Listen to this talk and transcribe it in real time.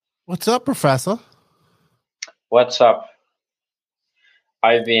What's up, Professor? What's up?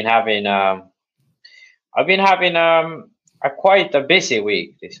 I've been having a quite a busy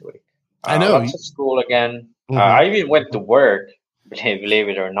week this week. I know. Lots of school again. I even went to work. Believe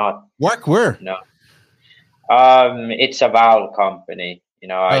it or not. Work where? No. It's a valve company.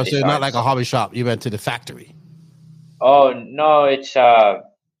 So you're not like a hobby shop. You went to the factory. Oh no, it's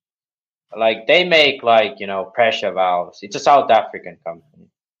like they make pressure valves. It's a South African company.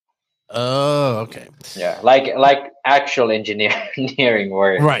 Oh, okay. Yeah, like actual engineering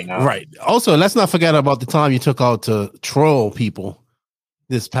work. Right, right. Also, let's not forget about the time you took out to troll people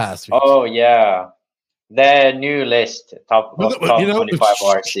this past week. Oh yeah, the new list top 25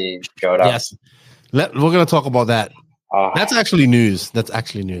 RC showed up. Yes, we're gonna talk about that. That's actually news.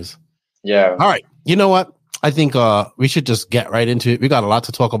 Yeah. All right. You know what? I think we should just get right into it. We got a lot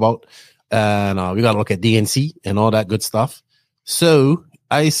to talk about, and we got to look at DNC and all that good stuff. So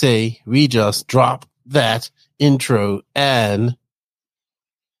I say we just drop that intro, and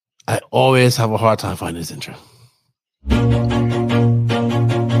I always have a hard time finding this intro.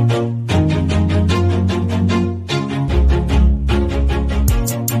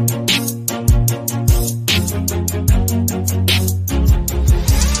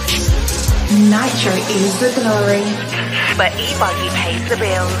 Nitro is the glory, but e-buggy pays the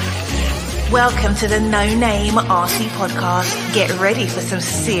bills. Welcome to the No Name RC podcast. Get ready for some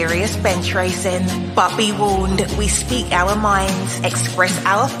serious bench racing. But be warned, we speak our minds, express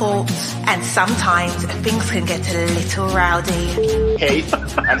our thoughts, and sometimes things can get a little rowdy. Hate,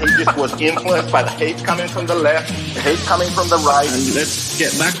 and he just was influenced by the hate coming from the left, the hate coming from the right. And let's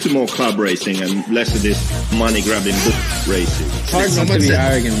get back to more club racing and less of this money-grabbing book racing. It's hard not to be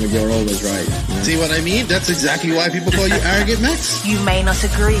arrogant when you're always right. Yeah. See what I mean? That's exactly why people call you arrogant, Max. You may not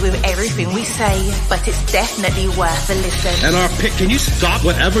agree with everything we say, but it's definitely worth a listen. And our pick, can you stop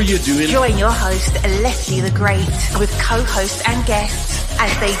whatever you're doing? Join your host, Leslie the Great, with co-hosts and guests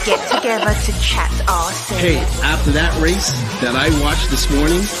as they get together to chat RC. Hey, after that race that I watched this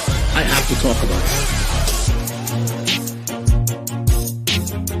morning, I have to talk about it.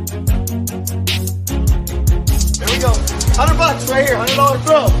 There we go. $100 right here, $100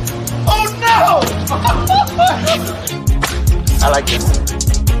 throw. Oh no! I like this.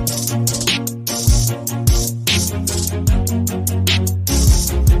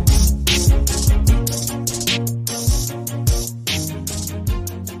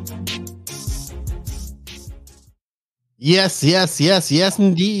 Yes,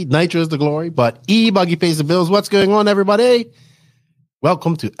 indeed. Nitro is the glory, but e-buggy pays the bills. What's going on, everybody?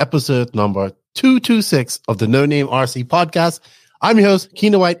 Welcome to episode number 226 of the No Name RC podcast. I'm your host,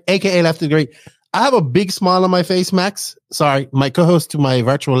 Keno White, aka Left the Great. I have a big smile on my face, Max. Sorry, my co-host to my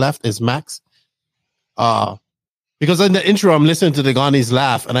virtual left is Max. Because in the intro, I'm listening to the Ghanis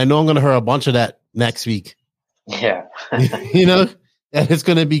laugh, and I know I'm going to hear a bunch of that next week. Yeah. And it's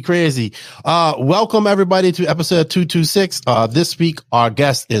going to be crazy. Welcome, everybody, to episode 226. This week, our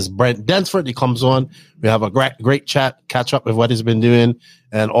guest is Brent Densford. He comes on. We have a great chat, catch up with what he's been doing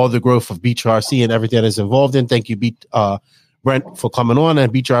and all the growth of Beach RC and everything that is involved in. Thank you, Brent, for coming on,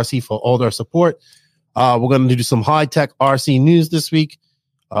 and Beach RC for all their support. We're going to do some high-tech RC news this week.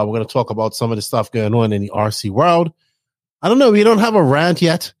 We're going to talk about some of the stuff going on in the RC world. I don't know. We don't have a rant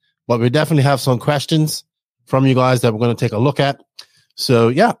yet, but we definitely have some questions from you guys that we're going to take a look at. So,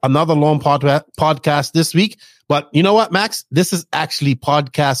 yeah, another long podcast this week. But you know what, Max? This is actually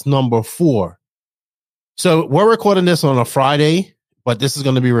podcast number 4. So we're recording this on a Friday, but this is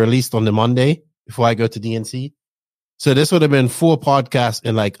going to be released on the Monday before I go to DNC. So this would have been 4 podcasts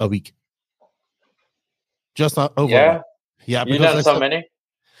in like a week. Just not over. Yeah. Yeah. You done so many?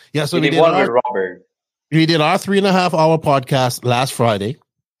 Yeah. So we did one with Robert. We did our 3.5-hour podcast last Friday.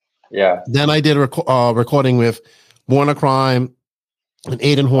 Yeah. Then I did a recording with Warner Crime and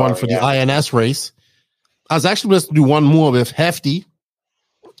Aiden Horn for the INS race. I was actually supposed to do one more with Hefty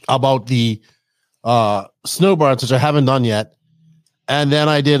about the snowbirds, which I haven't done yet. And then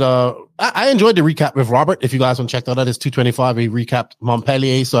I did I enjoyed the recap with Robert. If you guys want to check that out, it's 225. He recapped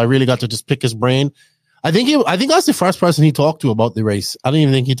Montpellier, so I really got to just pick his brain. I think I was the first person he talked to about the race. I don't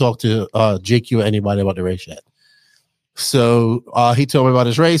even think he talked to JQ or anybody about the race yet. So he told me about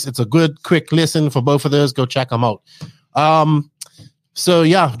his race. It's a good, quick listen for both of those. Go check them out. So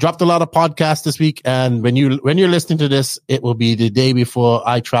yeah, dropped a lot of podcasts this week, and when you're listening to this, it will be the day before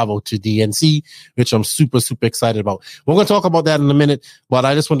I travel to DNC, which I'm super excited about. We're going to talk about that in a minute, but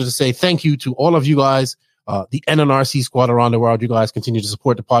I just wanted to say thank you to all of you guys, the NNRC squad around the world. You guys continue to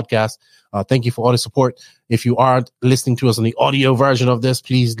support the podcast. Thank you for all the support. If you aren't listening to us on the audio version of this,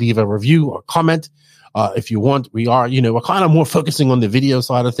 please leave a review or comment. If you want, we are, we're kind of more focusing on the video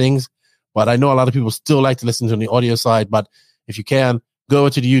side of things, but I know a lot of people still like to listen to the audio side. But if you can, go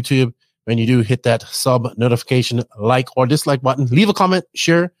to the YouTube. When you do, hit that sub notification, like or dislike button, leave a comment,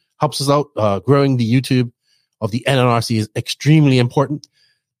 share, helps us out. Growing the YouTube of the NNRC is extremely important.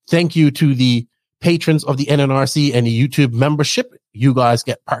 Thank you to the patrons of the NNRC and the YouTube membership. You guys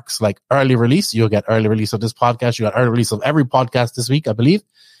get perks like early release. You'll get early release of this podcast. You got early release of every podcast this week, I believe.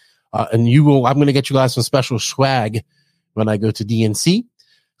 And I'm going to get you guys some special swag when I go to DNC.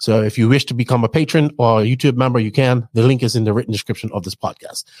 So if you wish to become a patron or a YouTube member, you can. The link is in the written description of this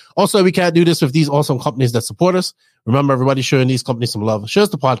podcast. Also, we can't do this with these awesome companies that support us. Remember, everybody showing these companies some love. Shows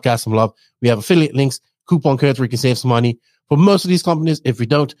the podcast some love. We have affiliate links, coupon codes where you can save some money. For most of these companies, if we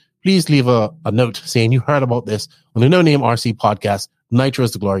don't, please leave a note saying you heard about this on the No Name RC podcast. Nitro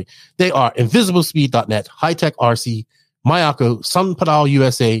is the glory. They are invisiblespeed.net, High Tech RC, Mayako, Sun Padal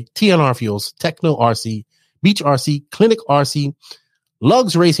USA, TNR Fuels, Techno RC, Beach RC, Clinic RC,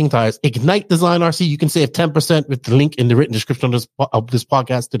 Lugs Racing Tires, Ignite Design RC. You can save 10% with the link in the written description of this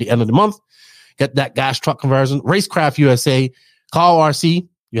podcast to the end of the month. Get that gas truck conversion. Racecraft USA, Carl RC.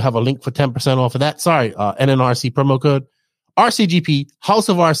 You have a link for 10% off of that. Sorry, NNRC promo code. RCGP, House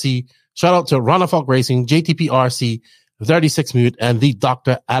of RC. Shout out to Ronafalk Racing, JTP RC, 36 Mute, and the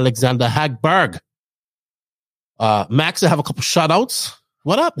Dr. Alexander Hagberg. Max, I have a couple shout outs.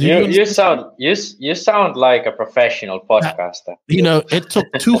 What up? You sound like a professional podcaster. It took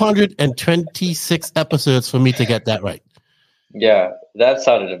 226 episodes for me to get that right. Yeah, that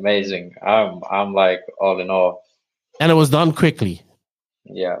sounded amazing. I'm like all in awe. And it was done quickly.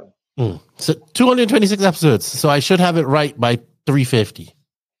 Yeah. So 226 episodes. So I should have it right by 350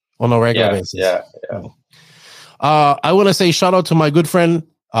 on a regular basis. Yeah. I want to say shout out to my good friend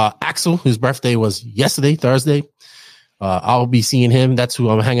Axel, whose birthday was yesterday, Thursday. I'll be seeing him. That's who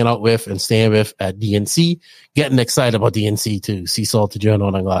I'm hanging out with and staying with at DNC. Getting excited about DNC too. See Salt to join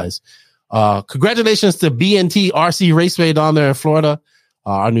on, guys. Congratulations to BNT RC Raceway down there in Florida.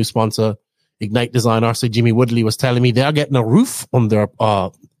 Our new sponsor, Ignite Design RC. Jimmy Woodley was telling me they're getting a roof on their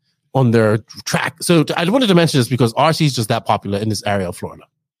track. So I wanted to mention this because RC is just that popular in this area of Florida.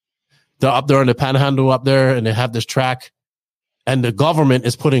 They're up there on the Panhandle up there, and they have this track, and the government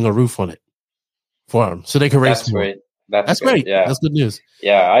is putting a roof on it for them, so they can race. That's great. That's great. Yeah, that's good news.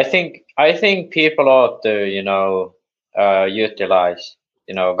 Yeah, I think people ought to utilize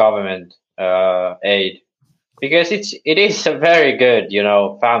government aid, because it is a very good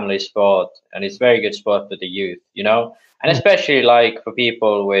family sport, and it's very good sport for the youth, and especially like for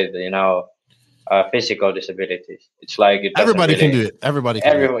people with physical disabilities. It's like everybody can do it. Everybody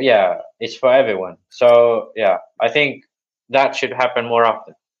can do it. Yeah, it's for everyone. So yeah, I think that should happen more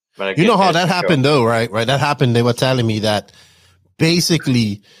often. You know how that happened though, right? Right. That happened. They were telling me that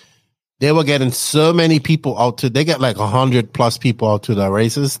basically they were getting so many people out they get like 100+ people out to the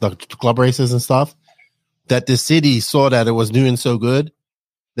races, the club races and stuff, that the city saw that it was doing so good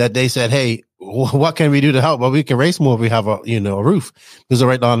that they said, hey, what can we do to help? Well, we can race more if we have a roof, because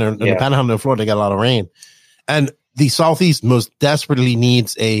right down there in the Panhandle of Florida, they got a lot of rain. And the Southeast most desperately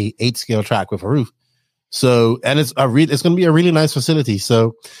needs a 8-scale track with a roof. So, and it's going to be a really nice facility.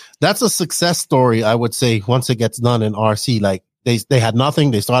 So that's a success story, I would say, once it gets done in RC. Like they had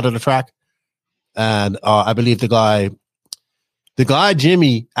nothing. They started a track. And I believe the guy,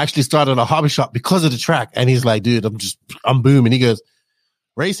 Jimmy, actually started a hobby shop because of the track. And he's like, dude, I'm booming. He goes,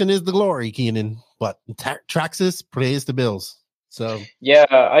 racing is the glory, Keenan, but Traxxas pays the bills. So, yeah,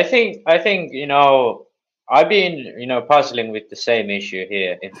 I think, I've been, puzzling with the same issue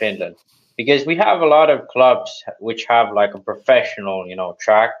here in Finland. Because we have a lot of clubs which have like a professional,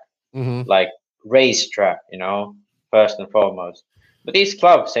 track, like race track, first and foremost. But these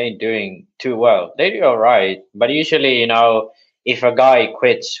clubs ain't doing too well. They do all right. But usually, if a guy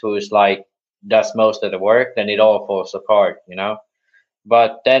quits who's like does most of the work, then it all falls apart,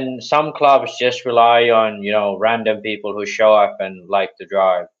 But then some clubs just rely on, random people who show up and like to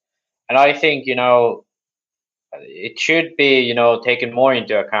drive. And I think, it should be, taken more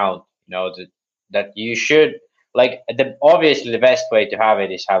into account. That you should obviously the best way to have it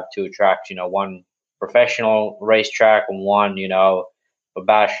is have 2 tracks, one professional racetrack and one, for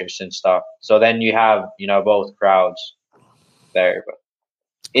bashers and stuff. So then you have, both crowds there. But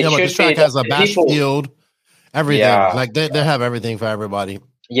but this track has a bash field, everything. Yeah, like they have everything for everybody.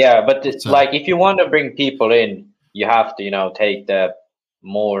 Yeah, but if you want to bring people in, you have to, take the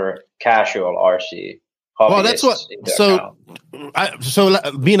more casual RC. Well, that's what. So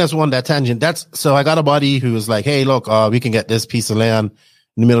being as one that tangent, so I got a buddy who was like, "Hey, look, we can get this piece of land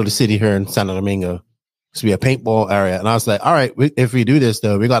in the middle of the city here in Santo Domingo. It's be a paintball area." And I was like, "All right, if we do this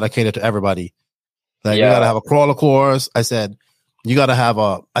though, we got to cater to everybody." Like, we got to have a crawler course. I said, we got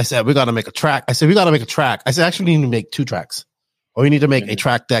to make a track. I said, we got to make a track. I said, actually, we need to make 2 tracks. Or we need to make a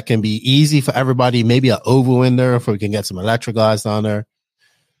track that can be easy for everybody. Maybe an oval in there if we can get some electric guys down there.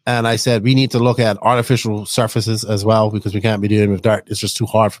 And I said, we need to look at artificial surfaces as well, because we can't be doing with dirt. It's just too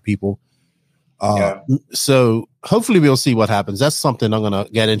hard for people. So hopefully we'll see what happens. That's something I'm going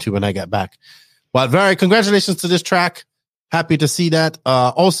to get into when I get back. But congratulations to this track. Happy to see that.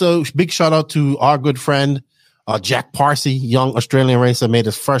 Also, big shout out to our good friend, Jack Parsi, young Australian racer, made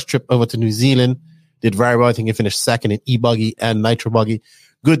his first trip over to New Zealand. Did very well. I think he finished second in e-buggy and nitro buggy.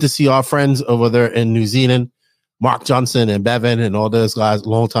 Good to see our friends over there in New Zealand. Mark Johnson and Bevan and all those guys,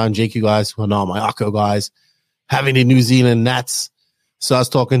 long-time JQ guys who are now my ACO guys, having the New Zealand Nats. So I was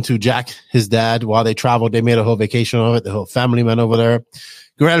talking to Jack, his dad, while they traveled. They made a whole vacation of it. The whole family went over there.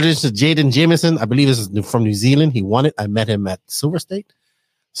 Congratulations to Jaden Jameson. I believe this is from New Zealand. He won it. I met him at Silver State.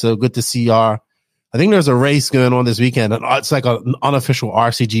 So good to see I think there's a race going on this weekend. It's like an unofficial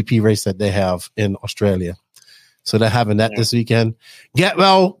RCGP race that they have in Australia. So they're having that this weekend. Get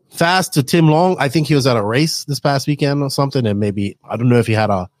well fast to Tim Long. I think he was at a race this past weekend or something. And maybe, I don't know if he had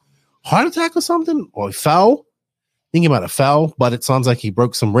a heart attack or something, or he fell. I think he might have fell, but it sounds like he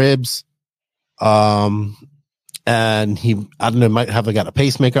broke some ribs. And I don't know, might have got a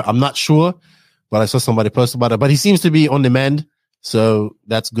pacemaker. I'm not sure, but I saw somebody post about it. But he seems to be on the mend. So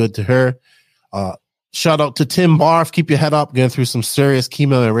that's good to her. Shout out to Tim Barth. Keep your head up, going through some serious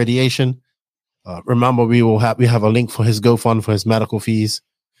chemo and radiation. Remember, we have a link for his GoFund for his medical fees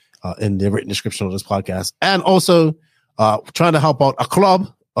in the written description of this podcast, and also trying to help out a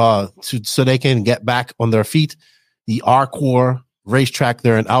club so they can get back on their feet. The R-Core racetrack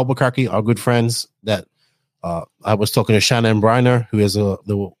there in Albuquerque, our good friends that I was talking to Shannon Briner, who is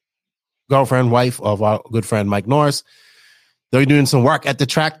the girlfriend, wife of our good friend Mike Norris. They're doing some work at the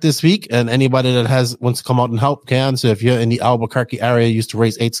track this week, and anybody that wants to come out and help can. So if you're in the Albuquerque area, used to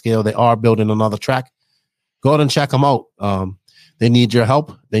race 8 scale, they are building another track. Go out and check them out. They need your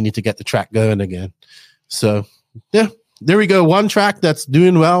help. They need to get the track going again. So yeah, there we go. One track that's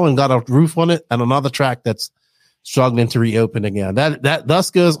doing well and got a roof on it, and another track that's struggling to reopen again. That thus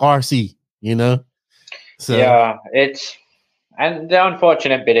goes RC, you know? So yeah, and the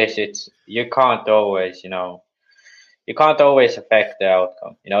unfortunate bit is you can't always, you can't always affect the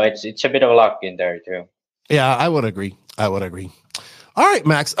outcome. It's a bit of luck in there too. Yeah, I would agree. All right,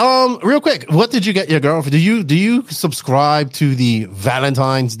 Max. Real quick, what did you get your girlfriend? Do you subscribe to the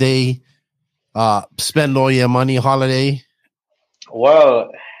Valentine's Day spend all your money holiday?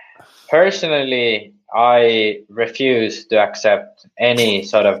 Well, personally, I refuse to accept any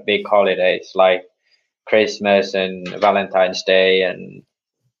sort of big holidays like Christmas and Valentine's Day and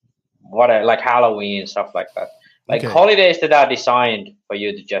like Halloween, stuff like that. Like holidays that are designed for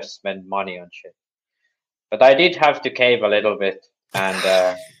you to just spend money on shit. But I did have to cave a little bit,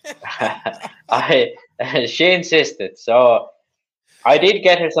 and she insisted. So I did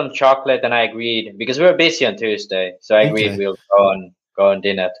get her some chocolate, and I agreed because we were busy on Tuesday. So I agreed we'll go on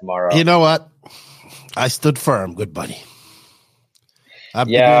dinner tomorrow. You know what? I stood firm, good buddy. I've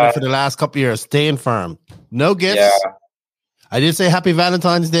been doing it for the last couple of years, staying firm. No gifts. Yeah. I did say Happy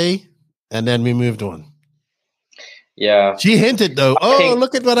Valentine's Day, and then we moved on. Yeah. She hinted though,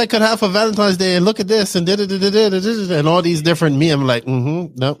 look at what I could have for Valentine's Day, and look at this, and and all these different me. I'm like,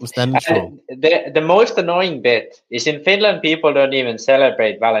 no, I'm standing strong. The most annoying bit is in Finland, people don't even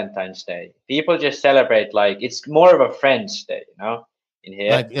celebrate Valentine's Day. People just celebrate like it's more of a friend's day, in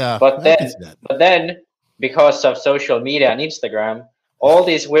here. But then because of social media and Instagram, all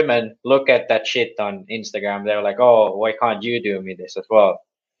these women look at that shit on Instagram. They're like, oh, why can't you do me this as well?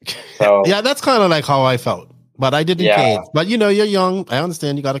 So yeah, that's kind of like how I felt. But I didn't cave. But you're young. I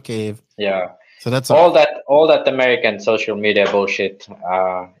understand you got to cave. Yeah. So that's all that American social media bullshit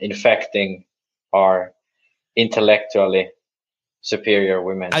infecting our intellectually superior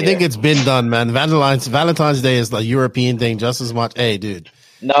women. I think it's been done, man. Valentine's Day is the European thing just as much. Hey, dude.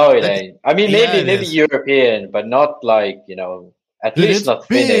 No, it ain't. I mean, maybe European, but not like, at least not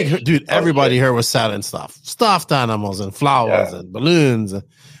big. Finnish. Dude, everybody here was selling stuff. Stuffed animals and flowers and balloons.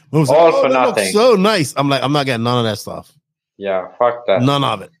 All for nothing. So nice. I'm like, I'm not getting none of that stuff. Yeah, fuck that. None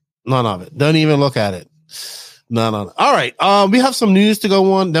of it. Don't even look at it. None. All right. We have some news to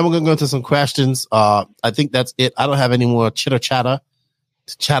go on. Then we're gonna go into some questions. I think that's it. I don't have any more chitter chatter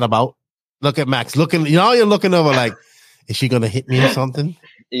to chat about. Look at Max looking. You're looking over like, is she gonna hit me or something?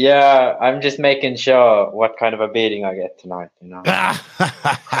 Yeah, I'm just making sure what kind of a beating I get tonight.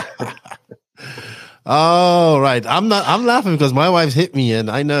 Oh, right. I'm laughing because my wife's hit me and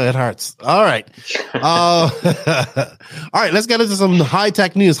I know it hurts. All right. All All right, let's get into some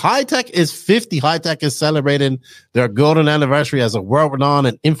high-tech news. High-tech is 50. High-tech is celebrating their golden anniversary as a world-renowned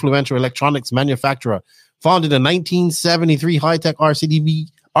and influential electronics manufacturer. Founded in 1973, High-tech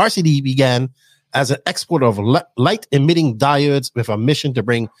RCD began as an exporter of light-emitting diodes with a mission to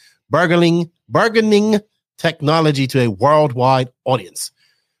bring bargaining technology to a worldwide audience.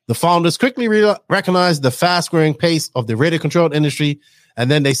 The founders quickly recognized the fast-growing pace of the radio-controlled industry, and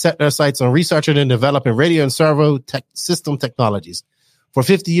then they set their sights on researching and developing radio and servo system technologies. For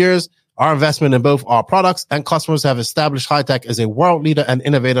 50 years, our investment in both our products and customers have established High-tech as a world leader and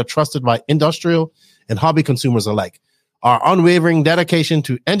innovator trusted by industrial and hobby consumers alike. Our unwavering dedication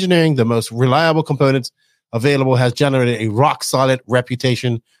to engineering the most reliable components available has generated a rock-solid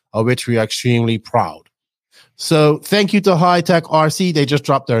reputation of which we are extremely proud. So thank you to High-tech RC. They just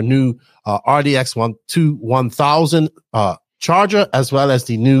dropped their new RDX 1000 charger, as well as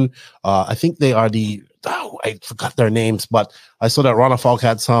the new, I think they are I forgot their names, but I saw that Ron Falk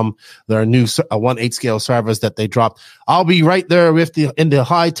had their new 1/8 scale servers that they dropped. I'll be right there in the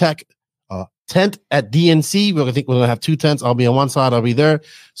High-tech tent at DNC. I think we're going to have 2 tents. I'll be on one side. I'll be there.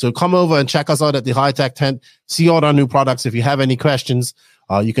 So come over and check us out at the High-tech tent. See all our new products. If you have any questions,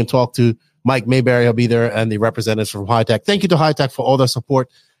 you can talk to Mike Mayberry. He'll be there, and the representatives from High-tech. Thank you to High-tech for all their support.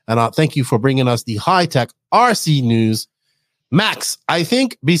 And thank you for bringing us the High-tech RC news. Max, I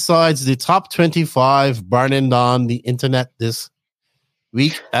think besides the top 25 burning down the internet this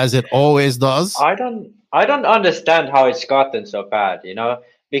week, as it always does. I don't understand how it's gotten so bad,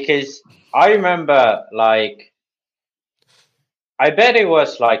 because I remember, I bet it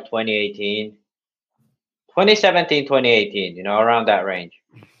was 2017, 2018, around that range.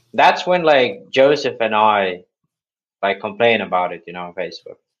 That's when Joseph and I complain about it, on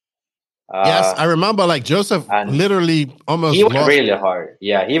Facebook. Yes, I remember Joseph literally almost he went really hard.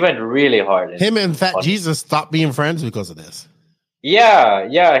 Yeah, he went really hard. Him and Fat Jesus stopped being friends because of this. That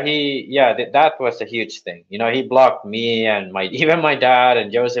was a huge thing. He blocked me and even my dad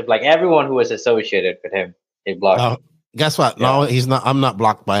and Joseph, everyone who was associated with him, he blocked. Guess what? Yeah. No, he's not. I'm not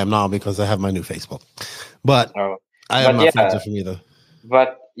blocked by him now because I have my new Facebook. But I am not friends with him either.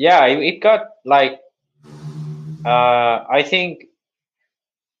 But yeah, it got I think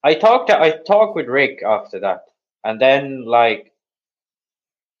I talked with Rick after that, and then I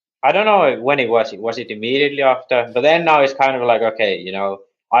don't know when it was. Was it immediately after? But then now it's kind of okay,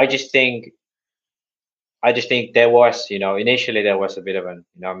 I just think there was, initially there was a bit of an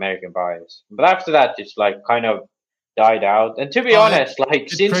American bias, but after that it's kind of died out. And to be honest,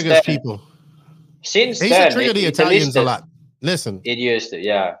 since then, since then, trigger the Italians a lot. Listen, it used to,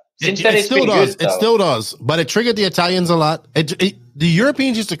 yeah. Since then, it still does. It still does, but it triggered the Italians a lot. The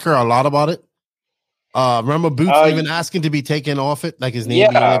Europeans used to care a lot about it. Remember Boots even asking to be taken off it, his name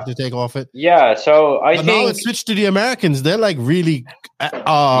being able to take off it. Yeah, so I think now it's switched to the Americans. They're really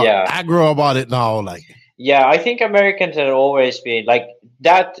aggro about it now. Yeah, I think Americans have always been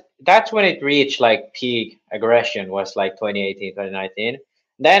that. That's when it reached peak aggression was 2018, 2019.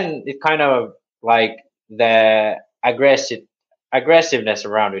 Then it kind of the aggressiveness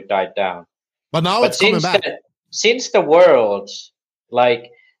around it died down. But now it's coming back. Since the Worlds, the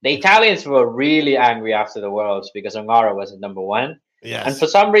Italians were really angry after the Worlds because Ongaro was at number 1. Yes. And for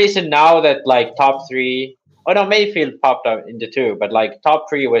some reason now that top 3, Mayfield popped up into 2, but top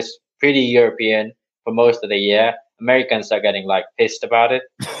 3 was pretty European for most of the year. Americans are getting pissed about it.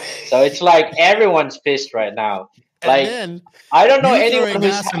 So it's everyone's pissed right now. And I don't know anyone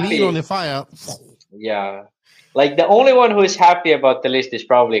who's happy on the fire. Yeah. The only one who is happy about the list is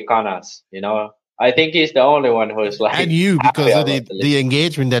probably Kanas, I think he's the only one who's and you, because of the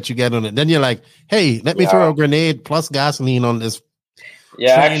engagement that you get on it. Then you're hey, let me throw a grenade plus gasoline on this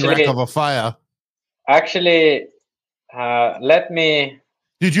train wreck of a fire. Actually, let me...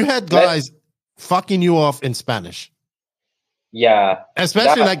 Dude, you had guys fucking you off in Spanish. Yeah.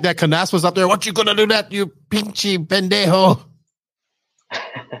 Especially that Canas was up there. What you gonna do that, you pinche pendejo?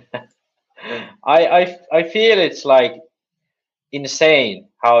 I feel it's insane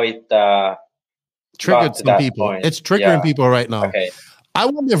how it triggered some people. Point. It's triggering people right now. Okay. I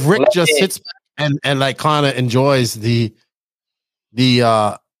wonder if Rick just sits back and kind of enjoys the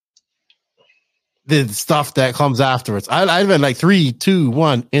stuff that comes afterwards. I've been 3, 2,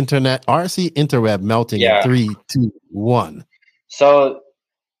 1 internet RC interweb melting in 3, 2, 1. So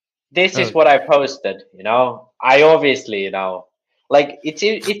this is what I posted. I obviously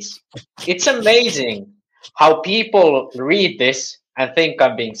it's amazing how people read this and think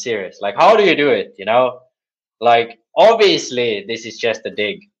I'm being serious. How do you do it? Obviously this is just a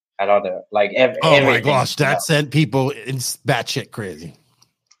dig at other oh my gosh, that sent people in batshit crazy.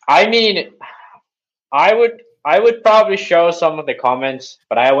 I mean, I would I would probably show some of the comments,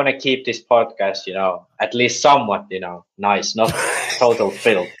 but I want to keep this podcast, at least somewhat, nice, not total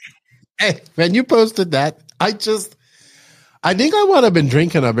filth. Hey, when you posted that, I think I would have been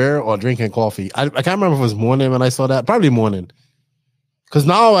drinking a beer or drinking coffee. I can't remember if it was morning when I saw that. Probably morning. Because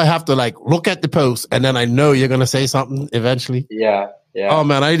now I have to look at the post and then I know you're going to say something eventually. Yeah. Oh,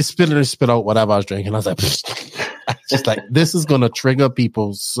 man, I just spit out whatever I was drinking. I was like, just this is going to trigger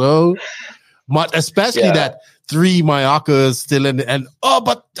people so much, especially that 3 Mayaka is still in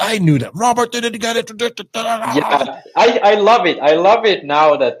but I knew that Robert didn't get it. Yeah, I love it. I love it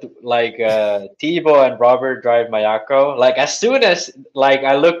now that Thibaut and Robert drive Mayako. As soon as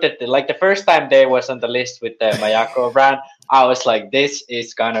I looked at the first time they was on the list with the Mayako brand, I was like, this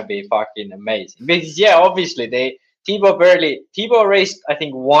is gonna be fucking amazing. Because obviously Thibaut raced I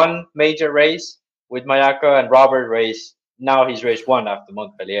think 1 major race with Mayako, and Robert raced. Now he's raced 1 after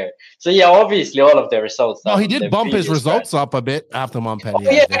Montpellier. So obviously all of the results. No, he did bump his results up a bit after Montpellier.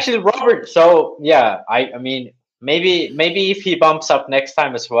 Oh, yeah, actually, Robert. So I mean, maybe if he bumps up next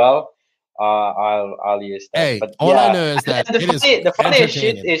time as well, I'll use that. Hey, but all I know is that the funniest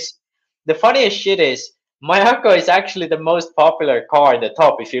shit is Mayako is actually the most popular car in the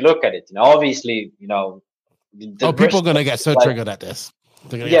top. If you look at it, obviously, people are gonna get so triggered at this.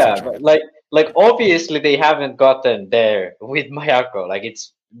 Obviously they haven't gotten there with Mayako.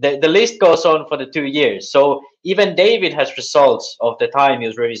 It's the list goes on for the 2 years. So even David has results of the time he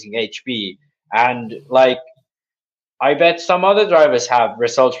was racing HP, and I bet some other drivers have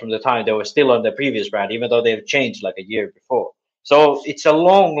results from the time they were still on the previous brand, even though they've changed a year before. So it's a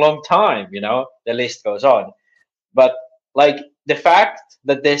long time, the list goes on. But the fact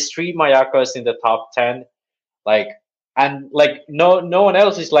that there's 3 Mayakos in the top 10, and no one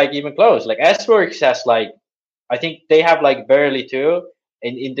else is even close. S-Works has I think they have barely 2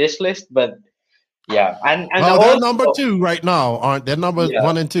 in this list, but yeah. And they're number 2 right now, aren't they? Number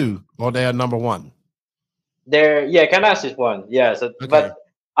 1 and 2, or they are number 1. They're Canas is 1. Yeah. So okay. But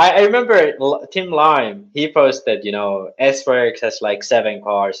I remember Tim Lime, he posted, S-Works has 7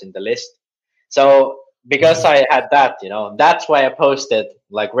 cars in the list. So because I had that, that's why I posted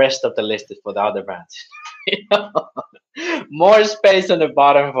rest of the list is for the other brands. More space on the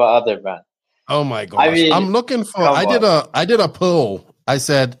bottom for other brands. Oh my gosh. I mean, I'm looking for I did a poll. I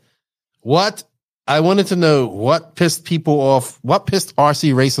said I wanted to know what pissed people off, what pissed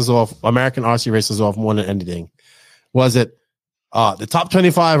RC racers off, American RC racers off more than anything. Was it the top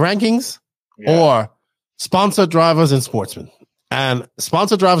 25 rankings or sponsored drivers and sportsmen? And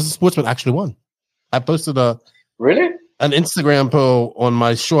sponsored drivers and sportsmen actually won. I posted an Instagram poll on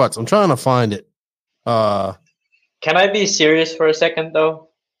my shorts. I'm trying to find it. Can I be serious for a second though?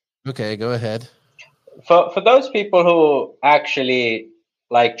 Okay, go ahead. For those people who actually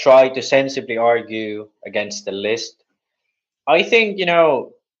try to sensibly argue against the list, I think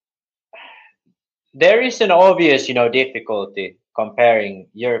there is an obvious difficulty comparing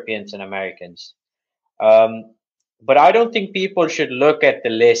Europeans and Americans. But I don't think people should look at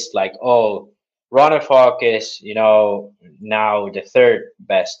the list Ronnefalk is now the 3rd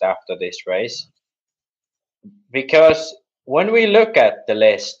best after this race. Because when we look at the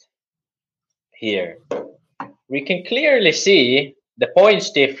list here, we can clearly see the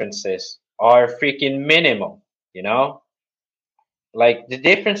points differences are freaking minimal, the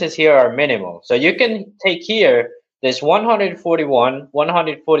differences here are minimal. So you can take here, there's 141,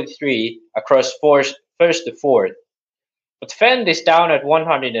 143 across first to 4th. But Fend is down at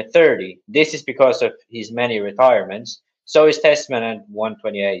 130. This is because of his many retirements. So is Tessman at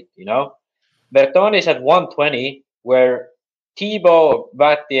 128, Berton is at 120, where Thibaut,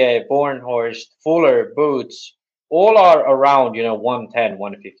 Battier, Bornhorst, Fuller, Boots, all are around, 110,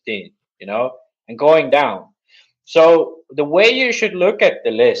 115, and going down. So the way you should look at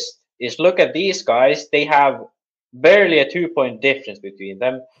the list is look at these guys. They have barely a 2-point difference between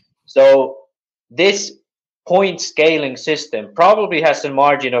them. So this point scaling system probably has a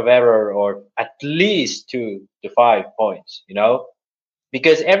margin of error or at least 2 to 5 points,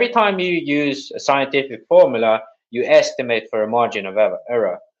 because every time you use a scientific formula, you estimate for a margin of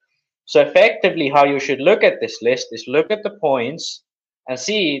error. So effectively, how you should look at this list is look at the points and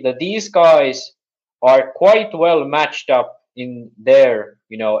see that these guys are quite well matched up in their,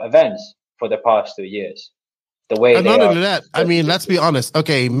 events for the past 2 years. The way and not only that, I mean, let's be honest.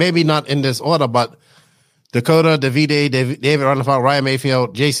 Okay, maybe not in this order, but Dakota, Davide, David Ronnefalk, Ryan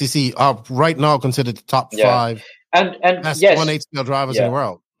Mayfield, JCC are right now considered the top 5 and best 1/8 drivers in the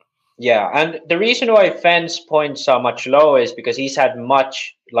world. Yeah, and the reason why Fenn's points are much lower is because he's had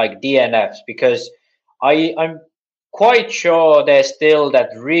much DNFs. Because I'm quite sure there's still that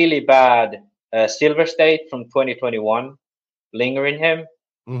really bad Silver State from 2021 lingering him.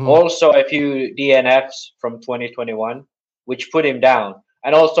 Mm-hmm. Also, a few DNFs from 2021, which put him down.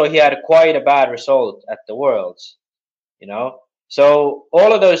 And also, he had quite a bad result at the Worlds, you know. So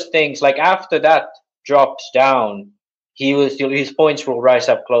all of those things, like after that drops down, his points will rise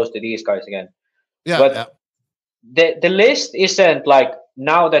up close to these guys again. Yeah, but the list isn't like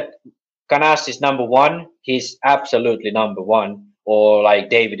now that Ganassi is number one, he's absolutely number one, or like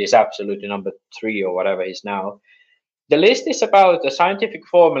David is absolutely number 3 or whatever he's now. The list is about a scientific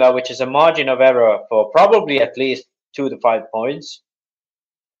formula, which is a margin of error for probably at least 2 to 5 points.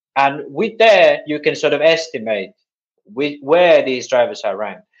 And with there, you can sort of estimate where these drivers are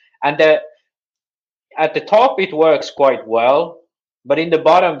ranked. And at the top, it works quite well. But in the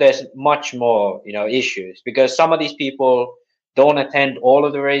bottom, there's much more, issues, because some of these people don't attend all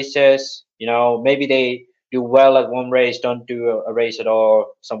of the races. Maybe they do well at one race, don't do a race at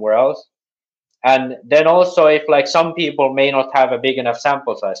all somewhere else. And then also, if like some people may not have a big enough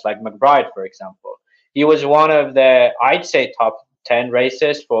sample size, like McBride, for example, he was one of the, I'd say, top 10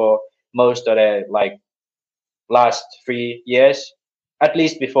 races for most of the like last 3 years, at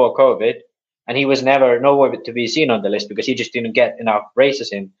least before COVID. And he was nowhere to be seen on the list because he just didn't get enough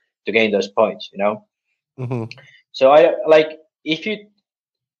races in to gain those points, Mm-hmm. So if you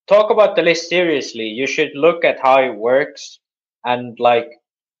talk about the list seriously, you should look at how it works and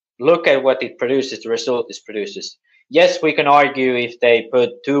look at what it produces, the result it produces. Yes, we can argue if they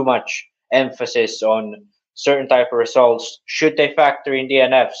put too much emphasis on certain type of results. Should they factor in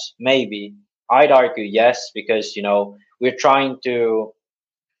DNFs? Maybe. I'd argue yes, because we're trying to.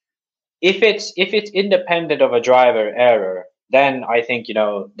 If it's independent of a driver error, then I think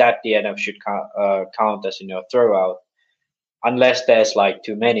that DNF should count as throwout, unless there's like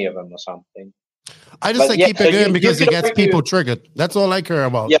too many of them or something. I just keep it in because it gets people triggered. That's all I care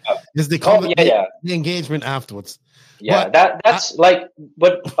about. Yeah, is the engagement afterwards. Yeah, that's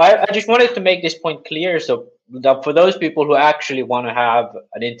but I just wanted to make this point clear, so that for those people who actually want to have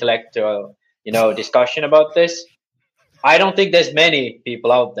an intellectual, discussion about this, I don't think there's many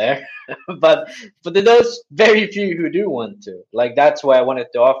people out there, but for those very few who do want to, that's why I wanted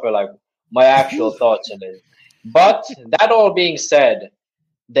to offer my actual thoughts on it. But that all being said,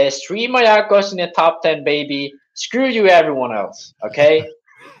 there's 3 Mayakos in the top 10, baby. Screw you, everyone else. Okay.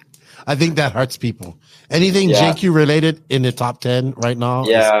 I think that hurts people. Anything JQ related in the top 10 right now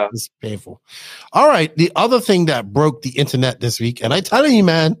is painful. All right. The other thing that broke the internet this week, and I tell you,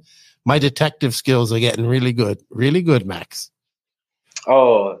 man, my detective skills are getting really good. Really good, Max.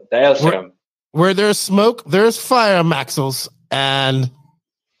 Oh, the Elstrom. Where there's smoke, there's fire, Maxels. And,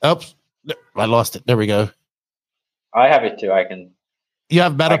 oops, I lost it. There we go. I have it too. You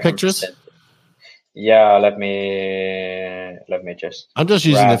have better pictures? Yeah, let me just. I'm just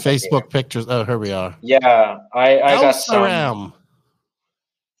using the Facebook pictures. Oh, here we are. Yeah, I got some.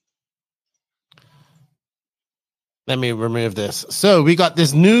 Let me remove this. So we got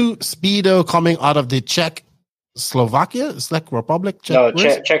this new Speedo coming out of the Czech Republic.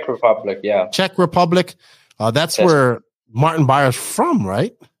 Czech Republic. Yeah, Czech Republic. That's where Martin Bayer's from,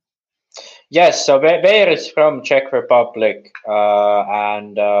 right? Yes. So Bayer is from Czech Republic,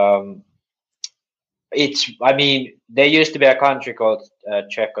 and there used to be a country called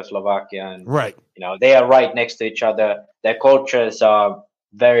Czechoslovakia, and right. They are right next to each other. Their cultures are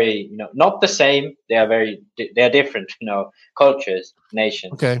very, not the same. They are different, cultures,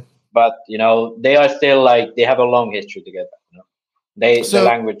 nations. Okay. But they are still they have a long history together. The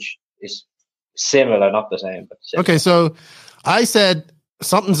language is similar, not the same, but similar. Okay. So I said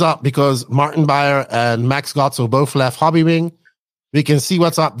something's up because Martin Bayer and Max Gotzel both left Hobbywing. We can see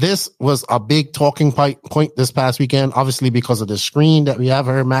what's up. This was a big talking point this past weekend, obviously because of the screen that we have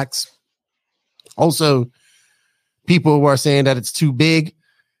here, Max. Also, people were saying that it's too big.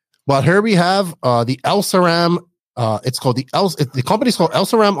 But here we have the Elsaram. It's called the company's called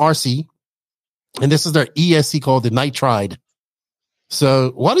Elsaram RC, and this is their ESC called the Nitride.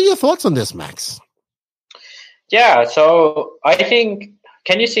 So, what are your thoughts on this, Max? Yeah, so I think.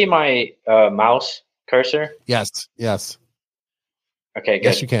 Can you see my mouse cursor? Yes. Okay, good.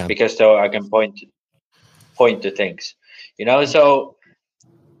 Yes, you can. Because so I can point to things. So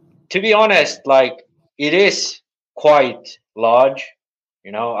to be honest, it is quite large.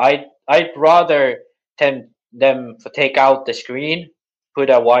 I'd rather tempt them to take out the screen, put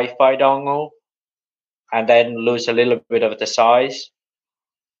a Wi-Fi dongle, and then lose a little bit of the size.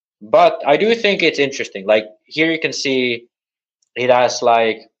 But I do think it's interesting. Here you can see it has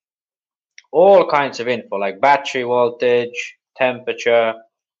all kinds of info, like battery voltage, temperature,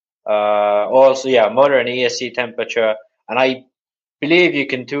 also motor and ESC temperature, and believe you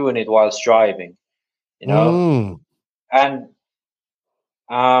can tune it whilst driving, you know, and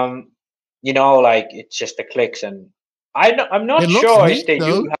you know, like it's just the clicks, and I'm not sure if they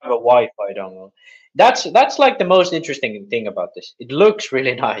do have a Wi-Fi. I don't know. That's like the most interesting thing about this. It looks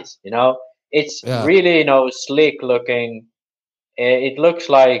really nice, you know. It's really, you know, slick looking. It looks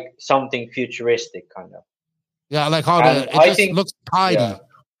like something futuristic, kind of. Yeah, like how it just looks tidy.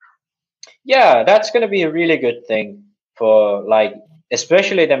 Yeah, that's going to be a really good thing for, like,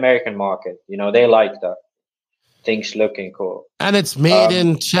 especially the American market. You know, they like that. Things looking cool. And it's made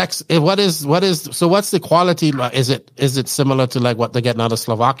in Czechs. What's the quality like? Is it similar to like what they're getting out of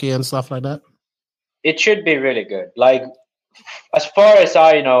Slovakia and stuff like that? It should be really good. Like, as far as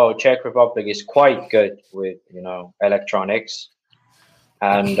I know, Czech Republic is quite good with, you know, electronics.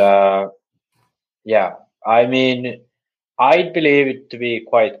 And yeah, I mean, I'd believe it to be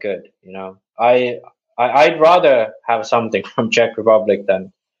quite good. You know, I'd rather have something from Czech Republic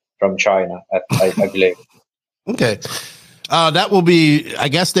than from China. I believe. Okay, that will be. I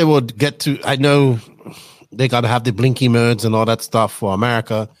guess they would get to. I know they got to have the blinky modes and all that stuff for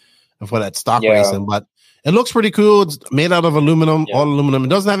America and for that stock racing, but it looks pretty cool. It's made out of aluminum, all aluminum. It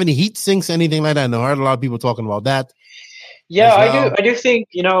doesn't have any heat sinks, anything like that. And I heard a lot of people talking about that. Yeah, I do think,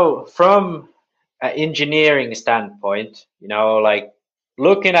 you know, from an engineering standpoint, you know, like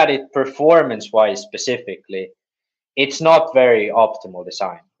looking at it performance-wise specifically, it's not very optimal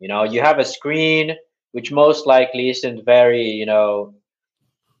design. You know, you have a screen which most likely isn't very, you know,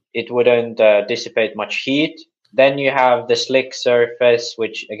 it wouldn't dissipate much heat. Then you have the slick surface,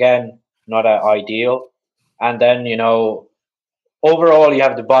 which again, not ideal. And then, you know, overall you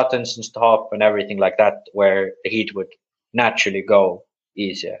have the buttons and stuff and everything like that where the heat would naturally go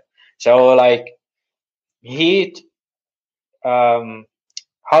easier. So like heat, how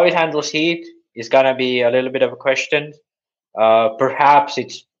it handles heat is gonna be a little bit of a question. Perhaps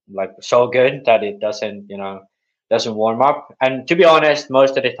it's like so good that it doesn't warm up. And to be honest,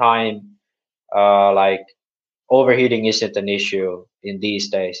 most of the time, like overheating isn't an issue in these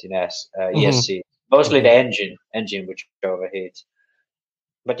days in ESC. Mostly the engine which overheats.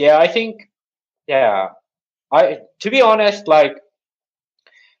 But yeah, I think, to be honest, like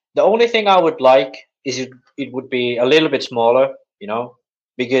the only thing I would like is it would be a little bit smaller, you know,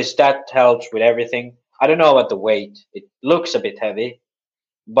 because that helps with everything. I don't know about the weight. It looks a bit heavy,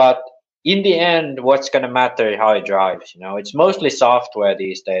 but in the end, what's going to matter is how it drives. You know, it's mostly software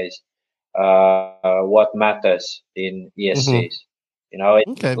these days. What matters in ESCs, you know,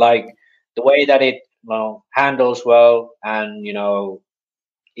 it's like the way that it, you know, handles well, and you know,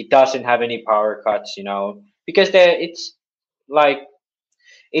 it doesn't have any power cuts. You know, because it's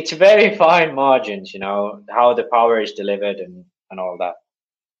very fine margins. You know, how the power is delivered and all that.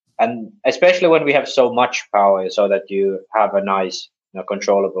 And especially when we have so much power, so that you have a nice, you know,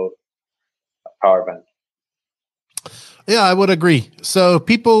 controllable power band. Yeah, I would agree. So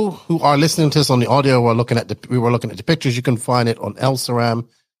people who are listening to this on the audio we were looking at the pictures. You can find it on LSRAM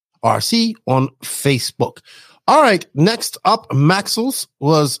RC on Facebook. All right, next up, Maxwell's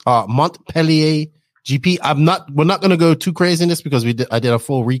was Montpellier GP. We're not going to go too crazy in this because I did a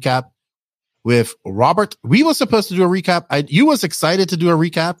full recap with Robert. We were supposed to do a recap. You was excited to do a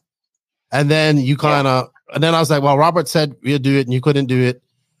recap, and then you and then I was like, well, Robert said we'll do it, and you couldn't do it.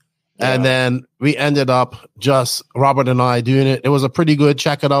 And then we ended up just Robert and I doing it. It was a pretty good.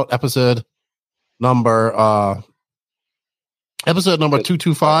 Check it out. Episode number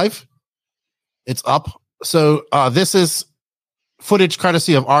 225. It's up. So this is footage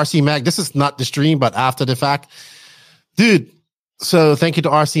courtesy of RC Mag. This is not the stream, but after the fact. Dude, so thank you to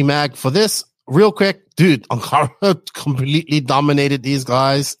RC Mag for this. Real quick, dude, Ankara completely dominated these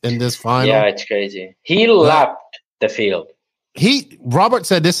guys in this final. Yeah, it's crazy. He lapped the field. Robert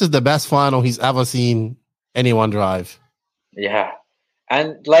said this is the best final he's ever seen anyone drive. Yeah.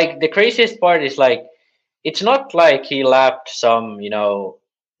 And like the craziest part is like, it's not like he lapped some, you know,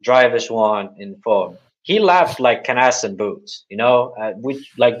 drivers won in form. He lapped like Canas and Boots, you know,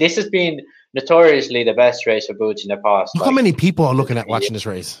 which like this has been notoriously the best race for Boots in the past. Look how many people are looking at watching this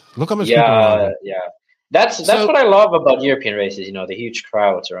race. Look how much people are. Yeah. That's what I love about European races, you know, the huge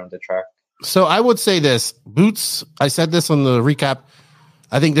crowds around the track. So I would say this, Boots, I said this on the recap.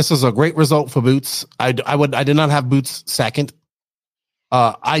 I think this is a great result for Boots. I did not have Boots second.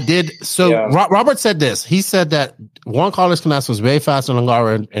 I did. So yeah. Robert said this. He said that Juan Carlos Canas was very fast on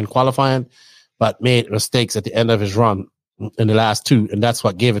Angara in qualifying, but made mistakes at the end of his run in the last two, and that's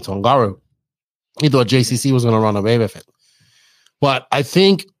what gave it to Angara. He thought JCC was going to run away with it. But I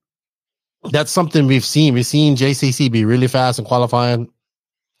think that's something we've seen. We've seen JCC be really fast in qualifying,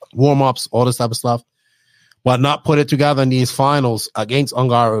 warm-ups, all this type of stuff. but not put it together in these finals against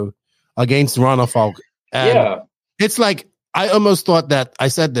Ungaro, against Ronafalk. And it's like, I almost thought that, I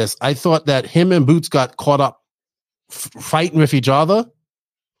said this, I thought that him and Boots got caught up fighting with each other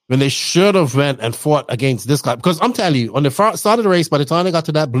when they should have went and fought against this guy. Because I'm telling you, on the start of the race, by the time they got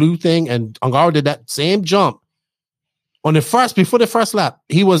to that blue thing and Ungaro did that same jump, before the first lap,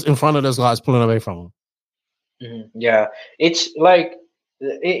 he was in front of those guys pulling away from him. Mm-hmm. Yeah, it's like,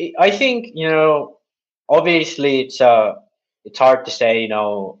 I think, obviously it's hard to say,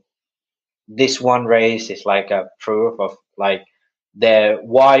 this one race is like a proof of like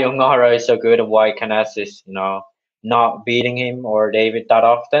why Ungaro is so good and why Canas is, not beating him or David that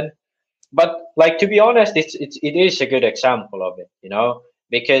often. But like, to be honest, it is a good example of it,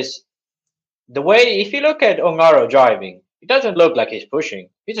 because the way, if you look at Ungaro driving, it doesn't look like he's pushing.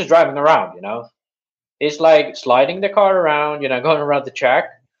 He's just driving around, It's like sliding the car around, going around the track.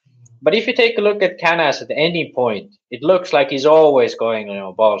 But if you take a look at Canas at any point, it looks like he's always going,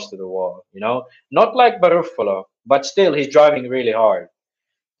 balls to the wall, Not like Baruffalo, but still he's driving really hard,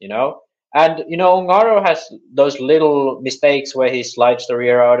 And, Ungaro has those little mistakes where he slides the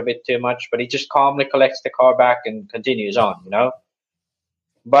rear out a bit too much, but he just calmly collects the car back and continues on,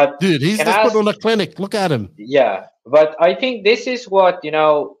 But dude, he's just put on a clinic. Look at him. Yeah, but I think this is what,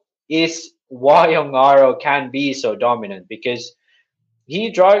 is why Ungaro can be so dominant, because he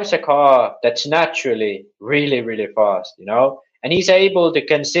drives a car that's naturally really, really fast, and he's able to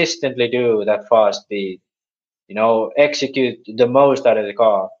consistently do that fast speed, execute the most out of the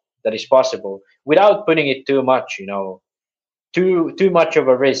car that is possible without putting it too much, too much of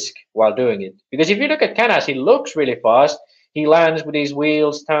a risk while doing it. Because if you look at Canas, he looks really fast. He lands with his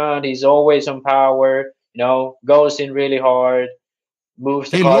wheels turned. He's always on power, goes in really hard, moves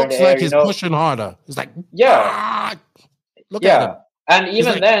the car in the air. He looks like he's pushing harder. He's like, look at him. And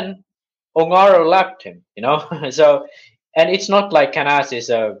even then, Ungaro lapped him, So, and it's not like Canas is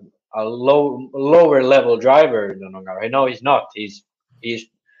a lower level driver than Ungaro. No, he's not. He's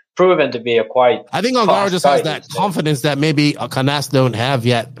proven to be a quite. I think Ungaro just has that confidence that maybe Canas don't have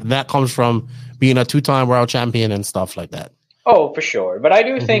yet. That comes from being a 2-time world champion and stuff like that. Oh, for sure. But I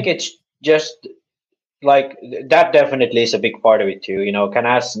do think it's just like that definitely is a big part of it too.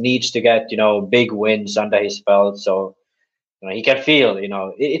 Canas needs to get, big wins under his belt. So, he can feel,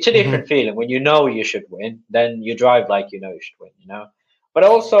 it's a different feeling when you should win, then you drive like you should win, But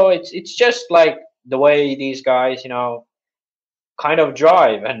also it's just like the way these guys, kind of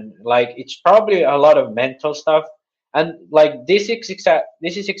drive, and like it's probably a lot of mental stuff. And like this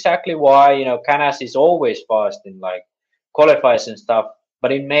is exactly why, Canas is always fast in like qualifiers and stuff,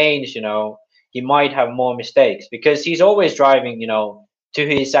 but in mains, he might have more mistakes because he's always driving, to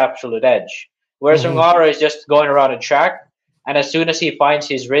his absolute edge. Whereas Ungaro is just going around a track, and as soon as he finds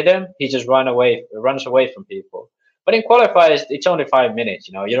his rhythm, he just runs away from people. But in qualifiers, it's only 5 minutes.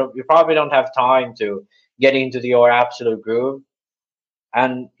 You probably don't have time to get into your absolute groove,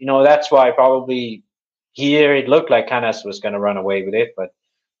 and that's why probably here it looked like Canas was going to run away with it, but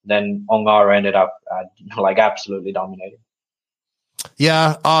then Ungaro ended up like absolutely dominating.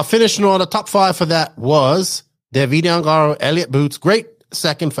 Yeah, finishing on the top 5 for that was Davide Ungaro, Elliott Boots. Great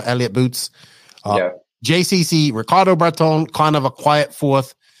second for Elliott Boots. JCC, Ricardo Berton, kind of a quiet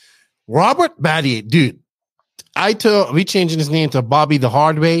 4th. Robert Battier, dude, we changing his name to Bobby the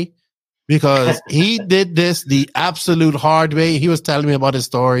Hard Way because he did this the absolute hard way. He was telling me about his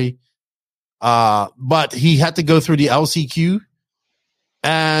story. But he had to go through the LCQ,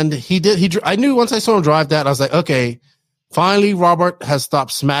 and I knew once I saw him drive that, I was like, okay, finally Robert has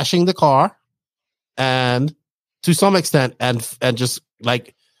stopped smashing the car, and to some extent, and just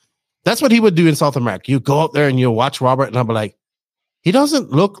like, that's what he would do in South America. You go up there and you watch Robert, and I'll be like, he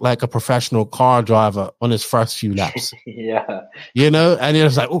doesn't look like a professional car driver on his first few laps. Yeah. And you're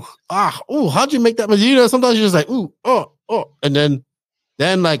just like, how'd you make that? Sometimes you're just like, and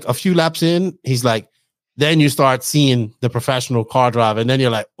then like a few laps in, he's like, then you start seeing the professional car driver, and then you're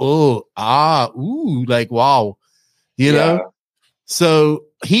like, like, wow, So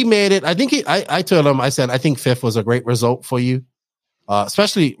he made it. I think I told him, I said, I think 5th was a great result for you.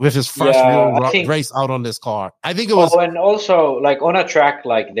 Especially with his first real race out on this car. I think it was. And also, like on a track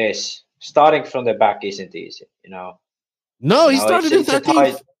like this, starting from the back isn't easy, No, he started in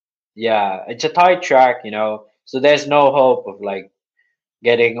 13th. It's a tight track, so there's no hope of like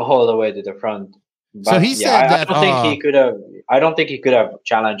getting all the way to the front. But, so he said that. I don't think he could have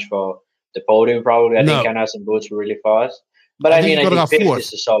challenged for the podium. Probably, I think Canas and Boots were really fast. But I think 5th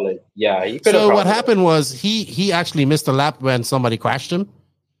is a solid. Yeah, he could have. So what happened was he actually missed a lap when somebody crashed him,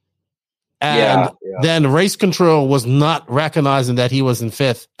 and then race control was not recognizing that he was in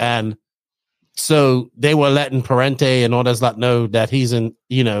 5th, and So they were letting Parente and all that lot know that he's in,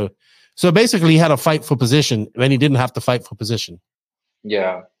 so basically he had to fight for position when he didn't have to fight for position.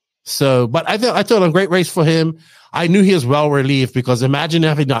 Yeah. So, but I thought a great race for him. I knew he was well relieved because imagine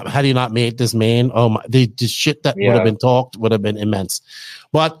if had he not made this main, the shit that would have been talked would have been immense.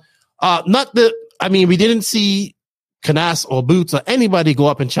 But we didn't see Canas or Boots or anybody go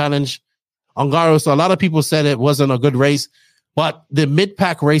up and challenge Ongaro. So a lot of people said it wasn't a good race, but the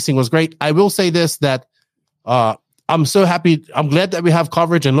mid-pack racing was great. I will say this, that I'm so happy. I'm glad that we have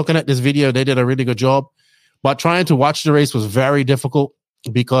coverage, and looking at this video, they did a really good job. But trying to watch the race was very difficult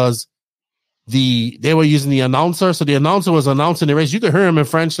because they were using the announcer. So the announcer was announcing the race. You could hear him in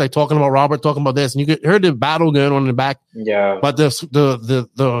French, like talking about Robert, talking about this, and you could hear the battle going on in the back. Yeah. But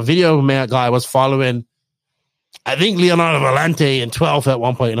the video man guy was following, I think, Leonardo Valente in 12th at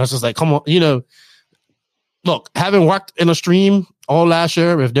one point. And I was just like, come on, look, having worked in a stream all last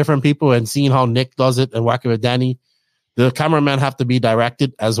year with different people and seeing how Nick does it and working with Danny, the cameraman have to be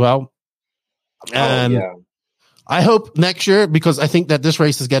directed as well. And I hope next year, because I think that this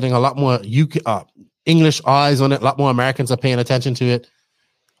race is getting a lot more English eyes on it. A lot more Americans are paying attention to it.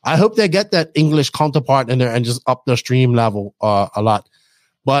 I hope they get that English counterpart in there and just up their stream level a lot.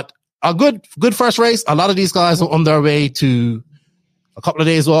 But a good first race. A lot of these guys are on their way to a couple of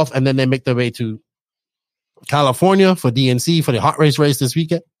days off, and then they make their way to California for DNC for the hot race this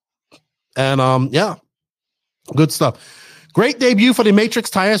weekend. And good stuff. Great debut for the Matrix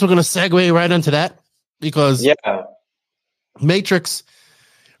tires. We're going to segue right into that because Matrix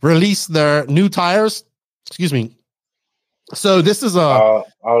released their new tires. Excuse me. So this is I'll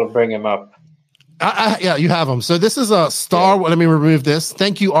bring him up. You have them. So this is a Star. Let me remove this.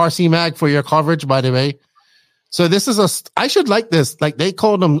 Thank you, RC Mag, for your coverage, by the way. So this is I should like this. Like they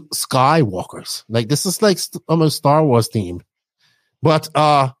call them Skywalkers. Like this is like almost Star Wars themed. But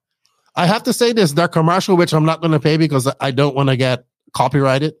I have to say this, their commercial, which I'm not going to pay because I don't want to get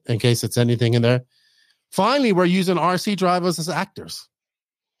copyrighted in case it's anything in there. Finally, we're using RC drivers as actors.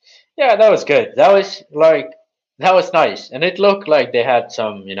 Yeah, that was good. That was nice. And it looked like they had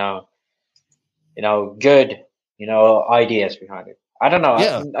some, good, ideas behind it. I don't know.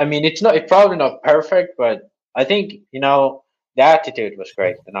 Yeah. I mean, it's probably not perfect, but I think, the attitude was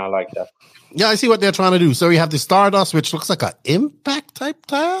great, and I like that. Yeah, I see what they're trying to do. So we have the Stardust, which looks like an Impact type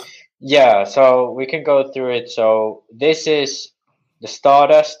tire. Yeah, so we can go through it. So this is the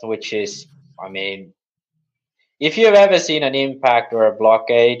Stardust, which is, if you've ever seen an Impact or a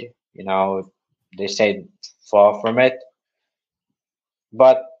Blockade, they say far from it.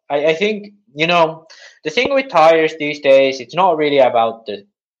 But I think, the thing with tires these days, it's not really about the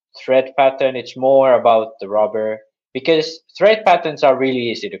thread pattern. It's more about the rubber, because thread patterns are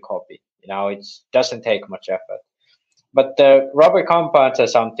really easy to copy. It doesn't take much effort. But the rubber compounds are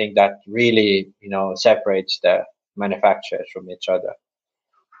something that really, separates the manufacturers from each other.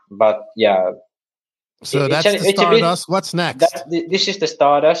 But yeah. So that's the Stardust. What's next? This is the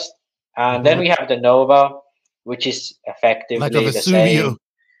Stardust. And then we have the Nova, which is effectively the same.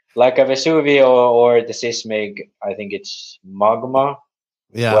 Like a Vesuvio or the Sismig. I think it's Magma.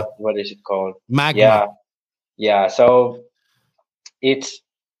 Yeah. What is it called? Magma. Yeah. So it's,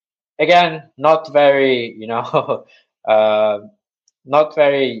 again, not very, not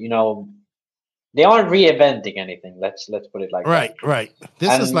very, they aren't reinventing anything. Let's put it like that. Right.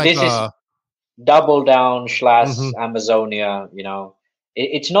 This is double down / Amazonia.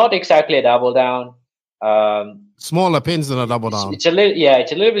 It's not exactly a double down. Smaller pins than a double down. It's a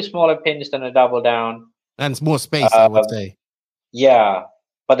little bit smaller pins than a double down, and it's more space, I would say. Yeah,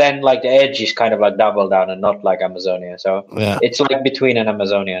 but then like the edge is kind of like double down and not like Amazonia. So it's like between an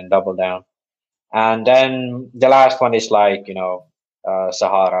Amazonia and double down. And then the last one is like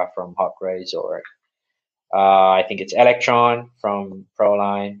Sahara from Hot Rays, or I think it's Electron from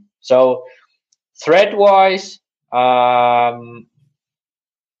Proline. So thread wise,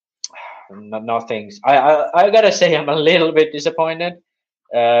 nothing. I gotta say I'm a little bit disappointed,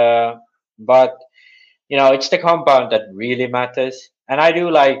 but it's the compound that really matters, and I do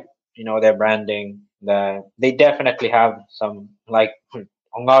like their branding. They definitely have some like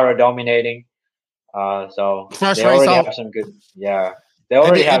Ongaro dominating. So fresh they already out. have some good. Yeah, they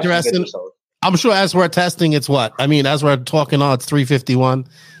already have some good results. I'm sure as we're testing, it's what as we're talking now, it's 351.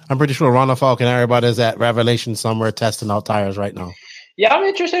 I'm pretty sure Ron Falk and everybody's at Revelation somewhere testing out tires right now. Yeah, I'm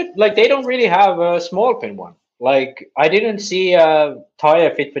interested. Like, they don't really have a small pin one. Like, I didn't see a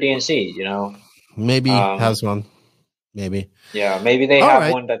tire fit for DNC, Maybe has one. Maybe. Yeah, maybe they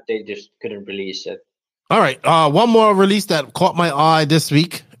have one that they just couldn't release it. All right. One more release that caught my eye this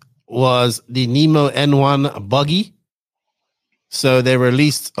week was the Nemo N1 buggy. So they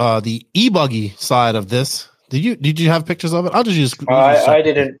released the e-buggy side of this. Did you have pictures of it? I'll just use. I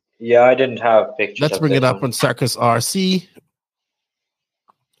didn't. Yeah, I didn't have pictures. Let's bring it up on Circus RC.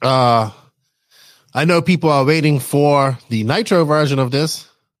 I know people are waiting for the Nitro version of this,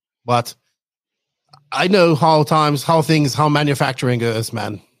 but I know how manufacturing is,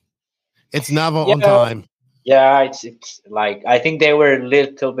 man. It's never on time. Yeah, it's like I think they were a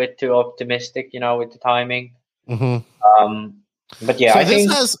little bit too optimistic, with the timing. Mm-hmm. But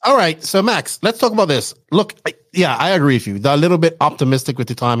yeah, so all right. So Max, let's talk about this. Look, I agree with you. They're a little bit optimistic with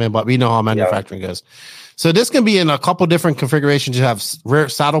the timing, but we know how manufacturing goes. So this can be in a couple different configurations. You have rear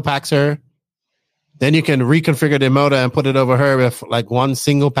saddle packs here. Then you can reconfigure the motor and put it over here with like one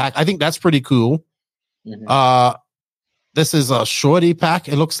single pack. I think that's pretty cool. Mm-hmm. This is a shorty pack.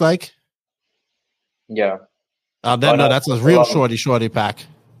 It looks like. Yeah. No, that's a real shorty pack.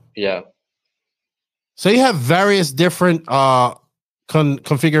 Yeah. So you have various different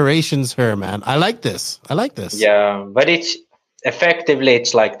configurations here, man. I like this. Yeah, but it's like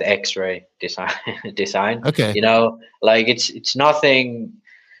the X-ray design. Okay. Like it's nothing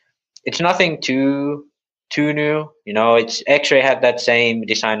too new. It's X-ray had that same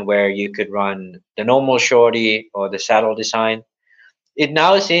design where you could run the normal shorty or the saddle design. It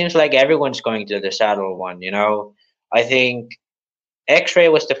now seems like everyone's going to the saddle one. I think X-ray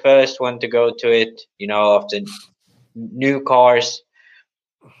was the first one to go to it, of the new cars.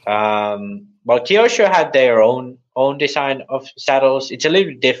 Kyosho had their own design of saddles. It's a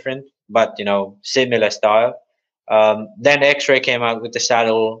little different, but similar style. Then X-ray came out with the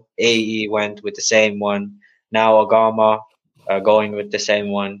saddle. AE went with the same one. Now Agama going with the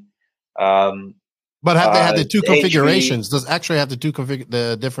same one. But have they had the two configurations? Does X-ray have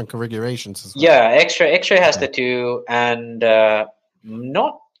the different configurations as well? Yeah, X-ray has the two, and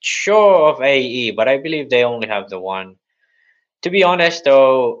not sure of AE, but I believe they only have the one. To be honest,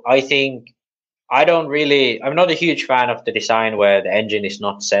 though, I think I'm not a huge fan of the design where the engine is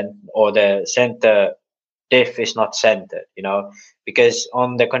not sent or the center diff is not centered, because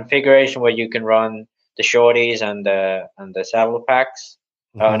on the configuration where you can run the shorties and the saddle packs,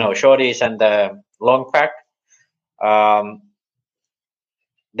 shorties and the long pack,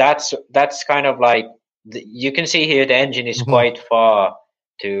 that's kind of like you can see here the engine is quite far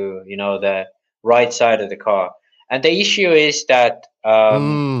to the right side of the car, and the issue is that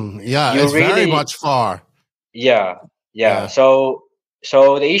it's very much far. Yeah. So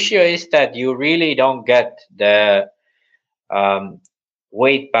the issue is that you really don't get the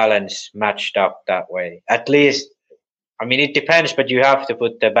weight balance matched up that way. At least, I mean, it depends, but you have to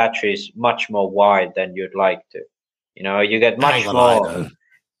put the batteries much more wide than you'd like to. You get much more.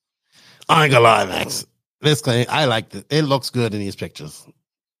 I ain't gonna lie, Max. This thing, I like it. It looks good in these pictures.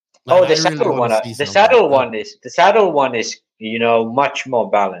 Like, the saddle one. The saddle one is much more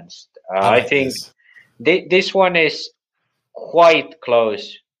balanced. I think this one is quite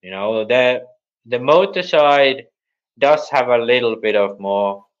close. The motor side does have a little bit of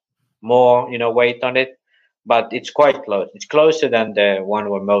more weight on it, but it's quite close. It's closer than the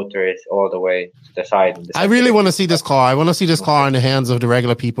one where motor is all the way to the side. I really want to see this car. I want to see this car in the hands of the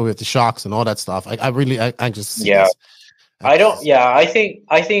regular people with the shocks and all that stuff. I just see this. I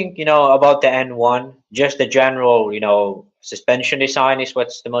think about the N1, just the general suspension design is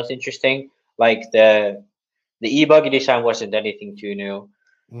what's the most interesting. Like the e-buggy design wasn't anything too new.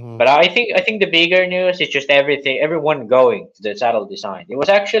 Mm-hmm. But I think the bigger news is just everyone going to the saddle design. It was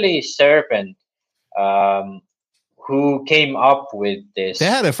actually Serpent who came up with this. They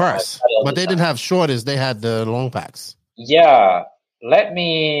had it first, but they didn't have shorties. They had the long packs. Yeah, let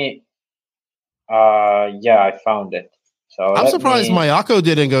me. I found it. So I'm surprised Mayako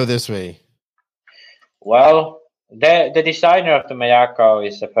didn't go this way. Well, the designer of the Mayako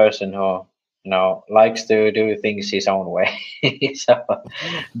is a person who likes to do things his own way.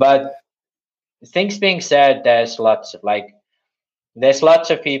 But things being said, there's lots of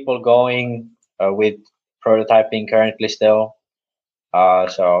people going with prototyping currently still.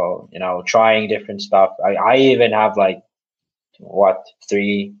 So trying different stuff. I even have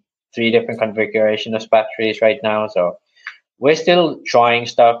three different configurations of batteries right now. So we're still trying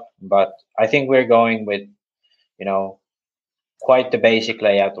stuff, but I think we're going with quite the basic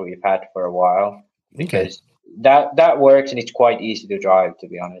layout that we've had for a while, because that works and it's quite easy to drive, to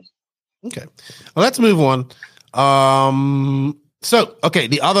be honest. Okay, well, let's move on. The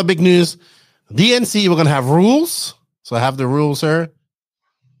other big news, DNC, we're gonna have rules. So I have the rules here.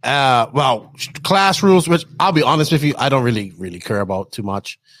 Class rules, which I'll be honest with you, I don't really care about too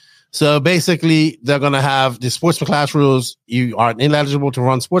much. So basically, they're gonna have the sportsman class rules. You are ineligible to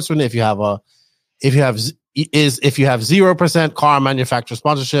run sportsman if you have is if you have 0% car manufacturer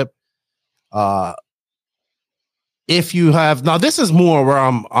sponsorship. If you have, now this is more where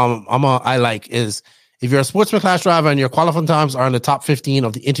I like is if you're a sportsman class driver and your qualifying times are in the top 15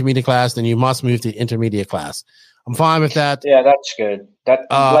 of the intermediate class, then you must move to the intermediate class. I'm fine with that. Yeah, that's good. That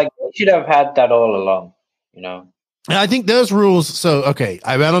like you should have had that all along, you know. And I think those rules. So okay,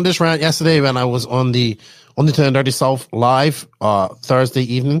 I went on this rant yesterday when I was on the Turn Dirty South live Thursday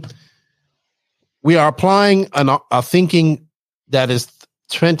evening. We are applying a thinking that is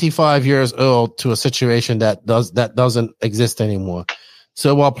 25 years old to a situation that doesn't exist anymore.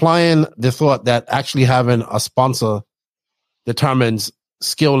 So we're applying the thought that actually having a sponsor determines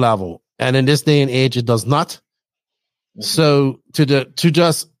skill level, and in this day and age, it does not. Mm-hmm. So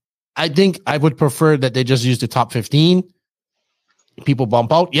I think I would prefer that they just use the top 15. People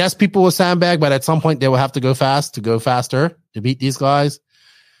bump out. Yes, people will sandbag, but at some point they will have to go faster to beat these guys.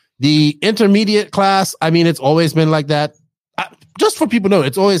 The intermediate class, I mean, it's always been like that. Just for people to know,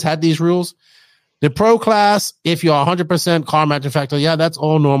 it's always had these rules. The pro class, if you're 100% car manufacturer, yeah, that's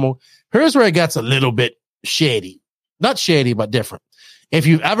all normal. Here's where it gets a little bit shady. Not shady, but different. If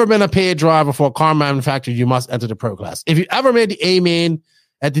you've ever been a paid driver for a car manufacturer, you must enter the pro class. If you ever made the A main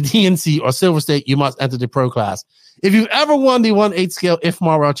at the DNC or Silver State, you must enter the pro class. If you've ever won the 1/8 scale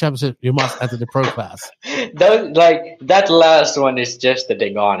IFMAR World Championship, you must enter the pro class. That last one is just the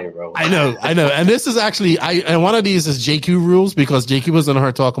Degani rule. I know. And this is actually, and one of these is JQ rules, because JQ was on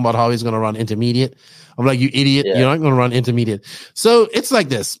her talking about how he's going to run intermediate. I'm like, you idiot, You're not going to run intermediate. So it's like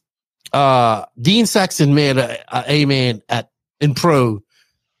this. Dean Saxon made a A-man in pro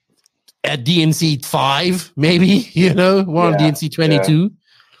at DNC 5, maybe, one on DNC 22. Yeah.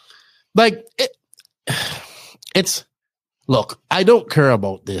 Like, look, I don't care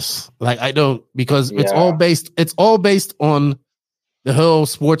about this. Like, I don't, because it's all based on the whole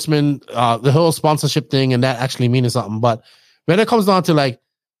sportsman, the whole sponsorship thing, and that actually means something. But when it comes down to like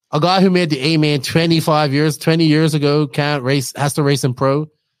a guy who made the A-man 20 years ago, can't race, has to race in pro.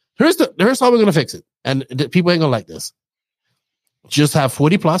 Here's how we're going to fix it. And people ain't going to like this. Just have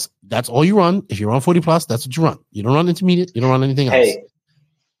 40 plus. That's all you run. If you run 40 plus, that's what you run. You don't run intermediate. You don't run anything else.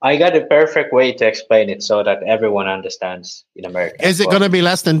 I got a perfect way to explain it so that everyone understands in America. Is it going to be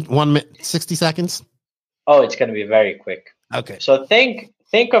less than 1 minute, 60 seconds? Oh, it's going to be very quick. Okay. So think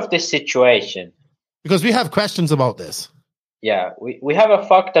of this situation. Because we have questions about this. Yeah, we have a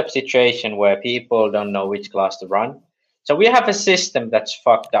fucked up situation where people don't know which class to run. So we have a system that's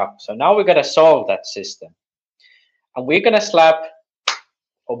fucked up. So now we're going to solve that system. And we're going to slap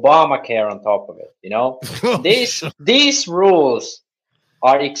Obamacare on top of it, These rules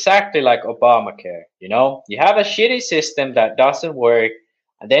are exactly like Obamacare, You have a shitty system that doesn't work,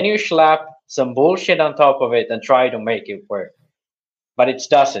 and then you slap some bullshit on top of it and try to make it work. But it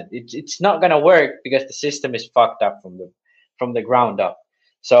doesn't. It's not going to work because the system is fucked up from the ground up.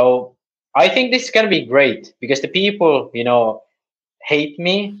 So I think this is going to be great because the people, hate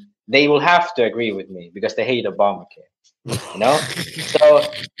me. They will have to agree with me because they hate Obamacare,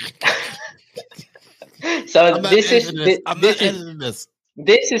 So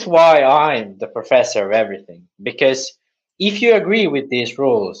this is why I'm the professor of everything, because if you agree with these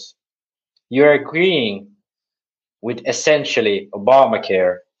rules, you're agreeing with essentially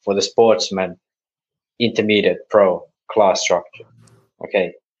Obamacare for the sportsman intermediate pro class structure.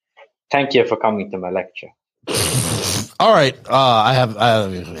 Okay. Thank you for coming to my lecture. All right.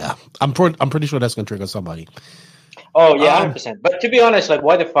 I'm pretty sure that's going to trigger somebody. Oh, yeah, 100%. But to be honest, like,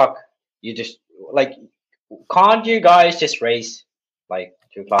 why the fuck you just, like, can't you guys just race, like,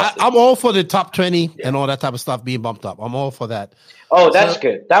 2 classes? I'm all for the top 20 and all that type of stuff being bumped up. I'm all for that. Oh, that's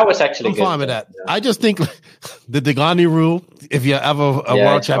good. That was actually good. I'm fine with that. Yeah. I just think the Degani rule, if you're ever a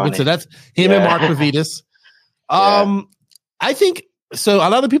world champion, so that's him and Mark Pavidis. I think, so a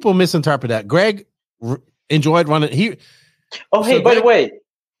lot of people misinterpret that. Greg enjoyed running. By the way,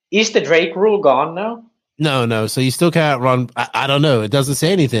 is the Drake rule gone now? No. So you still can't run. I don't know. It doesn't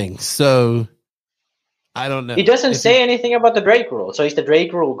say anything. So I don't know. It doesn't say anything about the Drake rule. So is the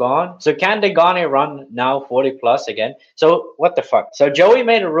Drake rule gone? So can Degani run now 40 plus again? So what the fuck? So Joey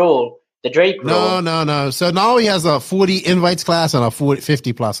made a rule, the Drake rule. No. So now he has a 40 invites class and a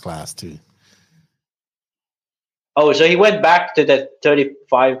 50 plus class too. Oh, so he went back to the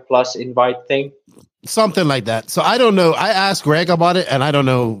 35 plus invite thing? Something like that. So I don't know. I asked Greg about it, and I don't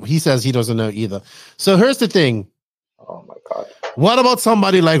know. He says he doesn't know either. So here's the thing. Oh, my God. What about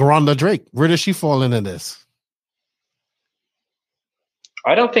somebody like Rhonda Drake? Where does she fall into this?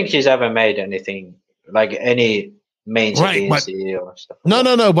 I don't think she's ever made anything, like any mainstream or stuff.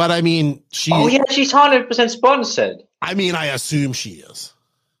 No. But I mean, she... Oh, yeah, she's 100% sponsored. I mean, I assume she is.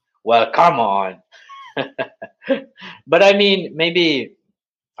 Well, come on. But I mean, maybe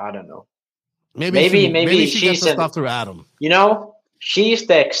I don't know. Maybe she she's gets the stuff through Adam. You know, she's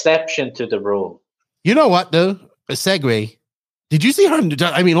the exception to the rule. You know what though? A segue. Did you see her?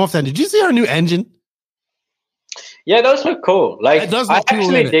 I mean, offhand, did you see her new engine? Yeah, those look cool. Like, I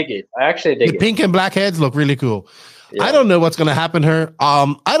actually dig it. The pink and black heads look really cool. Yeah. I don't know what's going to happen to her.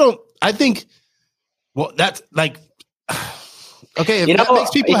 I think, well, that's like, okay, if that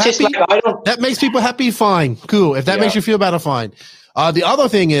makes people happy, that makes people happy, fine, cool. If that makes you feel better, fine. The other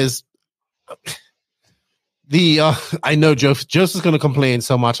thing is, I know Joseph's going to complain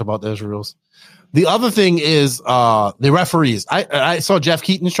so much about those rules. The other thing is the referees. I saw Jeff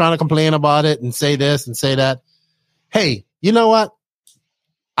Keaton's trying to complain about it and say this and say that. Hey, you know what?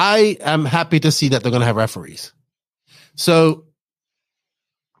 I am happy to see that they're going to have referees. So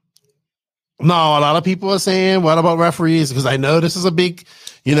now a lot of people are saying, what about referees? Because I know this is a big,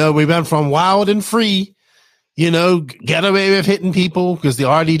 we went from wild and free, get away with hitting people because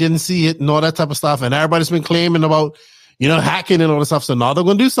the RD didn't see it and all that type of stuff. And everybody's been claiming about, hacking and all this stuff. So now they're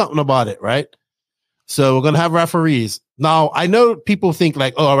going to do something about it, right? So we're going to have referees. Now, I know people think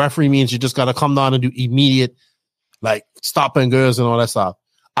like, oh, a referee means you just got to come down and do immediate, like stop and goes and all that stuff.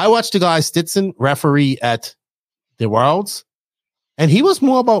 I watched the guy Stetson referee at the Worlds, and he was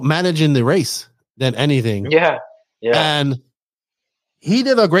more about managing the race than anything. Yeah. And he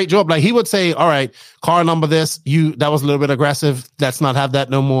did a great job. Like he would say, all right, car number this, that was a little bit aggressive. Let's not have that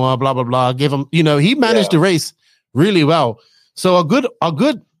no more, blah, blah, blah. Give him, he managed the race really well. So a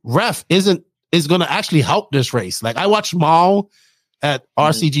good ref is going to actually help this race. Like I watched Mal at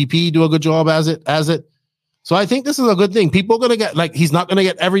RCGP do a good job as it. So I think this is a good thing. People are going to get, like, he's not going to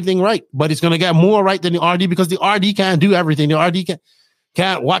get everything right, but he's going to get more right than the RD because the RD can't do everything. The RD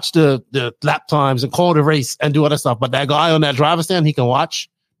can't watch the lap times and call the race and do other stuff. But that guy on that driver's stand, he can watch.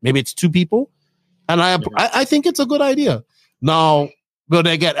 Maybe it's two people. And I think it's a good idea. Now, will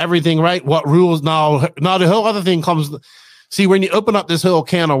they get everything right? What rules? Now the whole other thing comes. See, when you open up this whole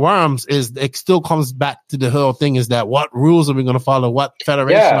can of worms, it still comes back to the whole thing is that what rules are we going to follow? What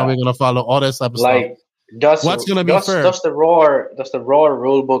federation are we going to follow? All this type of stuff. What's going to be fair? Does the raw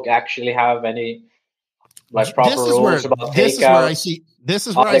rule book actually have any proper rules about takeout? This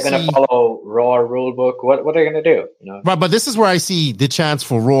is where they're going to follow raw rule book. What are they going to do? Right, but this is where I see the chance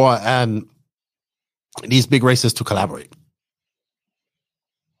for raw and these big races to collaborate.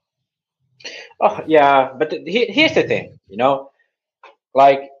 Oh yeah, but here's the thing.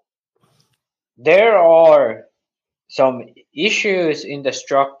 There are some issues in the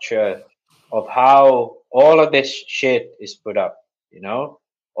structure of how all of this shit is put up,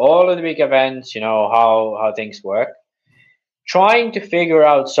 all of the big events, how things work. Trying to figure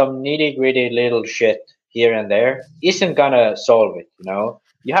out some nitty gritty little shit here and there isn't gonna solve it,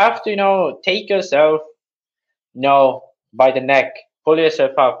 You have to, take yourself, by the neck, pull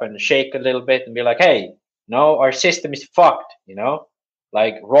yourself up and shake a little bit and be like, hey, our system is fucked,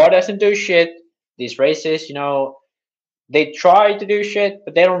 Like Raw doesn't do shit. These races, they try to do shit,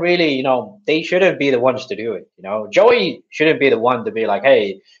 but they don't really, they shouldn't be the ones to do it. Joey shouldn't be the one to be like,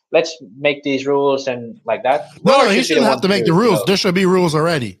 hey, let's make these rules and like that. No, he shouldn't have to make the rules. There should be rules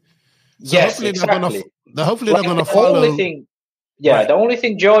already. So yes, hopefully exactly. Hopefully they're going to follow. The only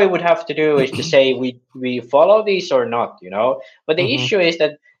thing Joey would have to do is to say we follow these or not, But the issue is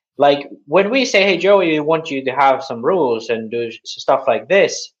that, like, when we say, hey, Joey, we want you to have some rules and do stuff like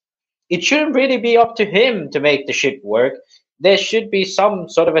this, it shouldn't really be up to him to make the shit work. There should be some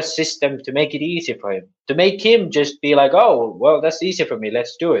sort of a system to make it easy for him, to make him just be like, oh, well, that's easy for me.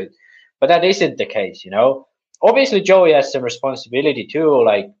 Let's do it. But that isn't the case, Obviously, Joey has some responsibility too,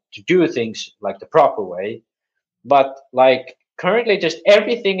 like to do things like the proper way. But like currently, just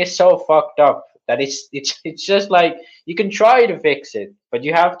everything is so fucked up that it's just like you can try to fix it, but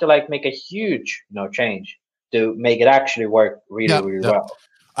you have to like make a huge change to make it actually work really well.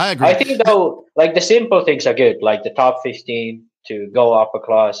 I agree. I think though, like the simple things are good, like the top 15 to go upper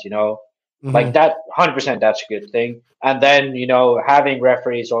class, like that 100%. That's a good thing. And then having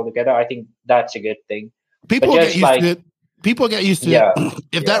referees all together, I think that's a good thing. People get used to it. People get used to it.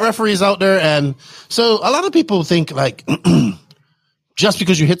 If that referee is out there, and so a lot of people think like just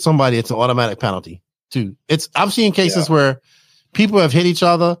because you hit somebody, it's an automatic penalty too. I've seen cases where people have hit each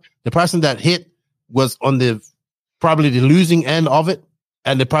other. The person that hit was on probably the losing end of it.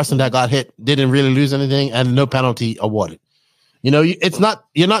 And the person that got hit didn't really lose anything and no penalty awarded. You're not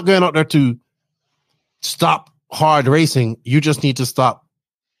going out there to stop hard racing. You just need to stop.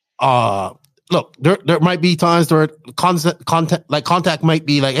 Look, there might be times where contact might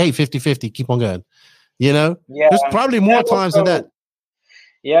be like, hey, 50-50, keep on going. There's probably more times than that.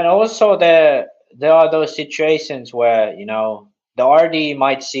 Yeah. And also there are those situations where, you know, the RD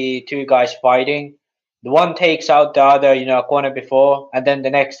might see two guys fighting. The one takes out the other, you know, a corner before, and then the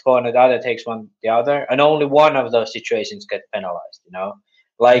next corner, the other takes the other, and only one of those situations gets penalized, you know?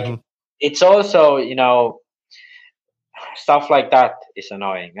 Like, it's also, you know, stuff like that is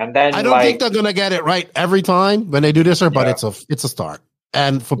annoying. And then I don't think they're gonna get it right every time when they do this, but it's a start.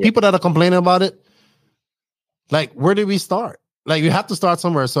 And for people that are complaining about it, like, where do we start? Like, you have to start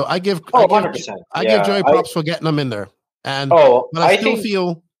somewhere. So I give 100%. I give Joey props for getting them in there. And but I still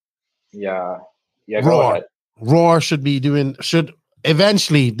feel Raw should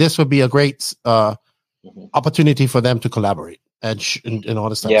eventually this would be a great opportunity for them to collaborate and all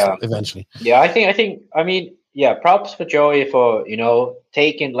this stuff eventually. I mean, props for Joey for, you know,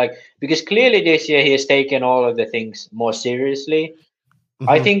 taking, like, because clearly this year he has taken all of the things more seriously.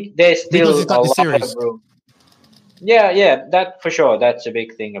 I think there's still a lot of room. Yeah, that for sure. That's a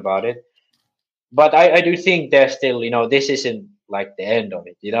big thing about it. But I do think there's still, you know, this isn't like the end of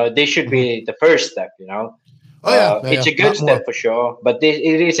it. You know, this should be the first step, you know. It's a good step for sure, but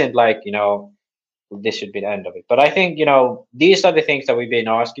it isn't like, you know, this should be the end of it. But I think, you know, these are the things that we've been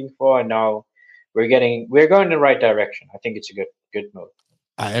asking for, and now we're going in the right direction. I think it's a good move.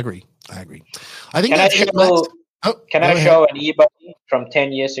 I agree. I think can I show an e-buggy from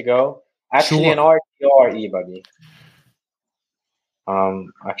 10 years ago? Actually, an RTR e-buggy.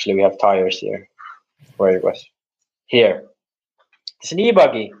 Actually, we have tires here. Where it was. Here. It's an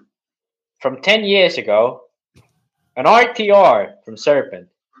e-buggy from 10 years ago. An RTR from Serpent.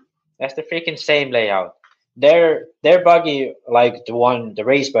 That's the freaking same layout. Their buggy, like the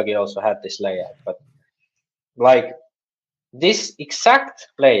race buggy, also had this layout. But like this exact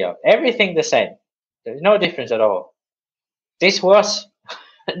layout, everything the same. There's no difference at all. This was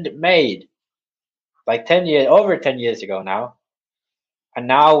made like over 10 years ago now. And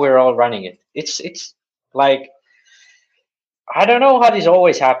now we're all running it. It's like, I don't know how this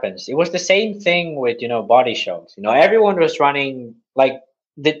always happens. It was the same thing with, you know, body shows. You know, everyone was running, like,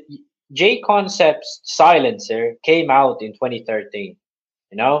 the J Concepts silencer came out in 2013,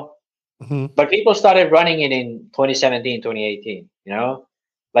 you know? But people started running it in 2017, 2018, you know?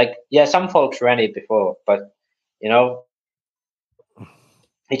 Like, yeah, some folks ran it before, but, you know,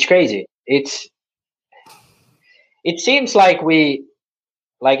 it's crazy. It seems like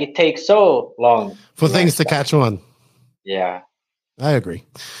it takes so long for things to catch on. Yeah. I agree.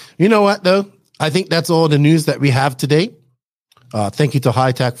 You know what, though? I think that's all the news that we have today. Thank you to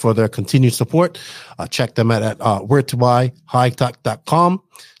High Tech for their continued support. Check them out at where to buy, hightech.com.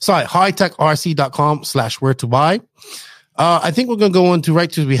 Sorry, hightechrc.com/where to buy. I think we're going to go on to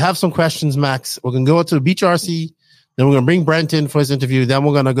we have some questions, Max. We're going to go to the Beach RC. Then we're going to bring Brent in for his interview. Then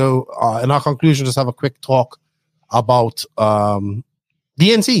we're going to go, in our conclusion, just have a quick talk about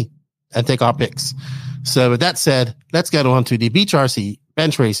DNC and take our picks. So with that said, let's get on to the Beach RC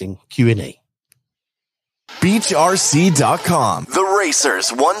Bench Racing Q&A. BeachRC.com, the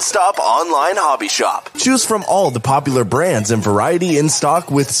racers' one-stop online hobby shop. Choose from all the popular brands and variety in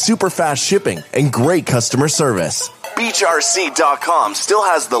stock with super fast shipping and great customer service. BeachRC.com still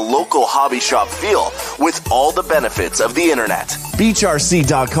has the local hobby shop feel with all the benefits of the internet.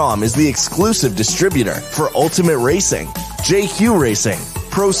 BeachRC.com is the exclusive distributor for Ultimate Racing, JQ Racing,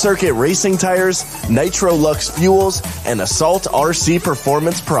 Pro Circuit Racing Tires, Nitro Lux Fuels, and Assault RC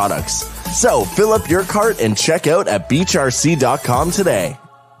Performance products. So fill up your cart and check out at BeachRC.com today.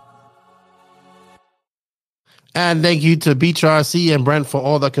 And thank you to Beach RC and Brent for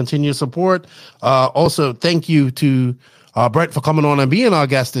all the continued support. Also, thank you to Brent for coming on and being our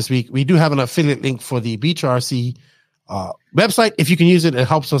guest this week. We do have an affiliate link for the Beach RC website. If you can use it, it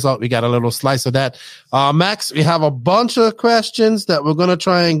helps us out. We got a little slice of that. Max, we have a bunch of questions that we're going to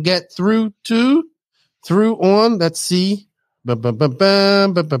try and get through on. Let's see. The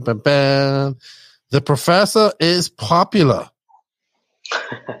professor is popular.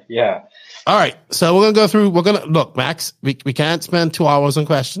 Yeah. All right. So we're going to go through. We're going to look, Max, we can't spend 2 hours on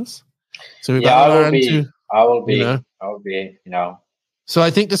questions. So we got to learn to. I will be, you know. So I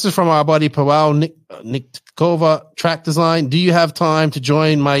think this is from our buddy Powell, Nick Tikova, Track Design. Do you have time to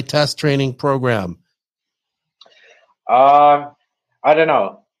join my test training program? I don't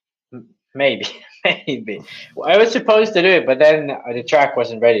know. Maybe. I was supposed to do it, but then the track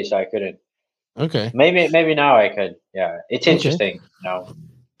wasn't ready, so I couldn't. Okay. Maybe now I could. Yeah, it's interesting. Okay. No.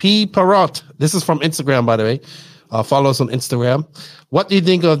 P. Parrot. This is from Instagram, by the way. Follow us on Instagram. What do you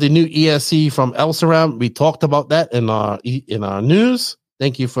think of the new ESC from Elsaram? We talked about that in our news.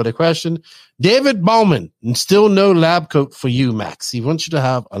 Thank you for the question. David Bowman. Still no lab coat for you, Max. He wants you to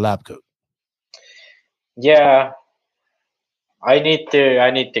have a lab coat. Yeah, I need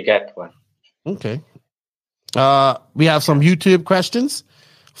to get one. Okay. We have some YouTube questions.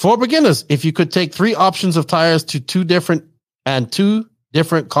 For beginners, if you could take 3 options of tires to 2 different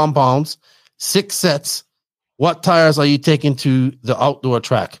compounds, 6 sets, what tires are you taking to the outdoor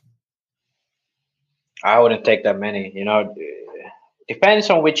track? I wouldn't take that many. Depends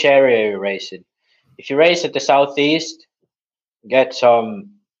on which area you're racing. If you race at the southeast, get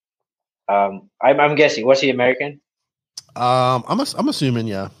some. I'm guessing. Was he American? I'm assuming,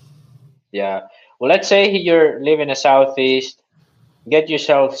 yeah. Yeah. Well, let's say you're living in the southeast. Get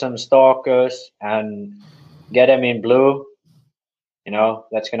yourself some stalkers and get them in blue.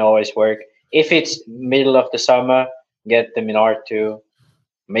 That's gonna always work. If it's middle of the summer, get them in R2,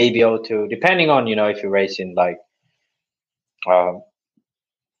 maybe O2, depending on if you're racing like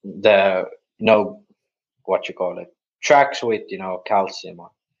the what you call it, tracks with calcium on.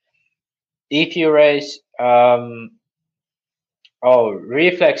 If you race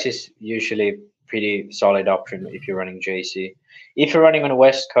reflex is usually pretty solid option if you're running JC. If you're running on the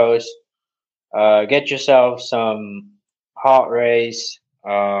West Coast, get yourself some hot race.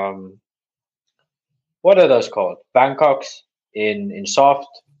 What are those called? Bangkoks in soft.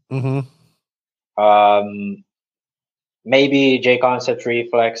 Mm-hmm. Maybe J Concept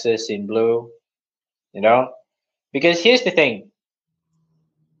reflexes in blue. Because here's the thing: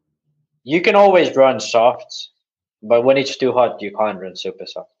 you can always run softs, but when it's too hot, you can't run super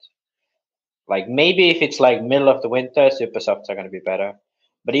softs. Like maybe if it's like middle of the winter, super softs are going to be better.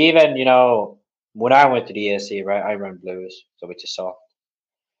 But even when I went to the ESC, right, I ran blues, so which is soft.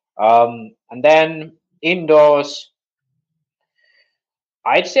 And then indoors,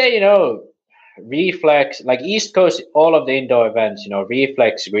 I'd say reflex, like East Coast, all of the indoor events,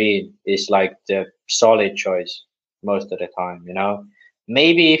 reflex green is like the solid choice most of the time.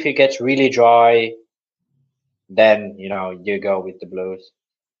 Maybe if it gets really dry, then you go with the blues.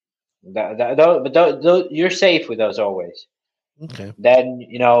 But you're safe with those always. Okay. Then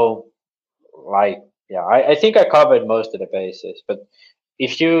I think I covered most of the bases. But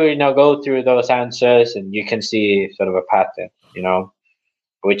if you go through those answers and you can see sort of a pattern,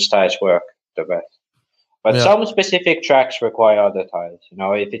 which tires work the best. But some specific tracks require other tires.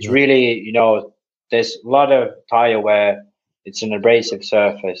 If it's really there's a lot of tire where it's an abrasive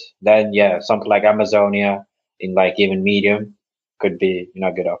surface, then something like Amazonia in like even medium could be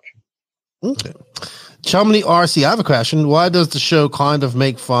a good option. Okay. Chumley RC, I have a question. Why does the show kind of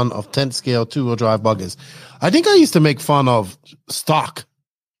make fun of 10th scale 2-wheel drive buggers? I think I used to make fun of stock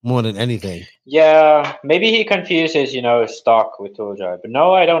more than anything. Yeah, maybe he confuses, stock with 2-wheel drive. But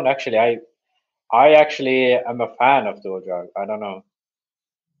no, I don't actually. I actually am a fan of 2-wheel drive. I don't know.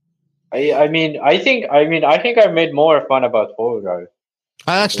 I think I made more fun about 4-wheel drive.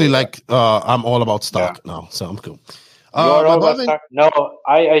 I actually I'm all about stock now, so I'm cool. You're all about stock? No,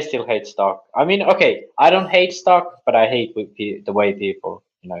 I still hate stock. Okay, I don't hate stock, but I hate the way people,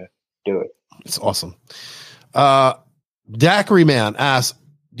 do it. It's awesome. Daiquiri Man asks,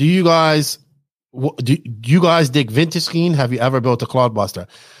 do you guys dig vintage skiing? Have you ever built a clodbuster?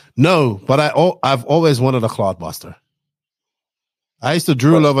 No, but I've always wanted a clodbuster. I used to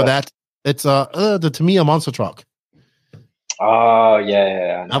drool over that. It's the Tamiya monster truck. Oh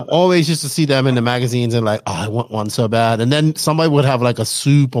yeah. I've always used to see them in the magazines and I want one so bad. And then somebody would have like a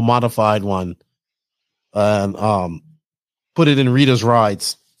super modified one and put it in Rita's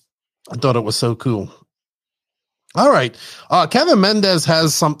rides. I thought it was so cool. All right. Kevin Mendez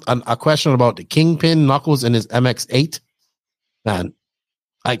has a question about the Kingpin knuckles in his MX-8. Man,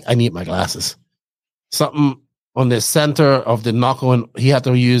 I need my glasses. Something on the center of the knuckle, and he had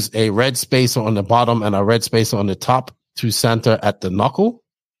to use a red spacer on the bottom and a red spacer on the top to center at the knuckle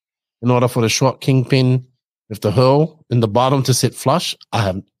in order for the short Kingpin with the hurl in the bottom to sit flush.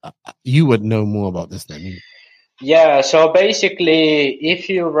 You would know more about this than me. Yeah, so basically if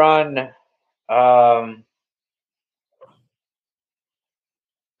you run I'm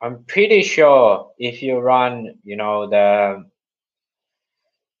pretty sure if you run the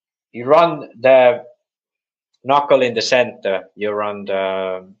knuckle in the center, you run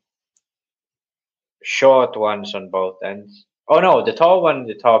the short ones on both ends. Oh no, the tall one in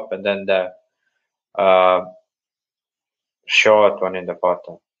the top and then the short one in the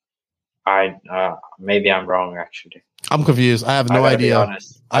bottom. Maybe I'm wrong actually. I'm confused. I have no idea.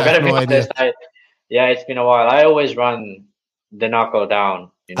 I gotta be honest. It's been a while. I always run the knuckle down.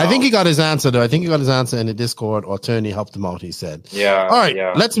 I think he got his answer though. I think he got his answer in the Discord, or Tony helped him out, he said. Yeah. All right,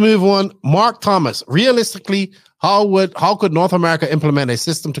 let's move on. Mark Thomas, realistically, how could North America implement a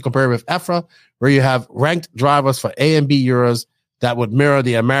system to compare with EFRA, where you have ranked drivers for A and B Euros that would mirror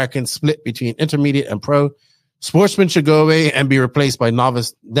the American split between intermediate and pro Sportsmen should go away and be replaced by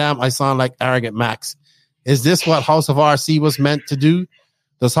novice. Damn, I sound like arrogant Max. Is this what House of RC was meant to do?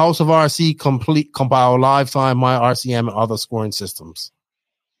 Does House of RC compile lifetime, my RCM, and other scoring systems?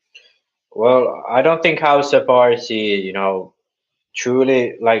 Well, I don't think House of RC,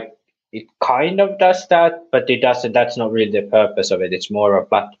 truly, like, it kind of does that, but it doesn't. That's not really the purpose of it. It's more a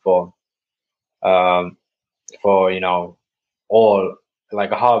platform for, all,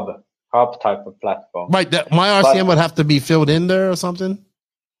 like a hub type of platform. Right. That my RCM would have to be filled in there or something?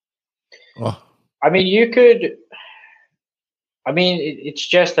 Oh. I mean, you could. I mean, it's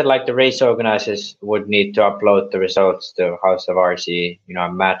just that like the race organizers would need to upload the results to House of RC,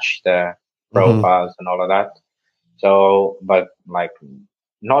 and match the profiles and all of that. So, but like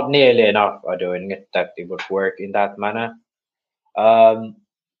not nearly enough are doing it that it would work in that manner. But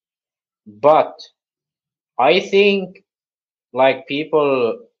I think like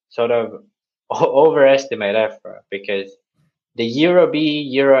people sort of overestimate effort because the Euro B,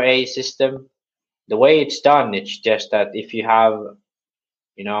 Euro A system, the way it's done, it's just that if you have,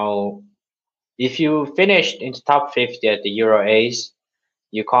 if you finished in the top 50 at the Euro A's,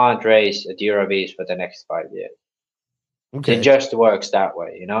 you can't race at Euro B's for the next 5 years. Okay. It just works that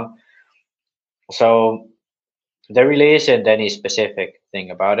way, So there really isn't any specific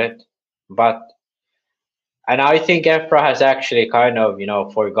thing about it. And I think EFRA has actually kind of,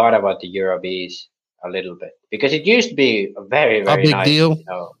 forgot about the Euro B's a little bit because it used to be a very, very big nice deal.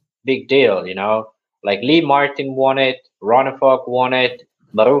 Big deal, Like Lee Martin won it, Ronefog won it,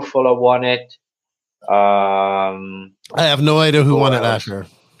 Marufolo won it. I have no idea who won it last year.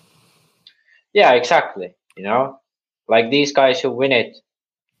 Yeah, exactly. Like these guys who win it,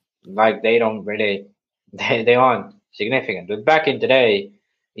 like they don't really, they aren't significant. But back in the day,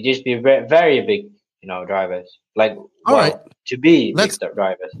 it used to be very big, drivers. Like, to be big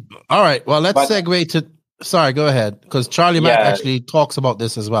drivers. All right. Well, let's segue to. Sorry, go ahead, because Charlie Mack actually talks about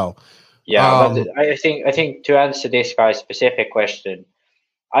this as well. Yeah, but I think to answer this guy's specific question,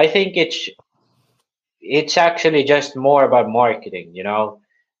 I think it's actually just more about marketing,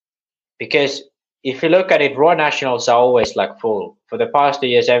 because if you look at it, Raw Nationals are always like full. For the past 2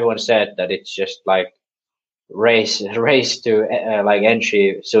 years, everyone said that it's just like race to like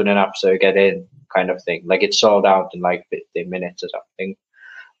entry soon enough so you get in kind of thing. Like it's sold out in like 15 minutes or something.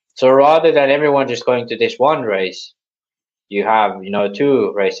 So rather than everyone just going to this one race, you have,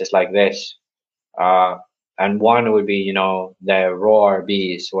 2 races like this. And one would be, the Raw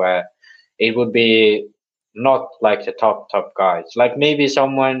Bs where it would be not like the top guys. Like maybe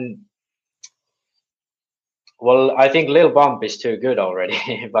someone, well, I think Lil Bump is too good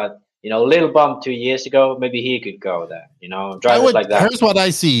already, but Lil Bump 2 years ago, maybe he could go there, drivers like that. Here's what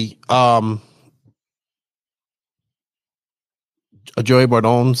I see. Joey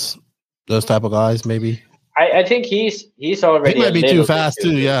Bordones, those type of guys, maybe. I think he's already. He might be too fast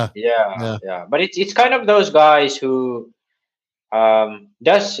too. Yeah. But it's kind of those guys who,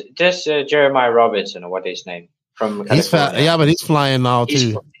 does Jeremiah Robinson or what is his name from California? He's fast. Yeah, but he's flying now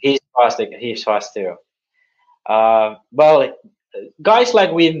too. He's fast. He's fast too. Well, guys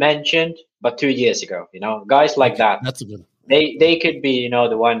like we mentioned, but 2 years ago, guys like that. That's a good. They could be,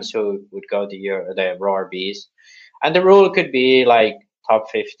 the ones who would go to the Raw Bs, and the rule could be like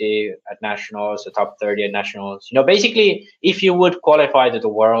top 50 at nationals, or top 30 at nationals. Basically, if you would qualify to the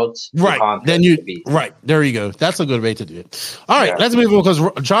Worlds, right? Then right there you go. That's a good way to do it. All right, let's move on because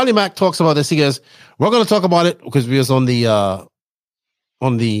Charlie Mack talks about this. He goes, "We're going to talk about it because we was on the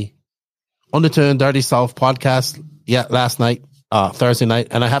Turn Dirty South podcast last night, Thursday night,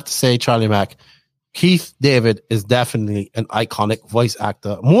 and I have to say, Charlie Mack, Keith David is definitely an iconic voice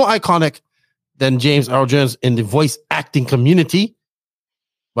actor, more iconic than James Earl Jones in the voice acting community.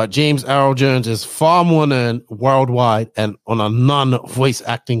 But James Earl Jones is far more known worldwide and on a non-voice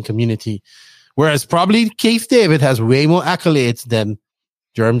acting community, whereas probably Keith David has way more accolades than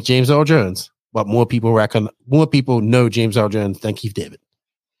James Earl Jones. But more people know James Earl Jones than Keith David.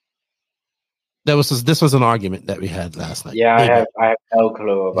 This was an argument that we had last night. Yeah, I have no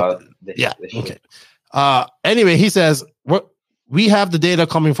clue about this. Yeah. Okay. Anyway, he says we have the data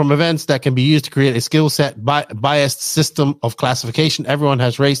coming from events that can be used to create a skill set biased system of classification. Everyone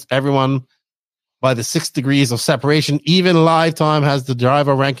has raced everyone by the 6 degrees of separation. Even Lifetime has the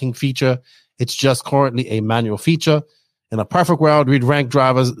driver ranking feature. It's just currently a manual feature. In a perfect world, we'd rank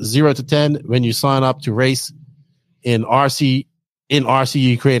drivers 0 to 10 when you sign up to race. In RC,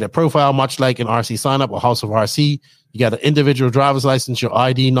 you create a profile, much like in RC sign up or House of RC. You got an individual driver's license. Your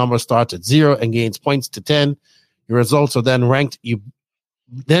ID number starts at 0 and gains points to 10. Your results are then ranks you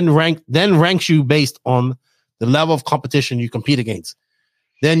based on the level of competition you compete against.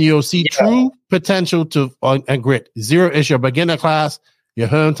 then you'll see true potential to and grit. Zero is your beginner class. Your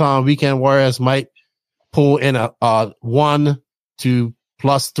hometown weekend warriors might pull in a 1 to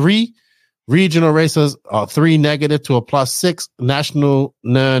 +3. Regional racers are 3 negative to a +6. National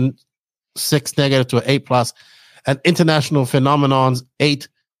none 6 negative to an 8+. And international phenomenons 8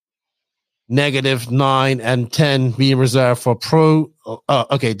 negative, 9 and 10 being reserved for pro.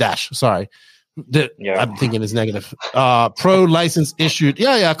 Sorry. I'm thinking it's negative. Pro license issued.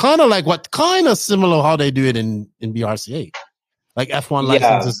 Kind of similar how they do it in BRCA, like F1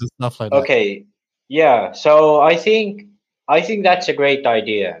 licenses and stuff like that. Okay. Yeah. So I think that's a great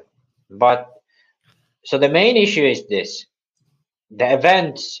idea. But so the main issue is this: the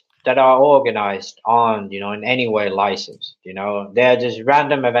events that are organized aren't, in any way licensed. They're just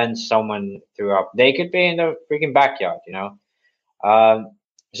random events someone threw up. They could be in the freaking backyard.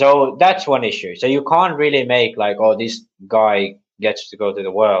 So that's one issue. So you can't really make like, oh, this guy gets to go to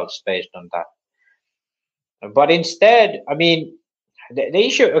the Worlds based on that. But instead, I mean, the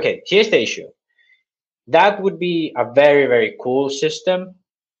issue. Okay, here's the issue. That would be a very, very cool system,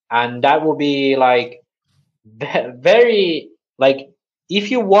 and that would be like very like. If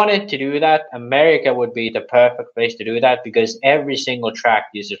you wanted to do that, America would be the perfect place to do that because every single track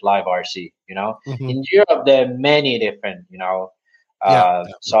uses live RC. In Europe there are many different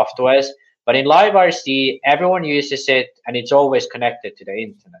softwares, but in live RC everyone uses it and it's always connected to the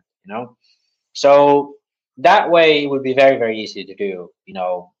internet. So that way it would be very, very easy to do.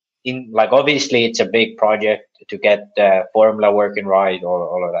 In like obviously it's a big project to get the formula working right or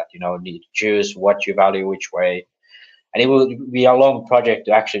all of that. Need to choose what you value which way. And it will be a long project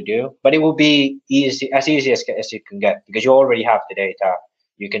to actually do, but it will be easy as you can get because you already have the data.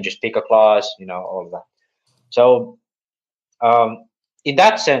 You can just pick a class, all of that. So, in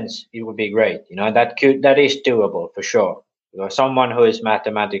that sense, it would be great. That is doable for sure. Someone who is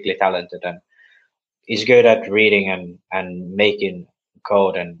mathematically talented and is good at reading and making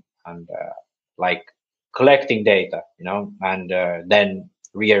code and like collecting data, and then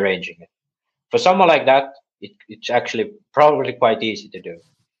rearranging it. For someone like that, it's actually probably quite easy to do.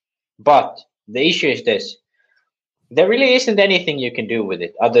 But the issue is this: there really isn't anything you can do with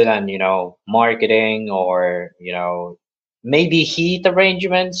it other than, marketing or, maybe heat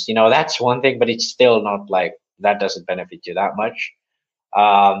arrangements. That's one thing, but it's still not like that doesn't benefit you that much.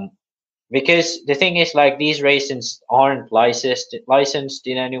 Because the thing is like these races aren't licensed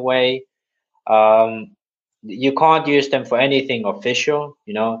in any way. You can't use them for anything official,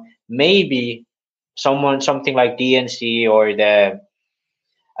 maybe something like DNC or the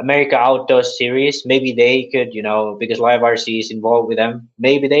America Outdoors series, maybe they could, because Live RC is involved with them,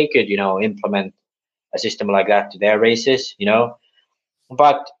 maybe they could, implement a system like that to their races,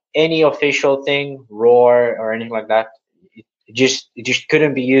 But any official thing, Roar or anything like that, it just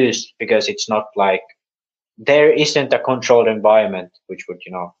couldn't be used because it's not like there isn't a controlled environment which would,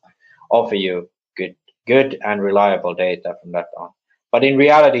 offer you good and reliable data from that on. But in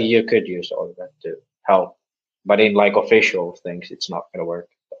reality, you could use all of that to help. But in like official things, it's not going to work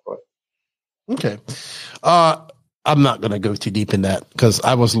that way. Okay. I'm not going to go too deep in that because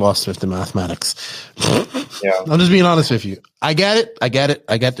I was lost with the mathematics. Yeah. I'm just being honest with you. I get it. I get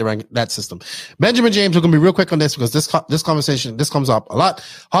that system. Benjamin James, we're going to be real quick on this because this conversation, this comes up a lot.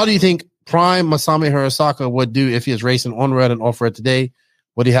 How do you think Prime Masami Hirosaka would do if he is racing on-road and off-road today?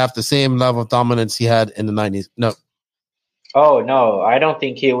 Would he have the same level of dominance he had in the 90s? No. Oh, no. I don't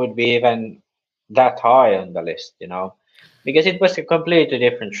think he would be even that high on the list, because it was a completely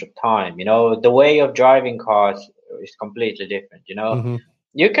different time. The way of driving cars is completely different. Mm-hmm.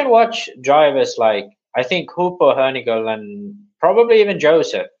 You can watch drivers like, I think Hooper, Hernigel, and probably even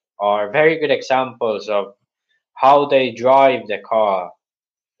Joseph are very good examples of how they drive the car.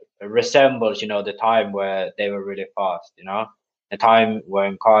 It resembles, the time where they were really fast, the time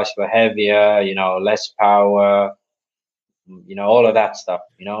when cars were heavier, less power, all of that stuff,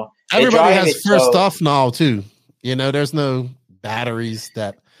 Everybody has first stuff now too. There's no batteries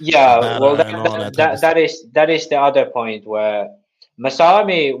that. Yeah, well, that is the other point where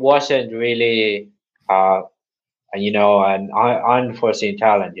Masami wasn't really, an unforeseen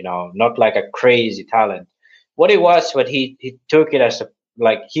talent. Not like a crazy talent. What it was, what he took it as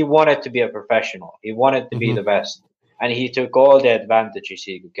he wanted to be a professional. He wanted to be the best, and he took all the advantages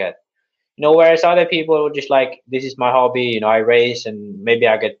he could get. Whereas other people were just like, this is my hobby, I race and maybe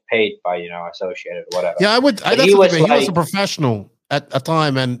I get paid by, Associated or whatever. Yeah, he was a professional at a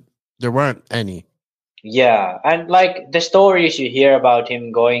time and there weren't any. Yeah. And like the stories you hear about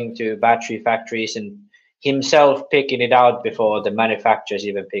him going to battery factories and himself picking it out before the manufacturers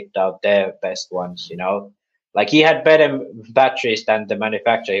even picked out their best ones, Like he had better batteries than the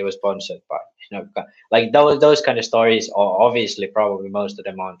manufacturer he was sponsored by. Like those kind of stories are obviously probably most of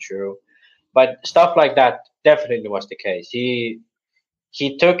them aren't true, but stuff like that definitely was the case. He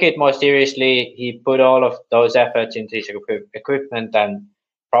took it more seriously. He put all of those efforts into his equipment and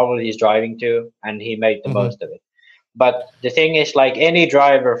probably his driving too, and he made the most of it. But the thing is, like any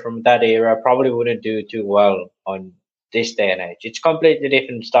driver from that era probably wouldn't do too well on this day and age. It's completely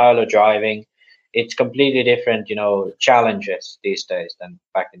different style of driving. It's completely different, challenges these days than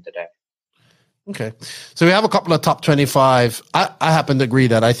back in the day. Okay. So we have a couple of top 25. I happen to agree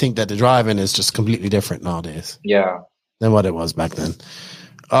that I think that the driving is just completely different nowadays. Yeah. Than what it was back then.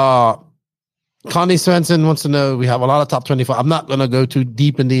 Connie Svensson wants to know, we have a lot of top 25. I'm not going to go too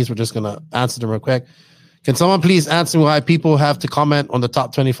deep in these. We're just going to answer them real quick. Can someone please answer why people have to comment on the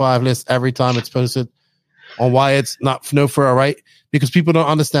top 25 list every time it's posted, on why it's not no for a right? Because people don't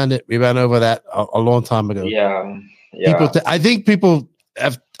understand it. We ran over that a long time ago. Yeah. I think people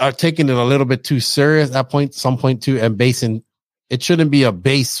are taking it a little bit too serious at some point too, and basing it shouldn't be a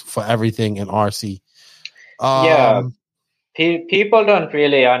base for everything in RC. People don't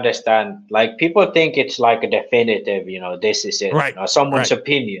really understand. Like people think it's like a definitive, this is it, right? Someone's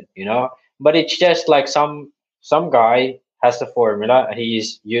opinion, but it's just like some guy has the formula.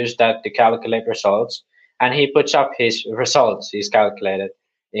 He's used that to calculate results, and he puts up his results he's calculated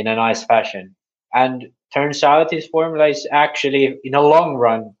in a nice fashion. And turns out his formula is actually, in a long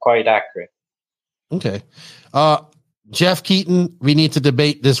run, quite accurate. Okay. Jeff Keaton, we need to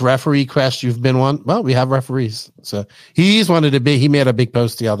debate this referee quest. You've been one. Well, we have referees. So he's one of the big, he made a big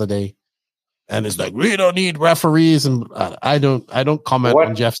post the other day. And it's like, we don't need referees. And I don't comment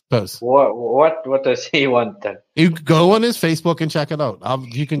on Jeff's post. What does he want then? You go on his Facebook and check it out.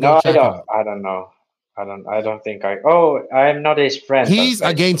 You can go check it out. I don't know. I don't think I'm not his friend. He's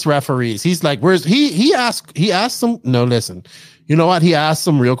against referees. He's like, he asked some, no, listen, you know what? He asked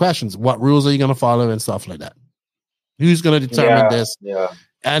some real questions. What rules are you going to follow and stuff like that? Who's going to determine this? Yeah.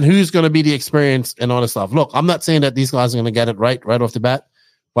 And who's going to be the experience and all this stuff? Look, I'm not saying that these guys are going to get it right off the bat,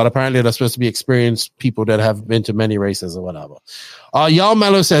 but apparently they're supposed to be experienced people that have been to many races or whatever. Y'all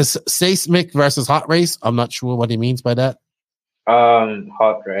Mello says seismic versus hot race. I'm not sure what he means by that.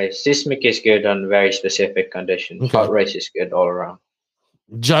 Hot race. Seismic is good on very specific conditions. Okay. Hot race is good all around.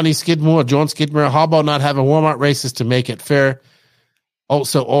 John Skidmore, how about not having warm-up races to make it fair?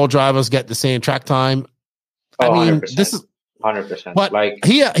 Also, all drivers get the same track time. I mean, 100%. This is 100%. But like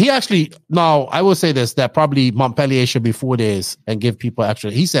he actually, no, I will say this, that probably Montpellier should be 4 days and give people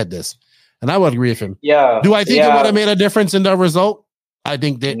actually, he said this, and I would agree with him. Yeah. Do I think it would have made a difference in the result? I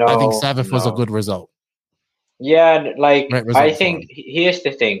think 7th was a good result. Yeah, like I think here's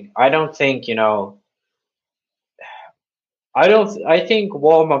the thing. I don't think, I think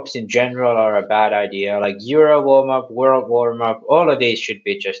warm-ups in general are a bad idea. Like Euro warm-up, World warm-up, all of these should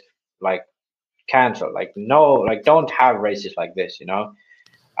be just like cancelled. Like no, like don't have races like this,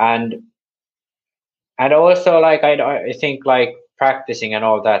 and also like I think like practicing and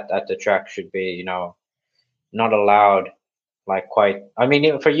all that at the track should be not allowed. Like quite, I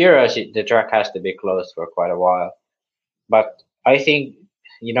mean, for Euros the track has to be closed for quite a while, but I think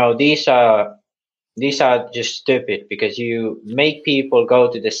these are just stupid because you make people go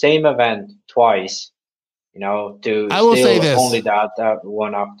to the same event twice. To I will say this. Only that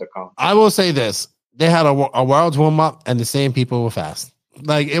one aftercome. I will say this. They had a world's warm-up and the same people were fast.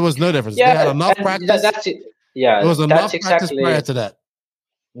 Like, it was no difference. Yeah, they had enough practice. That's it. Yeah, it was enough practice prior to that.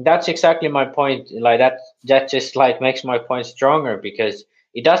 That's exactly my point. Like that just like makes my point stronger because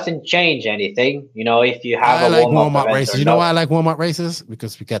it doesn't change anything. If you have warm-up races. You know why I like warm-up races?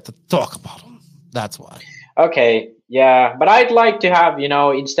 Because we get to talk about them. That's why. Okay, yeah, but I'd like to have,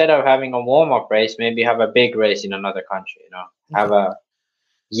 instead of having a warm-up race, maybe have a big race in another country, have a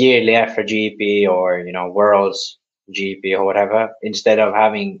yearly FGP or, World's GP or whatever, instead of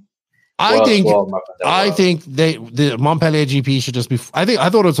having I think the Montpellier GP should just be, I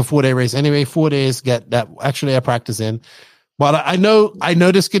thought it was a 4-day race anyway. 4 days, get that actually a practice in. But I know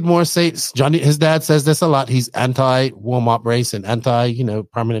this Skidmore says, Johnny, his dad says this a lot. He's anti warm-up race and anti,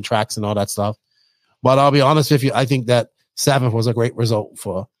 permanent tracks and all that stuff. But I'll be honest with you, I think that 7th was a great result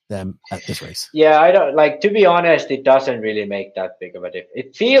for them at this race. Yeah, I don't like, to be honest, it doesn't really make that big of a difference.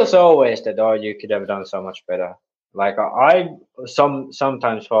 It feels always that, you could have done so much better. Like I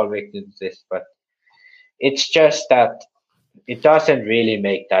sometimes fall victim to this, but it's just that it doesn't really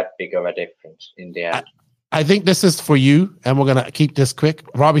make that big of a difference in the end. I think this is for you, and we're going to keep this quick.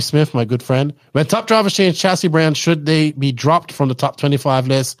 Robbie Smith, my good friend. When top drivers change chassis brands, should they be dropped from the top 25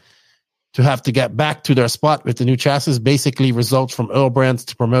 list to have to get back to their spot with the new chassis? Basically results from old brands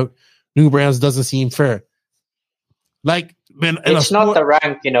to promote new brands doesn't seem fair. Like, it's not the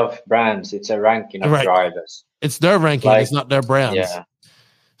ranking of brands; it's a ranking of drivers. It's their ranking; it's not their brands. Yeah.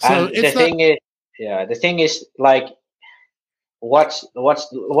 So and the thing is, like, what's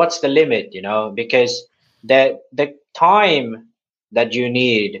the limit? Because the time that you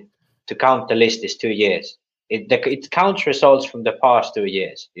need to count the list is 2 years. It counts results from the past 2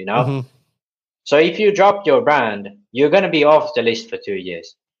 years. Mm-hmm. So if you drop your brand, you're going to be off the list for 2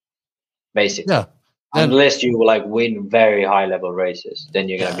 years, basically. Yeah. Unless you like win very high level races, then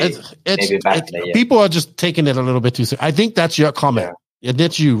you're going to be maybe back in a year. People are just taking it a little bit too soon. I think that's your comment. Yeah.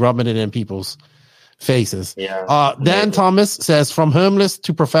 That's you rubbing it in people's faces. Yeah. Dan Thomas says, from homeless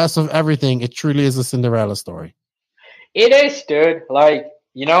to professor of everything, it truly is a Cinderella story. It is, dude. Like,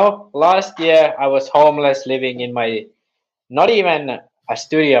 last year I was homeless, living in my, not even a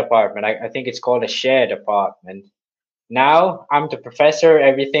studio apartment. I think it's called a shared apartment. Now I'm the professor,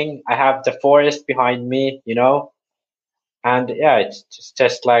 everything. I have the forest behind me, and yeah, it's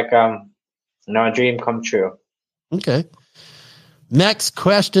just like a dream come true. Okay. Next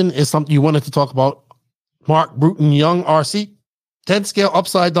question is something you wanted to talk about. Mark Bruton Young RC 10 scale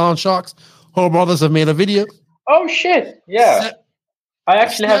upside down shocks. Whole Brothers have made a video. Oh shit! Yeah, I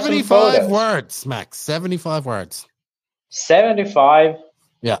actually have some photos. 75 words, Max. 75 words. 75.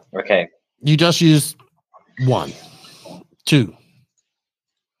 Yeah. Okay. You just used 1, 2.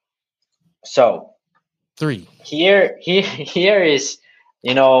 So 3. Here is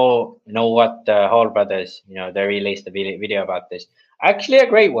what the Hall Brothers, they released a video about this. Actually a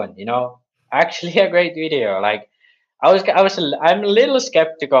great one, actually a great video. Like I'm a little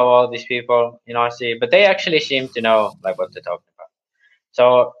skeptical of all these people, but they actually seem to know like what they're talking about.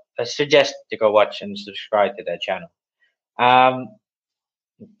 So I suggest to go watch and subscribe to their channel.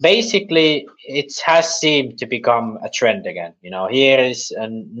 Basically, it has seemed to become a trend again. Here is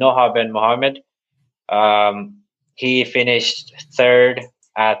Noha Ben Mohammed. He finished 3rd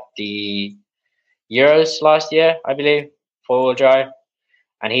at the Euros last year, I believe, 4-wheel drive,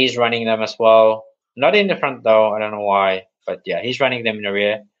 and he's running them as well. Not in the front though, I don't know why, but yeah, he's running them in the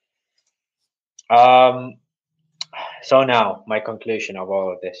rear. So now my conclusion of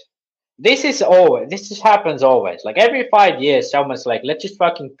all of this. This happens always. Like every 5 years, someone's like, let's just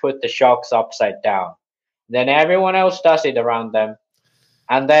fucking put the shocks upside down. Then everyone else does it around them.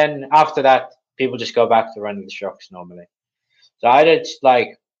 And then after that, people just go back to running the shocks normally. So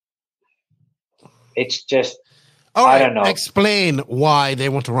it's just, I don't know. Explain why they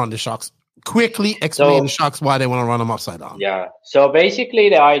want to run the shocks. Quickly explain the shocks, why they want to run them upside down. Yeah. So basically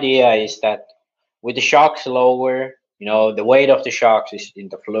the idea is that with the shocks lower, the weight of the shocks is in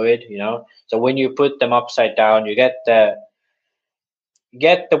the fluid, So when you put them upside down, you get the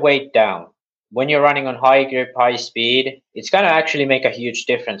weight down. When you're running on high grip, high speed, it's going to actually make a huge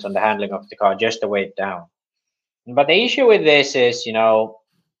difference on the handling of the car, just the weight down. But the issue with this is,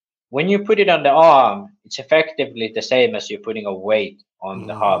 when you put it on the arm, it's effectively the same as you're putting a weight on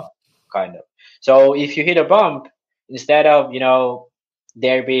the hub, kind of. So if you hit a bump, instead of,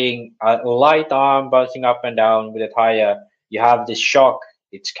 there being a light arm bouncing up and down with a tire, you have this shock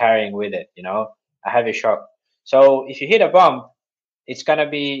it's carrying with it, a heavy shock. So if you hit a bump, it's going to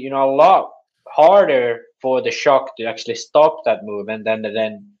be, a lot harder for the shock to actually stop that movement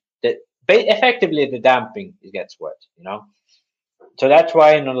effectively the damping gets worse, So that's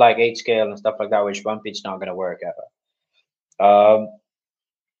why in like 8 scale and stuff like that, which bump, it's not going to work ever.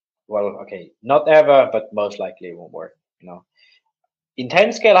 Well, okay, not ever, but most likely it won't work, In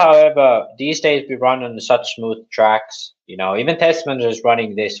 10 scale, however, these days we run on such smooth tracks, even Testament is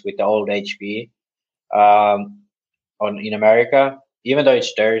running this with the old HB in America. Even though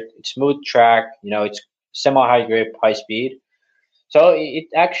it's dirt, it's smooth track, it's semi-high grip, high speed. So it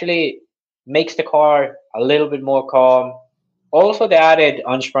actually makes the car a little bit more calm. Also, the added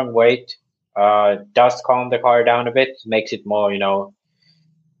unsprung weight does calm the car down a bit, makes it more,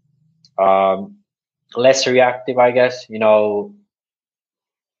 less reactive, I guess.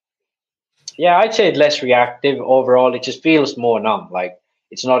 Yeah, I'd say less reactive overall. It just feels more numb, like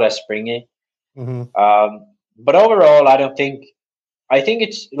it's not as springy. Mm-hmm. But overall, I think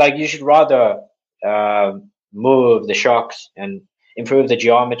it's like you should rather move the shocks and improve the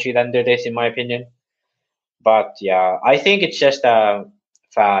geometry than do this, in my opinion. But yeah, I think it's just a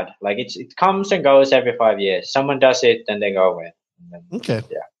fad. Like it comes and goes every 5 years. Someone does it, then they go away. Then, okay.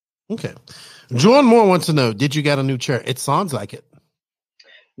 Yeah. Okay. John Moore wants to know, did you get a new chair? It sounds like it.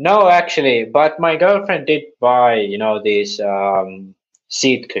 No, actually, but my girlfriend did buy, these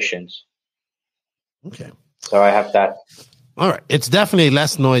seat cushions. Okay. So I have that. All right. It's definitely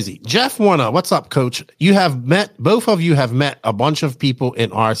less noisy. Jeff Warner, what's up, coach? Both of you have met a bunch of people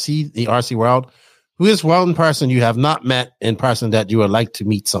in the RC world Who is one person you have not met in person that you would like to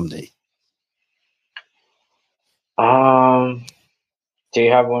meet someday? Do you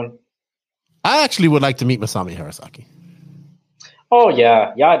have one? I actually would like to meet Masami Hirosaki. Oh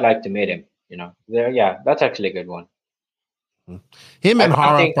yeah, I'd like to meet him. That's actually a good one. Him and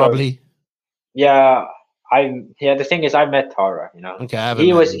Hara probably. The thing is, I met Hara. Okay,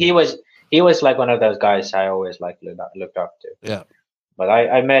 he was like one of those guys I always looked up to. Yeah, but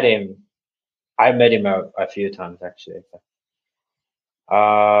I met him. I met him a few times actually.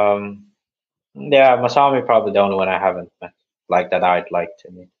 Masami probably the only one I haven't met like that I'd like to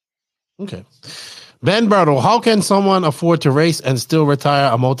meet. Okay. Ben Bertle, how can someone afford to race and still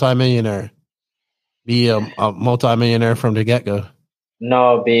retire a multimillionaire? Be a multimillionaire from the get-go?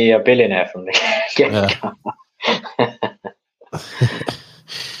 No, be a billionaire from the get-go. Yeah.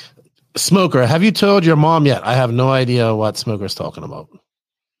 Smoker, have you told your mom yet? I have no idea what Smoker's talking about.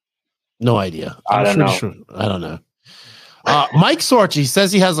 No idea. I don't know. Sure. I don't know. Mike Sorchi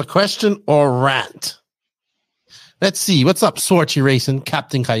says he has a question or rant. Let's see. What's up, Sorchi Racing,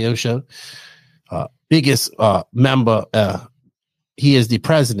 Captain Kyosho? Biggest member. He is the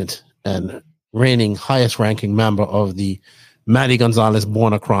president and reigning highest ranking member of the Manny Gonzalez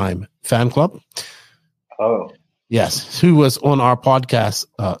Born a Crime fan club. Oh. Yes. Who was on our podcast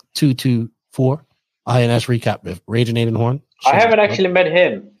 224 INS recap with Raging Aiden Horn. I haven't actually met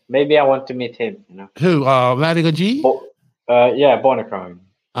him. Maybe I want to meet him. Who? Manny G? Born a Crime.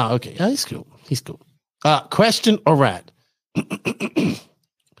 Okay. Yeah, he's cool. He's cool. Question or rant?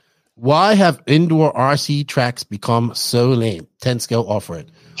 Why have indoor RC tracks become so lame? 10 scale offer it.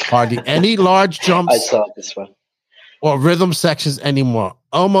 Hardly any large jumps. I saw this one. Or rhythm sections anymore.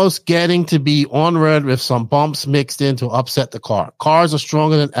 Almost getting to be on road with some bumps mixed in to upset the car. Cars are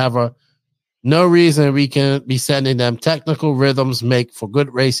stronger than ever. No reason we can be sending them. Technical rhythms make for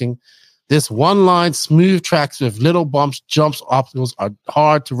good racing. This one line smooth tracks with little bumps, jumps, obstacles are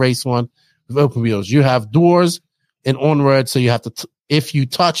hard to race on with open wheels. You have doors and on-road, so you have to, if you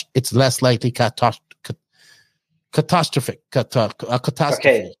touch, it's less likely catastrophic.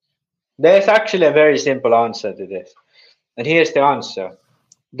 Okay. There's actually a very simple answer to this. And here's the answer.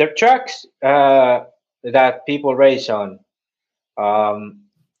 The tracks that people race on,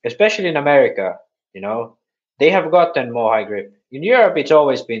 especially in America, they have gotten more high grip. In Europe, it's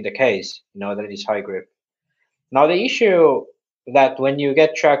always been the case, that it's high grip. Now, the issue that when you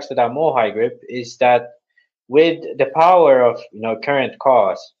get tracks that are more high grip is that with the power of, current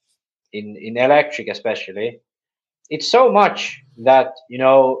cars, in electric especially, it's so much that,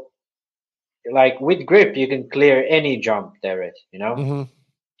 like with grip, you can clear any jump there is, Mm-hmm.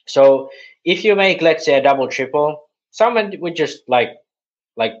 So if you make, let's say, a double triple, someone would just like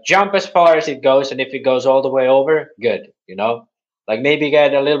jump as far as it goes, and if it goes all the way over, good, like maybe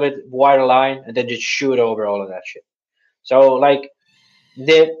get a little bit wider line and then just shoot over all of that shit. So like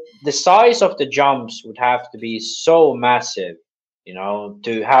the size of the jumps would have to be so massive,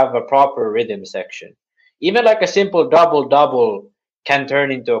 to have a proper rhythm section. Even like a simple double can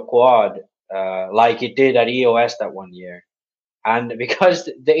turn into a quad, like it did at EOS that one year. And because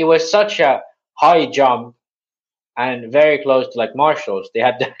it was such a high jump and very close to like Marshalls, they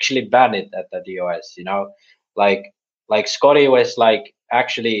had to actually ban it at the EOS, like Scotty was like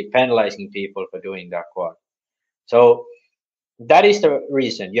actually penalizing people for doing that quad. So that is the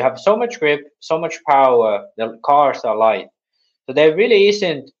reason. You have so much grip, so much power, the cars are light. So there really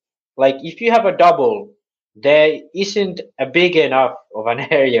isn't, like if you have a double, there isn't a big enough of an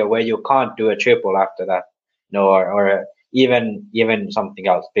area where you can't do a triple after that, or even something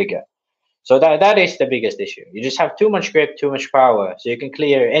else bigger. So that is the biggest issue. You just have too much grip, too much power, so you can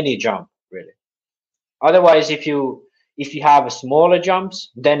clear any jump really. Otherwise, if you have smaller jumps,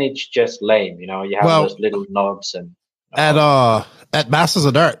 then it's just lame. You have those little knobs and. At Masters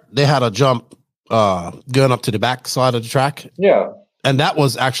of Dirt, they had a jump going up to the back side of the track. Yeah. And that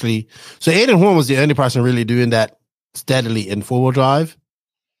was actually, so Aiden Horn was the only person really doing that steadily in four-wheel drive.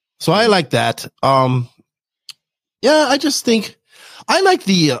 So I like that. I just think I like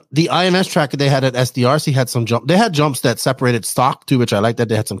the INS track that they had at SDRC had some jump. They had jumps that separated stock too, which I like that.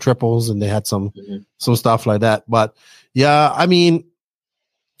 They had some triples and they had some stuff like that. But yeah, I mean,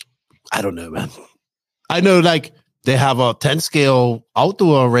 I don't know, man. I know like they have a 10 scale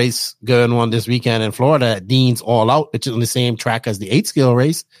outdoor race going on this weekend in Florida at Dean's All Out. It's on the same track as the 8 scale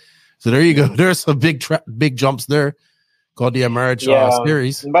race. So there you go. There's some big jumps there called the Emerge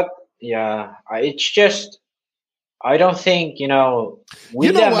series. But yeah, it's just, I don't think,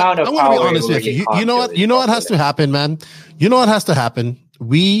 with the amount of power. I want to be honest with you. You know what has to happen, man? You know what has to happen?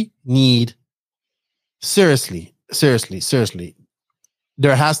 We need, seriously,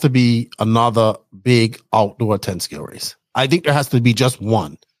 there has to be another big outdoor 10 skill race. I think there has to be just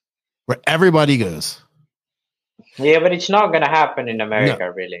one where everybody goes. Yeah, but it's not going to happen in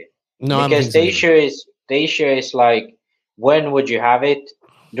America, really. No, because the issue is like, when would you have it?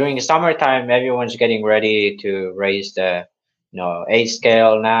 During the summertime, everyone's getting ready to raise the 8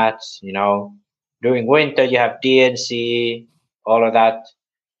 scale nats. During winter, you have DNC, all of that.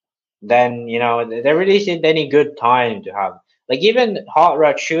 Then there really isn't any good time to have. Like, even Hot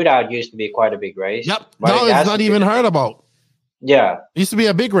Rod Shootout used to be quite a big race. Yep, no, it's not even heard about. Yeah, it used to be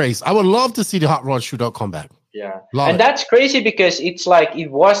a big race. I would love to see the Hot Rod Shootout come back. Yeah, that's crazy because it's like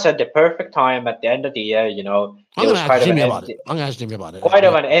it was at the perfect time at the end of the year. I'm gonna ask Jimmy about it. Quite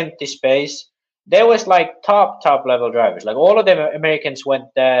of an empty space. There was like top level drivers. Like, all of the Americans went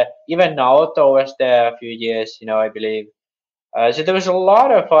there. Even Naoto was there a few years. I believe. So there was a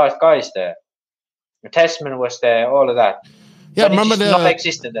lot of fast guys there. Testman was there. All of that. Yeah, but remember it's not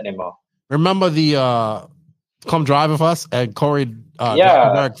existent anymore. Remember the come drive with us and Corey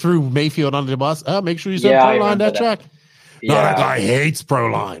threw Mayfield under the bus. Make sure you send Proline that track. No, that guy hates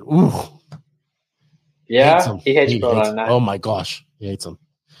Proline. Ooh. Yeah, he hates Proline. Oh my gosh, he hates him.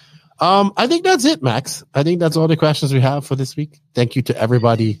 I think that's it, Max. I think that's all the questions we have for this week. Thank you to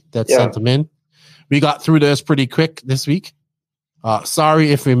everybody that sent them in. We got through this pretty quick this week.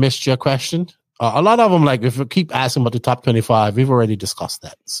 Sorry if we missed your question. A lot of them, like, if we keep asking about the top 25, we've already discussed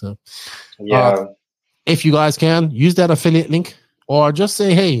that. So, if you guys can, use that affiliate link, or just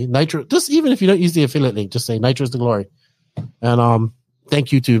say, hey, Nitro, just even if you don't use the affiliate link, just say Nitro is the glory. And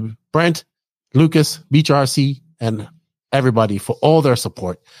thank you to Brent, Lucas, Beach RC, and everybody for all their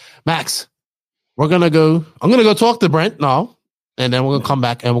support. Max, I'm going to go talk to Brent now, and then we're going to come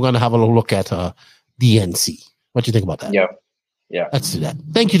back and we're going to have a little look at DNC. What do you think about that? Yeah. Let's do that.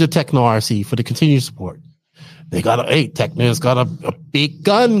 Thank you to Techno RC for the continued support. Techno's got a big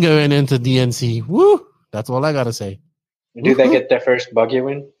gun going into DNC. Woo! That's all I got to say. Do they get their first buggy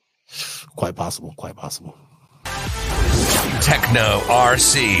win? Quite possible. Techno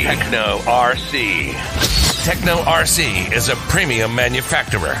RC. Techno RC is a premium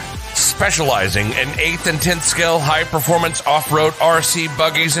manufacturer specializing in 8th and 10th scale high-performance off-road RC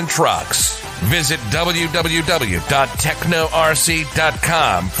buggies and trucks. Visit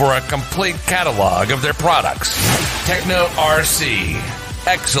www.technorc.com for a complete catalog of their products. Techno RC.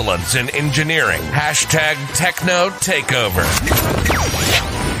 Excellence in engineering. #Techno Takeover.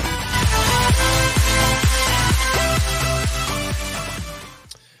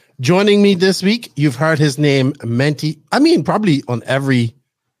 Joining me this week, you've heard his name, Menti. I mean, probably on every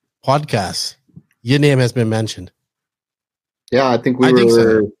podcast, your name has been mentioned. Yeah, I think we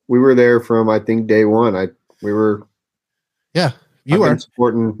were there from day one. You were been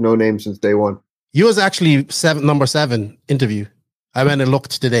supporting No Name since day one. You was actually number 7 interview. I went and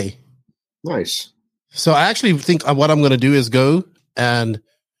looked today. Nice. So I actually think what I'm going to do is go and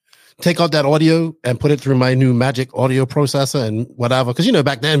take out that audio and put it through my new Magic audio processor and whatever. Because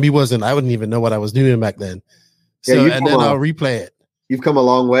back then I wouldn't even know what I was doing back then. So and then I'll replay it. You've come a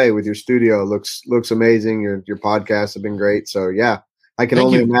long way with your studio. It looks amazing. Your podcasts have been great. So yeah, I can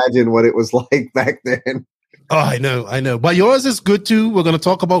only imagine what it was like back then. Oh, I know. But yours is good too. We're going to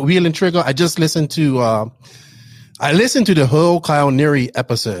talk about Wheel and Trigger. I just listened to the whole Kyle Neary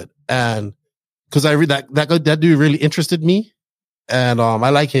episode, and because I read that dude really interested me, and I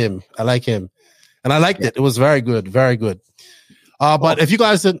like him, and I liked it. It was very good. But if you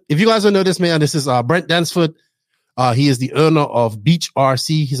guys don't know this man, this is Brent Densford. He is the owner of Beach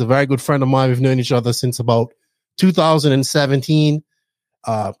RC. He's a very good friend of mine. We've known each other since about 2017.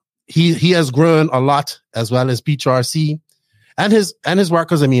 He has grown a lot, as well as Beach RC and his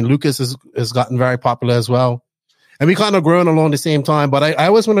workers. I mean, Lucas has gotten very popular as well. And we kind of grown along the same time. But I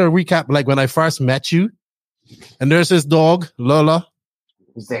always want to recap, like, when I first met you, and there's this dog, Lola.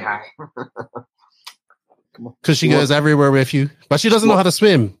 Say hi. Because she goes everywhere with you. But she doesn't know how to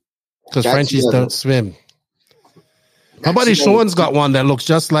swim, because Frenchies don't swim. My buddy Sean's got one that looks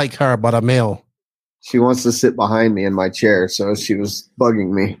just like her, but a male. She wants to sit behind me in my chair, so she was bugging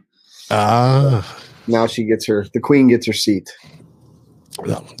me. Now the queen gets her seat.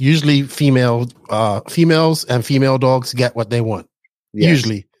 Well, usually females and female dogs get what they want. Yes,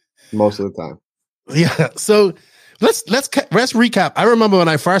 usually. Most of the time. Yeah. So let's recap. I remember when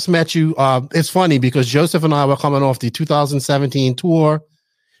I first met you, it's funny because Joseph and I were coming off the 2017 tour.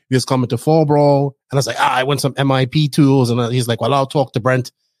 He was coming to Fall Brawl, and I was like, I want some MIP tools. And he's like, well, I'll talk to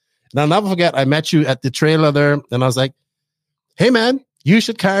Brent. And I'll never forget, I met you at the trailer there, and I was like, hey, man, you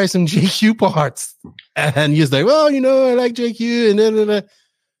should carry some JQ parts. And he's like, well, I like JQ. And then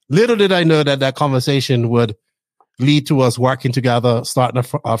little did I know that conversation would lead to us working together, starting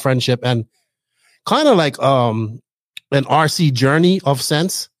a friendship, and kind of like an RC journey of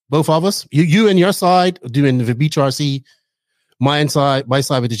sense. Both of us, you and your side doing the beach RC, my side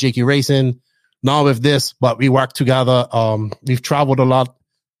with the JQ Racing. Now with this, but we work together. We've traveled a lot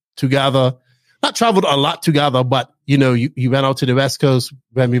together. Not traveled a lot together, but you went out to the West Coast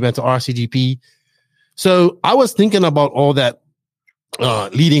when we went to RCGP. So I was thinking about all that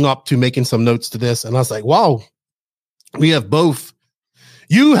leading up to making some notes to this, and I was like, wow, we have both.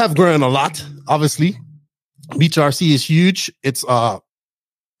 You have grown a lot, obviously. Beach RC is huge. It's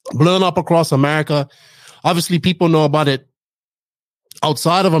blown up across America. Obviously, people know about it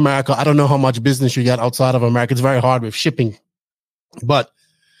outside of America. I don't know how much business you get outside of America. It's very hard with shipping. But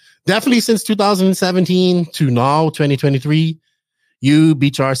definitely since 2017 to now, 2023,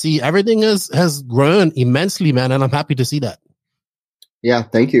 Beach RC, everything has grown immensely, man. And I'm happy to see that. Yeah,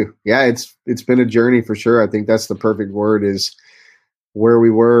 thank you. Yeah, it's been a journey for sure. I think that's the perfect word, is where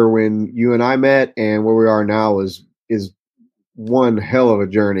we were when you and I met and where we are now is one hell of a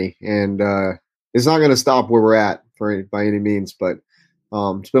journey. And it's not going to stop where we're at by any means, but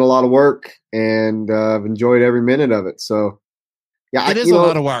it's been a lot of work, and I've enjoyed every minute of it. So yeah, it is a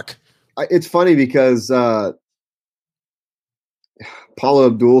lot of work. It's funny because Paula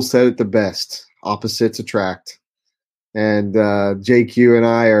Abdul said it the best: opposites attract. And JQ and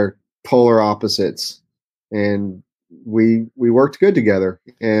I are polar opposites, and we worked good together.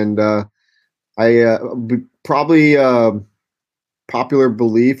 And probably popular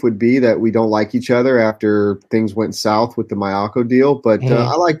belief would be that we don't like each other after things went south with the Mayako deal. But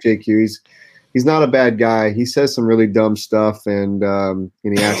I like JQ. He's not a bad guy. He says some really dumb stuff, and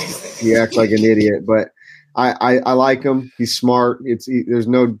he acts like an idiot. But I like him. He's smart. There's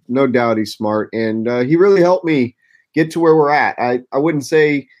no doubt he's smart, and he really helped me get to where we're at. I wouldn't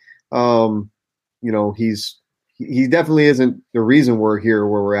say, he definitely isn't the reason we're here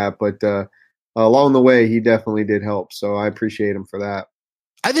where we're at, but along the way, he definitely did help. So I appreciate him for that.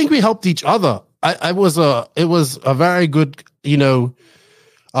 I think we helped each other. It was a very good,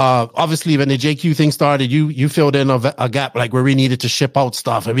 obviously when the JQ thing started, you filled in a gap, like where we needed to ship out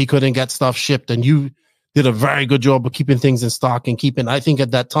stuff and we couldn't get stuff shipped. And you did a very good job of keeping things in stock and I think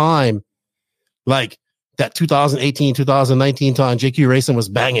at that time, like, that 2018, 2019 time, JQ Racing was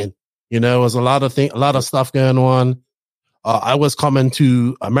banging. It was a lot of stuff going on. I was coming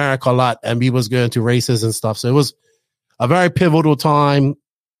to America a lot, and we was going to races and stuff. So it was a very pivotal time.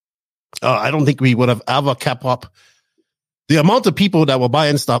 I don't think we would have ever kept up the amount of people that were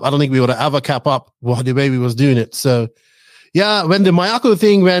buying stuff. I don't think we would have ever kept up the way we was doing it. So yeah, when the Mayako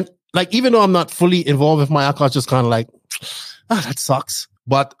thing went, like, even though I'm not fully involved with Mayako, I was just kind of like, that sucks.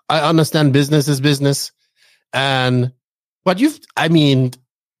 But I understand business is business. I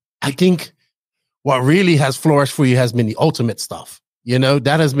think what really has flourished for you has been the ultimate stuff.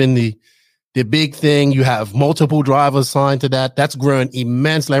 That has been the big thing. You have multiple drivers signed to that. That's grown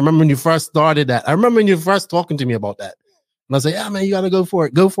immensely. I remember when you first started that. I remember when you first talking to me about that. And I was like, yeah, man, you got to go for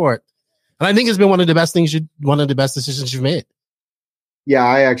it. Go for it. And I think it's been one of the best decisions you've made. Yeah,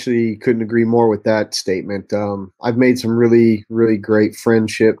 I actually couldn't agree more with that statement. I've made some really, really great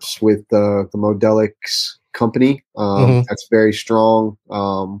friendships with the Modelics company. That's very strong.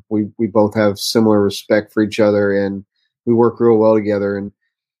 We both have similar respect for each other, and we work real well together. And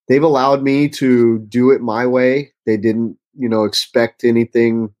they've allowed me to do it my way. They didn't, expect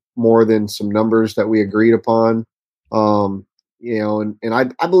anything more than some numbers that we agreed upon. And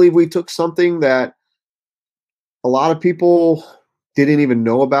I believe we took something that a lot of people didn't even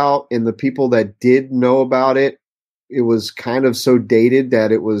know about, and the people that did know about it, it was kind of so dated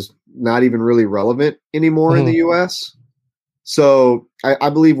that it was not even really relevant anymore in the US. So I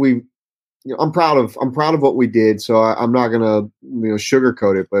believe I'm proud of what we did. So I'm not going to,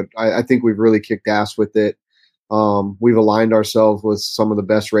 sugarcoat it, but I think we've really kicked ass with it. We've aligned ourselves with some of the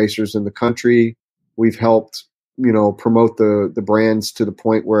best racers in the country. We've helped, promote the brands to the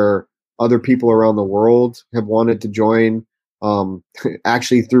point where other people around the world have wanted to join,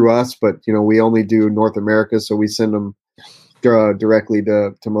 actually through us, but we only do North America, so we send them directly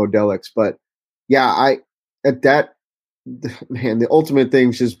to Modelics. But yeah, the ultimate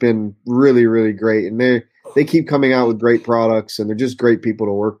thing's just been really, really great, and they keep coming out with great products, and they're just great people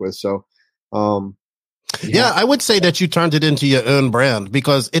to work with. So yeah, I would say that you turned it into your own brand,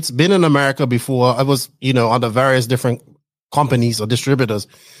 because it's been in America before. I was under various different companies or distributors.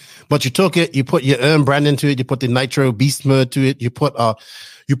 But you took it, you put your own brand into it, you put the Nitro Beast mode to it, you put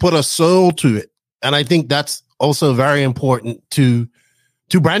a soul to it. And I think that's also very important to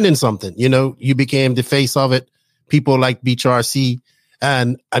branding something. You became the face of it. People like Beach RC.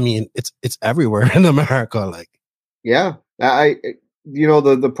 And I mean, it's everywhere in America. Like, Yeah,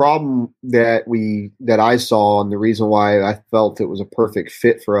 the problem that I saw, and the reason why I felt it was a perfect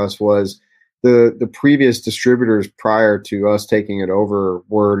fit for us was the previous distributors prior to us taking it over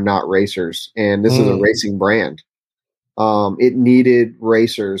were not racers, and this is a racing brand. It needed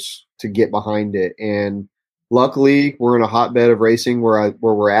racers to get behind it, and luckily we're in a hotbed of racing where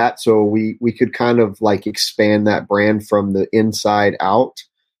we're at, so we could kind of like expand that brand from the inside out.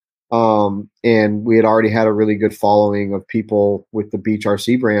 And we had already had a really good following of people with the Beach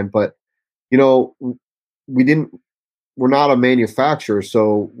RC brand, but we're not a manufacturer,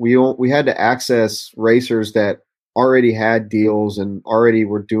 so we had to access racers that already had deals and already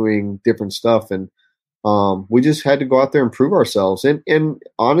were doing different stuff, and we just had to go out there and prove ourselves. And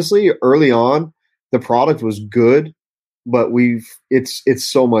honestly, early on, the product was good, but it's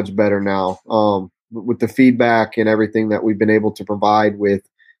so much better now with the feedback and everything that we've been able to provide with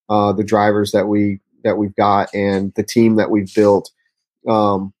the drivers that we've got and the team that we've built.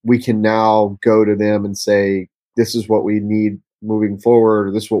 We can now go to them and say, this is what we need moving forward,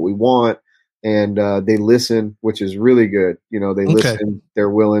 or this is what we want. And they listen, which is really good. They listen, they're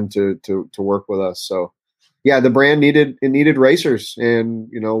willing to work with us. So yeah, the brand needed racers, and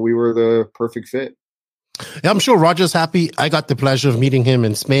we were the perfect fit. Yeah, I'm sure Roger's happy. I got the pleasure of meeting him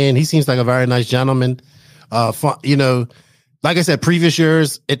in Spain. He seems like a very nice gentleman. Like I said, previous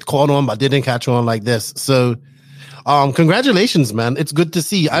years it caught on, but didn't catch on like this. So, congratulations, man. It's good to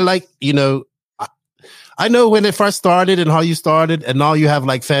see. I like, I know when it first started and how you started, and now you have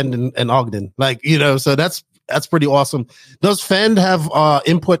like Fend and Ogden, so that's pretty awesome. Does Fend have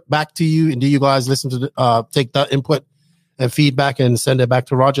input back to you, and do you guys listen to take that input and feedback and send it back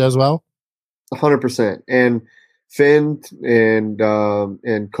to Roger as well? 100%. And Fend and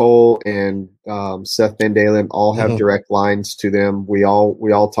Cole and Seth Van Dalen all have direct lines to them. We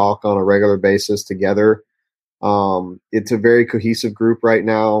all talk on a regular basis together. It's a very cohesive group right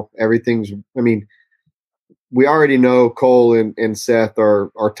now. We already know Cole and Seth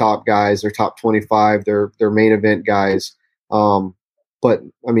are top guys. They're top 25. They're main event guys. But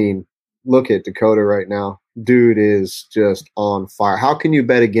look at Dakota right now. Dude is just on fire. How can you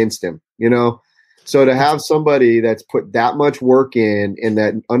bet against him? So to have somebody that's put that much work in and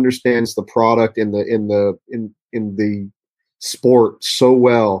that understands the product in the sport so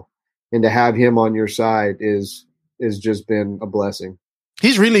well, and to have him on your side is just been a blessing.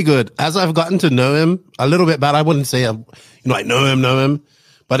 He's really good. As I've gotten to know him a little bit, but I wouldn't say I know him,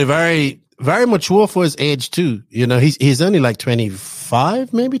 but a very, very mature for his age too. He's only like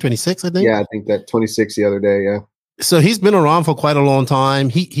 25, maybe 26, I think. Yeah, I think that 26 the other day. Yeah. So he's been around for quite a long time.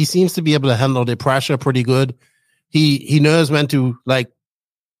 He seems to be able to handle the pressure pretty good. He knows when to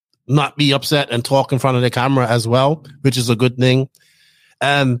not be upset and talk in front of the camera as well, which is a good thing.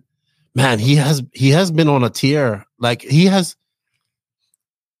 And man, he has been on a tear.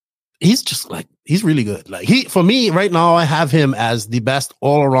 He's really good. For me right now, I have him as the best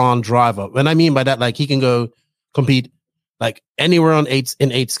all around driver. When I mean by that, he can go compete anywhere on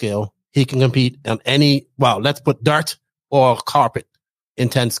 8 scale. He can compete on let's put dirt or carpet in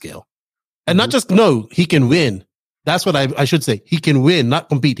 10 scale. And not just he can win. That's what I should say. He can win, not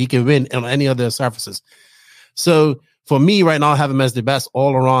compete. He can win on any other surfaces. So for me right now, I have him as the best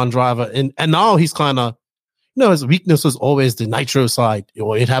all around driver. And now he's kind of, his weakness was always the nitro side.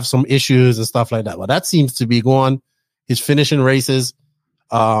 He'd have some issues and stuff like that. Well, that seems to be gone. He's finishing races.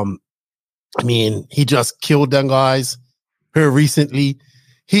 He just killed them guys here recently.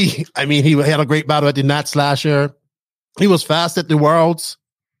 He had a great battle at the Nat Slasher. He was fast at the Worlds.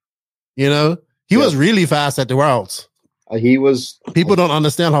 He was really fast at the Worlds. People don't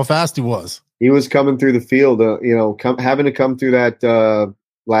understand how fast he was. He was coming through the field, having to come through that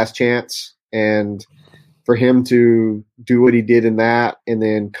last chance, and for him to do what he did in that, and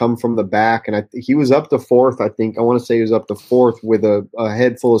then come from the back. And he was up to 4th. I think I want to say he was up to 4th with a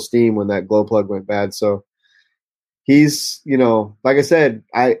head full of steam when that glow plug went bad. So he's, like I said,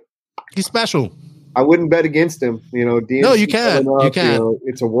 he's special. I wouldn't bet against him. DMC, no, you can. You can.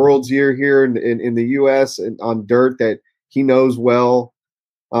 It's a World's year here in the U.S. and on dirt that he knows well.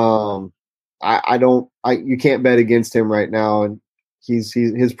 You can't bet against him right now, and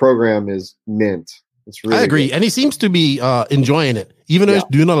his program is mint. It's really I agree, good. And he seems to be enjoying it, even though he's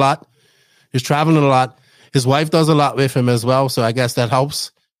doing a lot. He's traveling a lot. His wife does a lot with him as well, so I guess that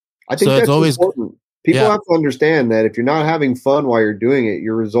helps. I think that's always important. People have to understand that if you're not having fun while you're doing it,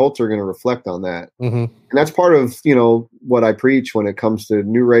 your results are going to reflect on that. Mm-hmm. And that's part of, what I preach when it comes to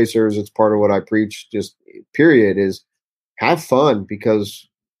new racers. It's part of what I preach, just period, is have fun, because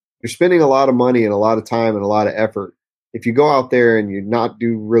you're spending a lot of money and a lot of time and a lot of effort. If you go out there and you not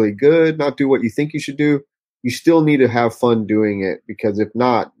do really good, not do what you think you should do, you still need to have fun doing it, because if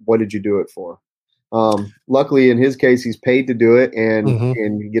not, what did you do it for? Luckily, in his case, he's paid to do it,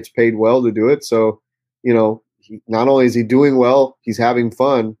 and he gets paid well to do it. So, not only is he doing well, he's having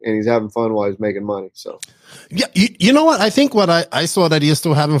fun, and he's having fun while he's making money. So, yeah, you know what? I think what I saw that he was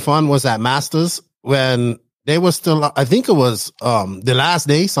still having fun was at Masters when they were still. I think it was the last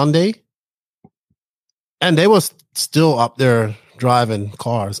day, Sunday, and they were still up there driving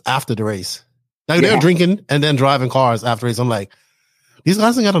cars after the race. Like they're drinking and then driving cars after race. I'm like, these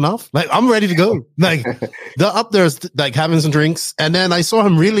guys ain't got enough. Like, I'm ready to go. Like, they're up there, like, having some drinks. And then I saw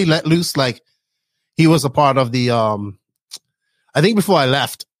him really let loose. Like, he was a part of the, I think before I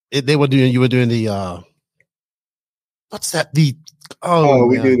left, you were doing the, what's that? We do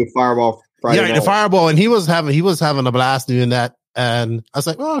the Fireball Friday night. The Fireball. And he was having a blast doing that. And I was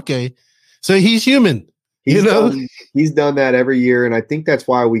like, oh, okay. So he's human. He's done that every year. And I think that's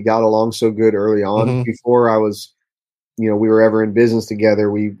why we got along so good early on. Before I was, we were ever in business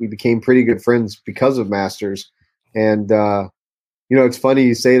together, we became pretty good friends because of Masters. And, it's funny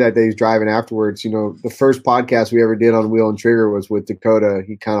you say that he's driving afterwards. The first podcast we ever did on Wheel and Trigger was with Dakota.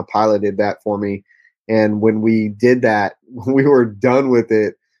 He kind of piloted that for me. And when we did that, when we were done with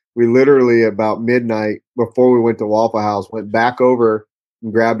it, we literally about midnight before we went to Waffle House, went back over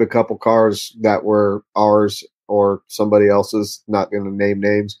and grabbed a couple cars that were ours or somebody else's, not going to name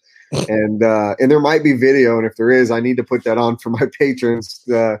names. And there might be video, and if there is, I need to put that on for my patrons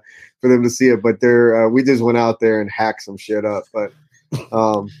for them to see it. But we just went out there and hacked some shit up. But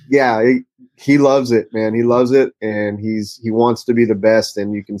he loves it, man. He loves it, and he wants to be the best,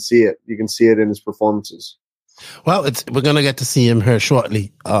 and you can see it. You can see it in his performances. Well, we're gonna get to see him here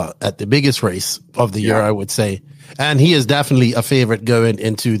shortly at the biggest race of the year, I would say, and he is definitely a favorite going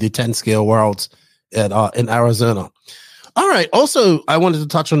into the 10 scale worlds in Arizona. All right. Also, I wanted to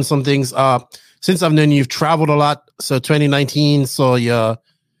touch on some things. Since I've known you've traveled a lot. So 2019 I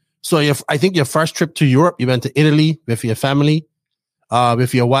think your first trip to Europe, you went to Italy with your family,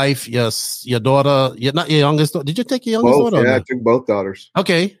 with your wife, your daughter. You're not your youngest daughter. Did you take your youngest daughter? Yeah, I took both daughters.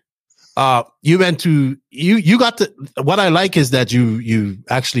 Okay. You went to you got to. What I like is that you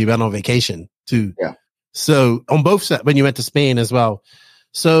actually went on vacation too. Yeah. So on both sides, when you went to Spain as well.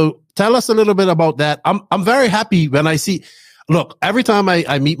 So tell us a little bit about that. I'm very happy when I see. Look, every time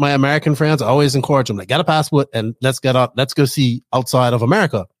I meet my American friends, I always encourage them, like, get a passport and let's go see outside of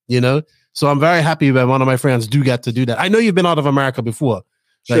America. So I'm very happy when one of my friends do get to do that. I know you've been out of America before,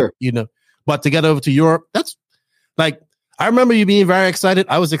 sure, but to get over to Europe, that's like, I remember you being very excited.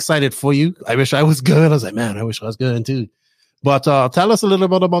 I was excited for you. I wish I was good. I was like, man, I wish I was good too. But tell us a little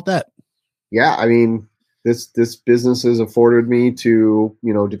bit about that. Yeah, I mean, this business has afforded me to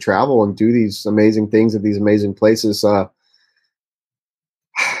travel and do these amazing things at these amazing places. I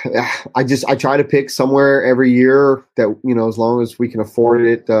try to pick somewhere every year that, as long as we can afford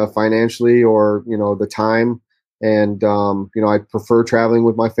it financially or, the time. And, I prefer traveling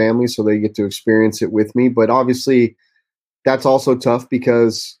with my family so they get to experience it with me. But obviously that's also tough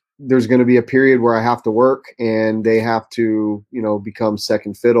because there's going to be a period where I have to work and they have to, become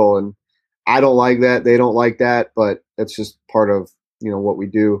second fiddle. And I don't like that. They don't like that, but that's just part of, what we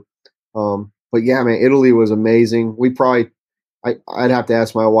do. But yeah, man, Italy was amazing. We probably, I'd have to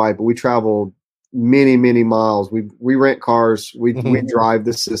ask my wife, but we traveled many, many miles. We rent cars. We drive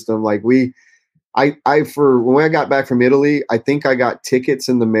the system. Like when I got back from Italy, I think I got tickets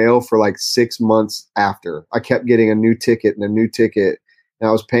in the mail for like 6 months after. I kept getting a new ticket and a new ticket, and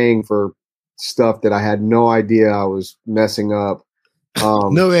I was paying for stuff that I had no idea I was messing up.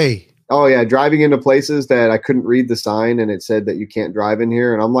 No way. Oh yeah, driving into places that I couldn't read the sign and it said that you can't drive in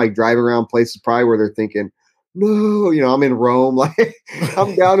here, and I'm like driving around places probably where they're thinking, no, I'm in Rome. Like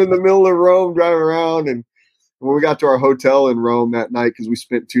I'm down in the middle of Rome driving around. And when we got to our hotel in Rome that night, because we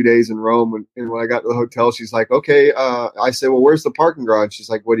spent 2 days in Rome, and when I got to the hotel, she's like, okay. I said, well, where's the parking garage? She's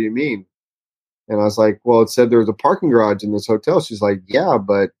like, what do you mean? And I was like, well, it said there was a parking garage in this hotel. She's like, yeah,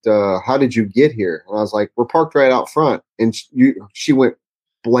 but how did you get here? And I was like, we're parked right out front. And she went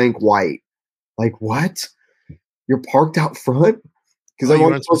blank white. Like, what? You're parked out front? Because I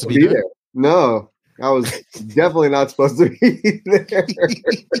wasn't supposed to be there. No. I was definitely not supposed to be there.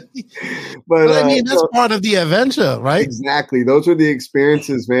 But I mean, that's part of the adventure, right? Exactly. Those are the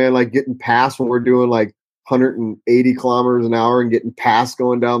experiences, man. Like getting past when we're doing like 180 kilometers an hour and getting past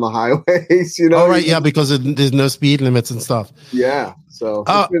going down the highways, Oh, right. Yeah, because there's no speed limits and stuff. Yeah. So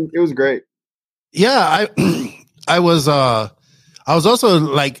it was great. Yeah. I was also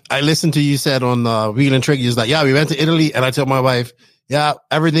like, I listened to you said on Wheel and Trigger, like, yeah, we went to Italy, and I told my wife, yeah,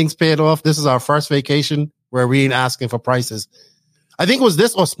 everything's paid off. This is our first vacation where we ain't asking for prices. I think it was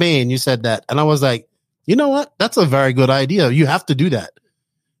this or Spain. You said that. And I was like, you know what? That's a very good idea. You have to do that.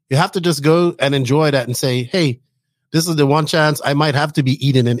 You have to just go and enjoy that and say, hey, this is the one chance I might have to be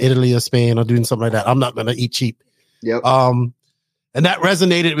eating in Italy or Spain or doing something like that. I'm not going to eat cheap. Yep. And that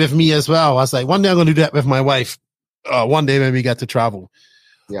resonated with me as well. I was like, one day I'm going to do that with my wife. One day when we get to travel.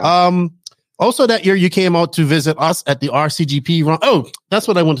 Yeah. Also that year you came out to visit us at the RCGP run. Oh, that's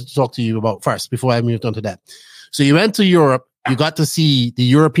what I wanted to talk to you about first before I moved on to that. So you went to Europe. You got to see the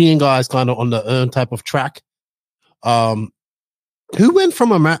European guys kind of on their own type of track. Who went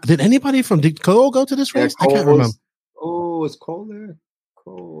from America? Did Cole go to this race? I can't remember. Is Cole there?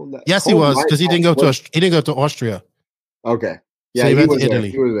 Yes, Cole, he was, because he didn't go to Austria. Okay. Yeah, so he went was to Italy.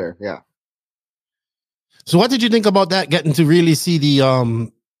 There. He was there. Yeah. So what did you think about that, getting to really see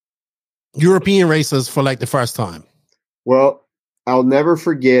the European races for like the first time? Well, I'll never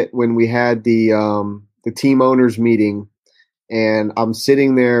forget when we had the team owners meeting, and I'm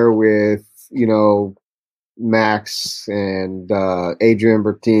sitting there with, Max and Adrian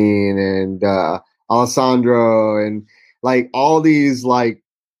Bertin and Alessandro and like all these like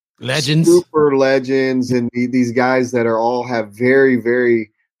legends, super legends, and these guys that are all have very,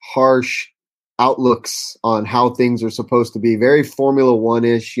 very harsh outlooks on how things are supposed to be, very Formula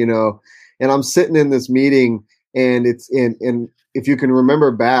One-ish, and I'm sitting in this meeting, and it's in if you can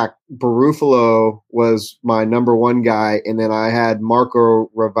remember back, Barufalo was my number one guy, and then I had Marco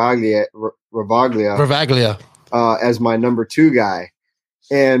Ravaglia as my number two guy.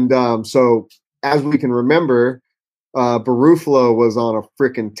 And so as we can remember, Barufalo was on a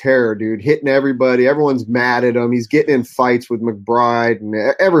freaking tear, dude, hitting everybody. Everyone's mad at him. He's getting in fights with McBride and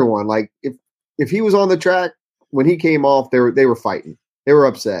everyone. Like if he was on the track, when he came off, they were fighting. They were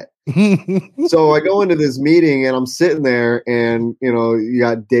upset. So I go into this meeting and I'm sitting there, and you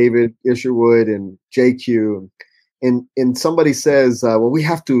got David Isherwood and JQ, and somebody says, well, we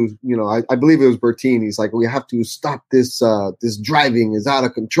have to, I believe it was Bertini. He's like, we have to stop this. This driving is out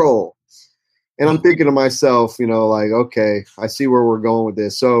of control. And I'm thinking to myself, like, okay, I see where we're going with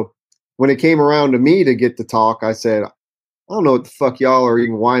this. So when it came around to me to get to talk, I said, I don't know what the fuck y'all are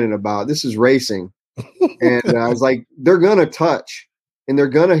even whining about. This is racing. And I was like, they're going to touch and they're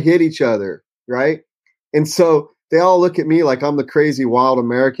going to hit each other. Right. And so they all look at me like I'm the crazy wild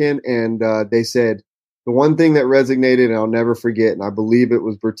American. And they said, the one thing that resonated, and I'll never forget, and I believe it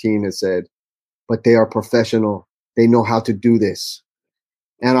was Bertin that said, but they are professional. They know how to do this.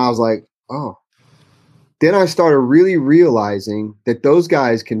 And I was like, oh. Then I started really realizing that those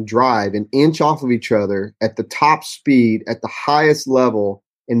guys can drive an inch off of each other at the top speed, at the highest level,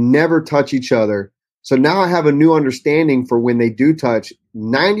 and never touch each other. So now I have a new understanding for when they do touch.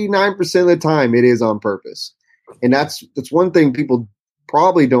 99% of the time, it is on purpose. And that's one thing people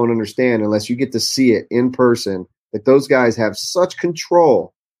probably don't understand unless you get to see it in person, that those guys have such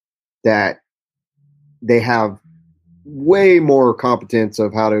control that they have way more competence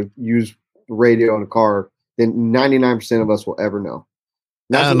of how to use radio in a car than 99% of us will ever know.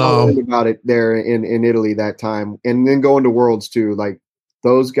 That's what I learned about it there in Italy that time. And then going to Worlds too. Like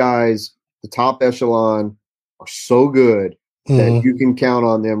those guys, the top echelon, are so good that you can count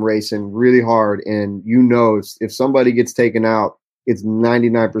on them racing really hard. And if somebody gets taken out, it's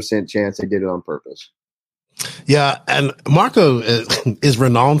 99% chance they did it on purpose. Yeah, and Marco is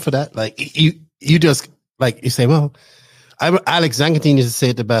renowned for that. Like you just like you say, well, Alex Zangatini used to say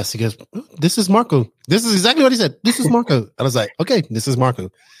it the best. He goes, "This is Marco. This is exactly what he said. This is Marco." And I was like, "Okay, this is Marco."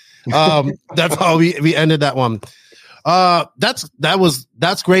 That's how we ended that one.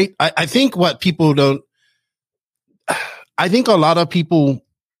 That's great. I think what people don't. I think a lot of people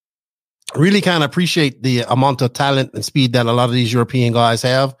really kind of appreciate the amount of talent and speed that a lot of these European guys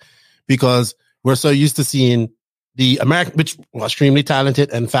have, because we're so used to seeing the American, which were extremely talented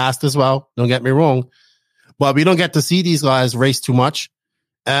and fast as well. Don't get me wrong, but we don't get to see these guys race too much.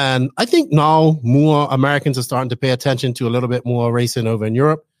 And I think now more Americans are starting to pay attention to a little bit more racing over in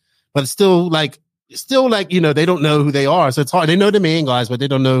Europe, but it's still like, they don't know who they are. So it's hard. They know the main guys, but they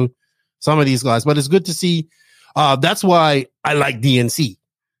don't know some of these guys, but it's good to see. That's why I like DNC,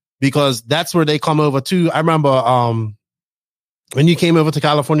 because that's where they come over to. I remember when you came over to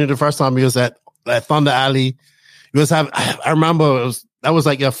California the first time, you was at Thunder Alley. I remember that was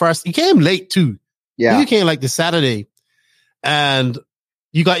like your first. You came late too. Yeah, you came like the Saturday, and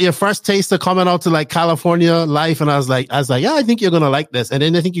you got your first taste of coming out to like California life. And I was like, yeah, I think you're gonna like this. And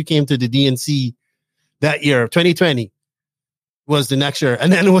then I think you came to the DNC that year, 2020 was the next year,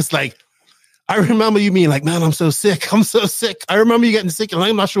 and then it was like. I remember you being like, man, I'm so sick. I remember you getting sick and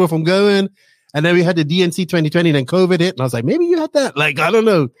I'm not sure if I'm going. And then we had the DNC 2020 and then COVID hit. And I was like, maybe you had that. Like, I don't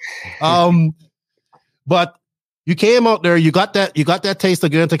know. But you came out there, you got that taste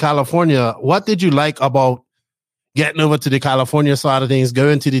of going to California. What did you like about getting over to the California side of things,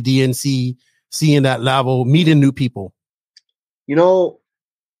 going to the DNC, seeing that level, meeting new people? You know,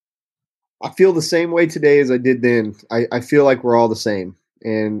 I feel the same way today as I did then. I feel like we're all the same.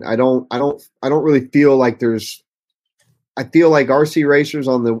 And I don't really feel like I feel like RC racers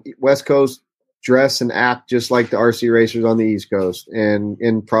on the West Coast dress and act just like the RC racers on the East Coast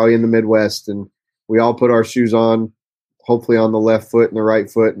and probably in the Midwest. And we all put our shoes on, hopefully on the left foot and the right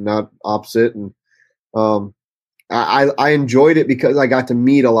foot and not opposite. And I enjoyed it because I got to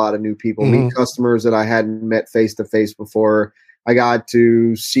meet a lot of new people, meet customers that I hadn't met face to face before. I got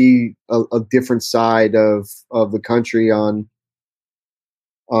to see a different side of the country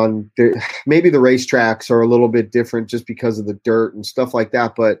maybe the racetracks are a little bit different just because of the dirt and stuff like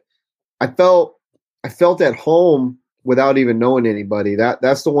that. But I felt at home without even knowing anybody.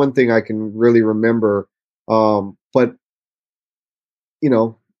 That's the one thing I can really remember. But you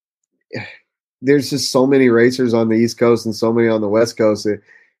know, there's just so many racers on the East Coast and so many on the West Coast.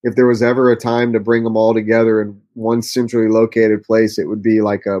 If there was ever a time to bring them all together in one centrally located place, it would be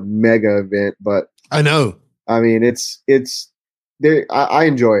like a mega event. But I know. I mean, it's there. I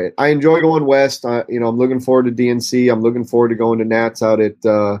enjoy it. I enjoy going west. I'm looking forward to DNC. I'm looking forward to going to Nats out at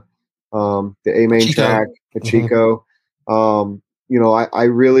the A-Main track at Chico. I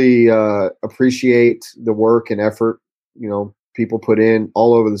really appreciate the work and effort, people put in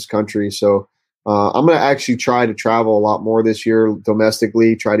all over this country. So I'm going to actually try to travel a lot more this year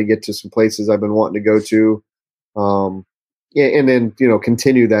domestically, try to get to some places I've been wanting to go to. And then,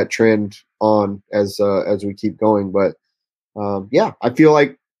 continue that trend on as we keep going. But I feel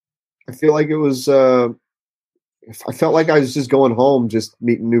like it was, I felt like I was just going home, just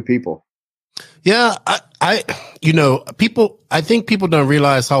meeting new people. Yeah. I think people don't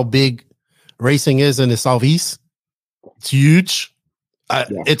realize how big racing is in the Southeast. It's huge.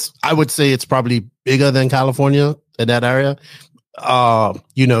 I would say it's probably bigger than California in that area. I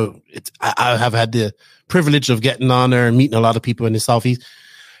have had the privilege of getting on there and meeting a lot of people in the Southeast.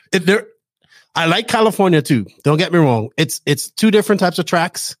 I like California too. Don't get me wrong. It's two different types of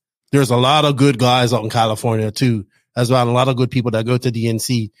tracks. There's a lot of good guys out in California too, as well. A lot of good people that go to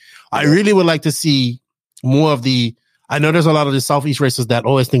DNC. I really would like to see more of I know there's a lot of the Southeast racers that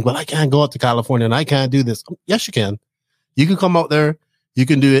always think, well, I can't go out to California and I can't do this. Yes, you can. You can come out there. You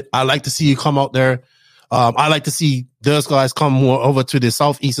can do it. I like to see you come out there. I like to see those guys come more over to the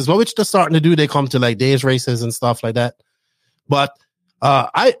Southeast as well, which they're starting to do. They come to like days races and stuff like that. But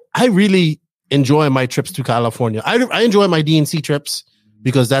I really enjoy my trips to California. I enjoy my DNC trips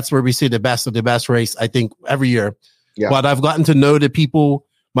because that's where we see the best of the best race, I think, every year. Yeah. But I've gotten to know the people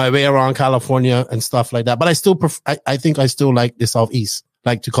my way around California and stuff like that. But I still I think I still like the Southeast,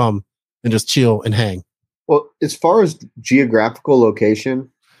 like to come and just chill and hang. Well, as far as geographical location,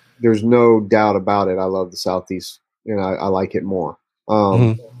 there's no doubt about it. I love the Southeast, and I like it more.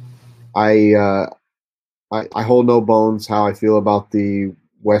 I hold no bones how I feel about the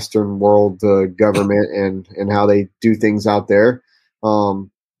Western world government and how they do things out there.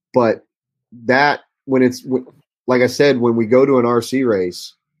 But that when it's like I said, when we go to an RC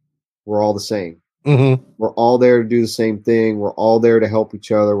race, we're all the same. We're all there to do the same thing. We're all there to help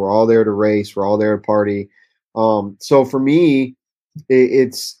each other. We're all there to race. We're all there to party. So for me, I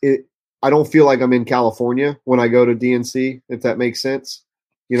don't feel like I'm in California when I go to DNC, if that makes sense.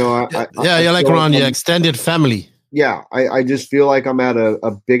 You're like around the extended family. Yeah. I just feel like I'm at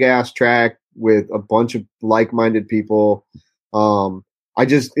a big ass track with a bunch of like-minded people. I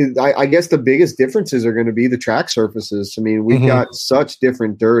guess the biggest differences are going to be the track surfaces. I mean, we've got such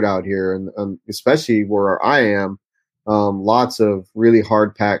different dirt out here, and especially where I am, lots of really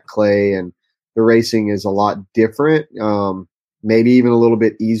hard packed clay, and the racing is a lot different. Maybe even a little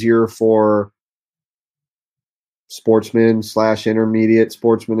bit easier for sportsmen / intermediate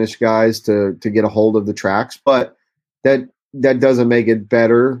sportsmanish guys to get a hold of the tracks, but that doesn't make it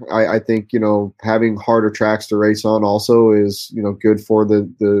better. I think, having harder tracks to race on also is, good for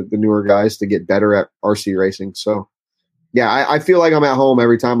the newer guys to get better at RC racing. So yeah, I feel like I'm at home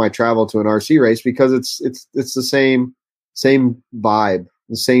every time I travel to an RC race because it's the same vibe,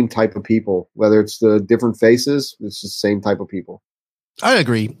 the same type of people, whether it's the different faces, it's the same type of people. I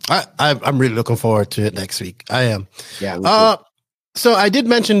agree. I'm really looking forward to it next week. I am. Yeah. So I did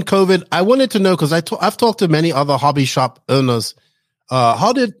mention COVID. I wanted to know, because I've talked to many other hobby shop owners.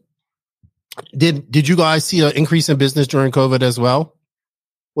 How did you guys see an increase in business during COVID as well?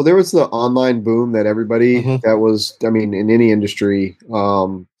 Well, there was the online boom that everybody that was, in any industry,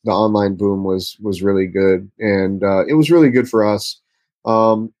 the online boom was really good. And it was really good for us.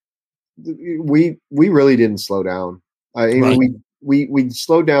 we really didn't slow down. We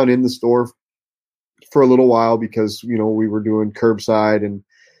slowed down in the store for a little while because, you know, we were doing curbside and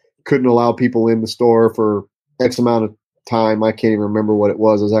couldn't allow people in the store for X amount of time. I can't even remember what it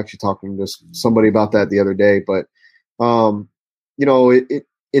was. I was actually talking to somebody about that the other day, but you know,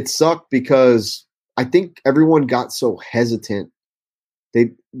 it sucked because I think everyone got so hesitant.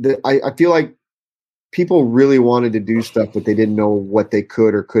 I feel like people really wanted to do stuff, but they didn't know what they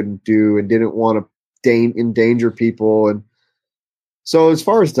could or couldn't do and didn't want to endanger people. And so as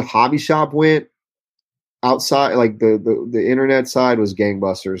far as the hobby shop went, outside, like the internet side was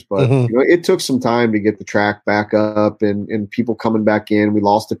gangbusters, but you know, it took some time to get the track back up and people coming back in. We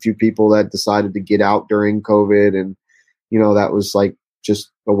lost a few people that decided to get out during COVID, and you know, that was like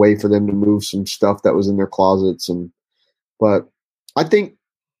just a way for them to move some stuff that was in their closets. But I think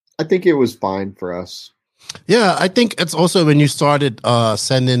it was fine for us. Yeah, I think it's also when you started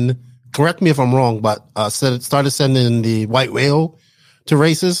sending, correct me if I'm wrong, but started sending the white whale to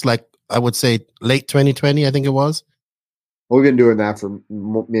races, like I would say late 2020, I think it was. We've been doing that for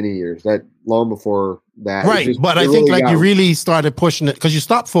many years, that long before that. Right, but I think like you really started pushing it because you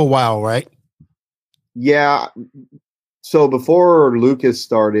stopped for a while, right? Yeah. So before Lucas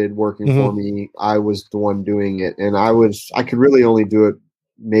started working for me, I was the one doing it, and I could really only do it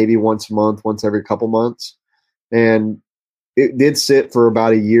maybe once a month, once every couple months. And it did sit for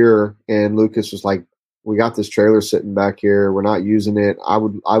about a year, and Lucas was like, we got this trailer sitting back here. We're not using it. I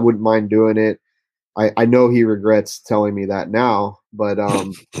wouldn't mind doing it. I know he regrets telling me that now, but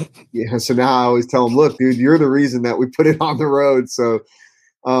yeah. So now I always tell him, look, dude, you're the reason that we put it on the road. So,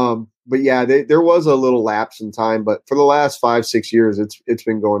 but yeah, there was a little lapse in time, but for the last 5-6 years, it's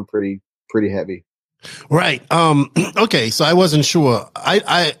been going pretty heavy. Right. Okay. So I wasn't sure.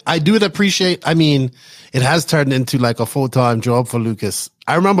 I do appreciate. I mean, it has turned into like a full-time job for Lucas.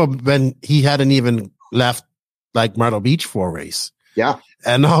 I remember when he hadn't even left like Myrtle Beach for a race. Yeah.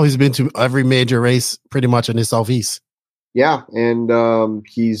 And now he's been to every major race pretty much in the Southeast. Yeah. And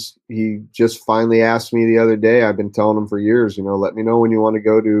he just finally asked me the other day. I've been telling him for years, you know, let me know when you want to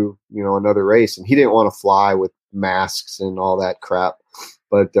go to, you know, another race. And he didn't want to fly with masks and all that crap.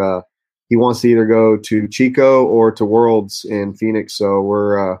 But he wants to either go to Chico or to Worlds in Phoenix. So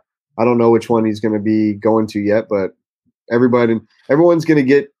we're I don't know which one he's going to be going to yet, but everyone's going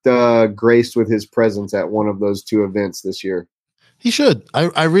to get graced with his presence at one of those two events this year. He should.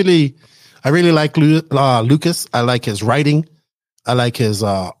 I really like Lucas. I like his writing. I like his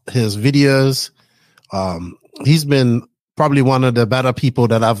videos. He's been probably one of the better people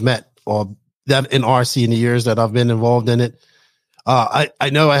that I've met or that in RC in the years that I've been involved in it. I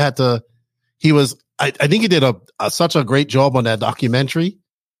know I had to. I think he did such a great job on that documentary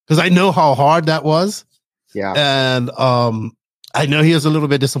because I know how hard that was. Yeah. And I know he was a little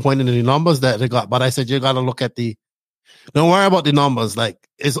bit disappointed in the numbers that they got, but I said, you got to look at don't worry about the numbers. Like,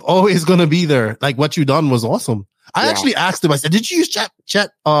 it's always going to be there. Like, what you done was awesome. I actually asked him, I said, did you use chat,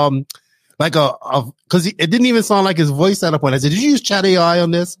 like because it didn't even sound like his voice at a point. I said, did you use chat AI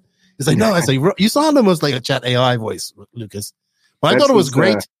on this? He's like, no. I said, you sounded almost like a chat AI voice, Lucas. But I thought it was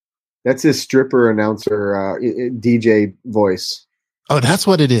great. That's his stripper announcer, DJ voice. Oh, that's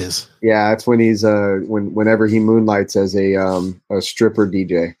what it is. Yeah, that's when he's whenever he moonlights as a stripper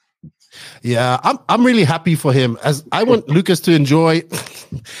DJ. Yeah, I'm really happy for him. As I want Lucas to enjoy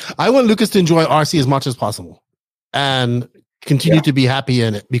RC as much as possible and continue to be happy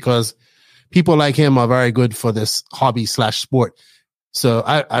in it because people like him are very good for this hobby/sport. So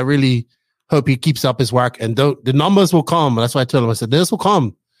I really hope he keeps up his work and the numbers will come. That's why I told him, I said, this will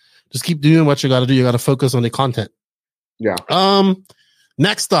come. Just keep doing what you got to do. You got to focus on the content. Yeah.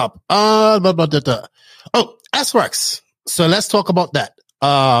 Next up, S-Works. So let's talk about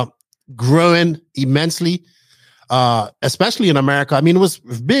that. Growing immensely, especially in America. I mean, it was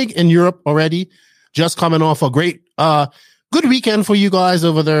big in Europe already, just coming off a great, good weekend for you guys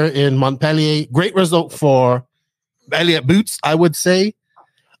over there in Montpellier. Great result for Elliott Boots, I would say.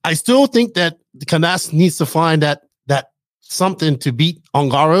 I still think that Canas needs to find that something to beat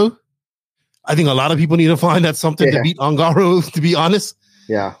Ongaro. I think a lot of people need to find that something to beat Ongaro, to be honest.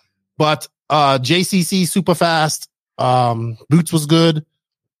 Yeah. But JCC super fast. Boots was good.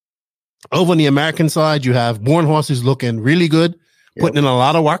 Over on the American side, you have Born Horse who's looking really good, putting in a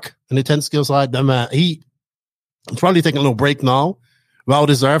lot of work in the 10 skill side. He's probably taking a little break now. Well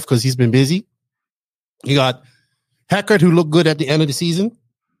deserved because he's been busy. You got Heckert who looked good at the end of the season.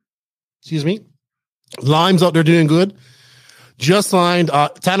 Excuse me. Lime's out there doing good. Just signed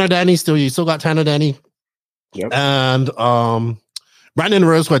Tanner Danny. You still got Tanner Danny. Yep. And Brandon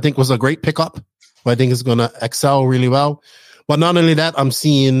Rose, who I think was a great pickup, who I think is going to excel really well. But not only that, I'm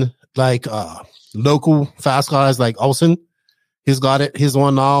seeing like local fast guys like Olsen. He's got it. He's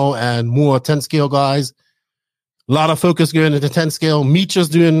on now, and more 10 scale guys. A lot of focus going into 10 scale. Meech's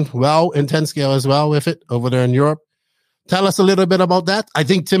doing well in 10 scale as well with it over there in Europe. Tell us a little bit about that. I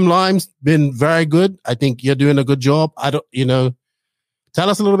think Tim Lime's been very good. I think you're doing a good job. Tell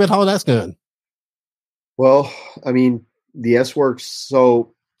us a little bit how that's going. Well, I mean, the S-Works,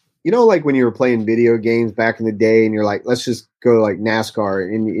 so, like when you were playing video games back in the day and you're like, let's just go like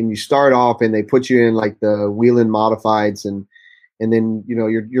NASCAR, and you start off and they put you in like the Whelen Modifieds, and then,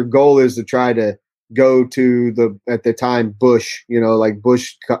 your goal is to try to go to at the time, Busch, like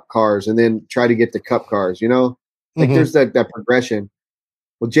Busch Cup cars, and then try to get the Cup cars, there's that progression.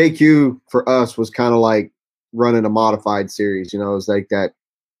 Well, JQ for us was kind of like running a modified series, it was like that.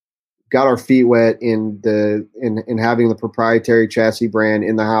 Got our feet wet in having the proprietary chassis brand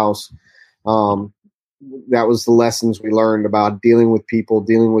in the house. That was the lessons we learned about dealing with people,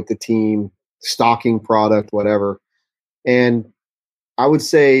 dealing with the team, stocking product, whatever. And I would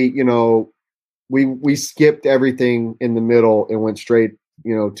say, we skipped everything in the middle and went straight,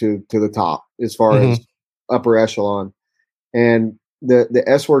 to the top as far as upper echelon. And the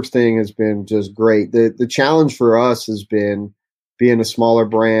S-Works thing has been just great. The challenge for us has been being a smaller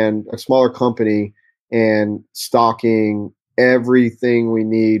brand, a smaller company, and stocking everything we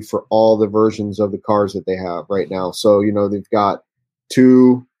need for all the versions of the cars that they have right now. So, they've got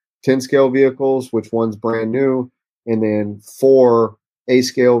 2 10-scale vehicles, which one's brand new, and then 4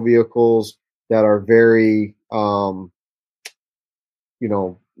 A-scale vehicles that are very,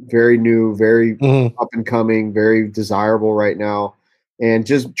 very new, very up and coming, very desirable right now. And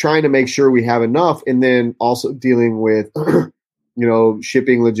just trying to make sure we have enough, and then also dealing with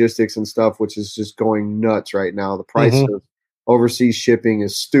shipping logistics and stuff, which is just going nuts right now. The price of overseas shipping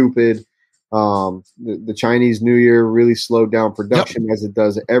is stupid. The Chinese New Year really slowed down production as it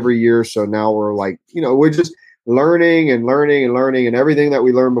does every year. So now we're like, we're just learning, and everything that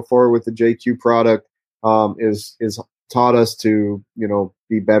we learned before with the JQ product is taught us to,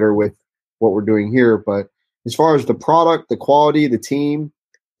 be better with what we're doing here. But as far as the product, the quality, the team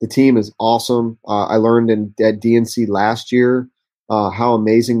is awesome. I learned at DNC last year how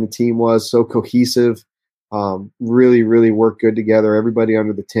amazing the team was, so cohesive, really, really work good together. Everybody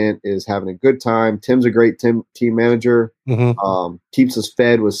under the tent is having a good time. Tim's a great team manager, keeps us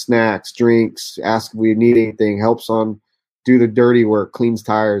fed with snacks, drinks, asks if we need anything, helps on do the dirty work, cleans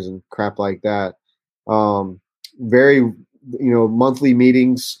tires and crap like that. Very, monthly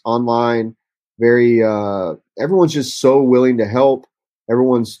meetings online, very, everyone's just so willing to help.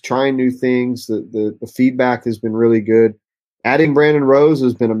 Everyone's trying new things. The feedback has been really good. Adding Brandon Rose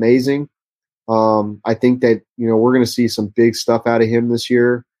has been amazing. I think that, we're going to see some big stuff out of him this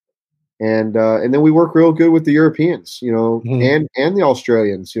year. And then we work real good with the Europeans, and the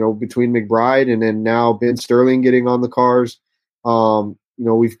Australians, between McBride and then now Ben Sterling getting on the cars.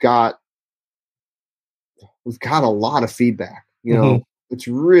 We've got a lot of feedback, it's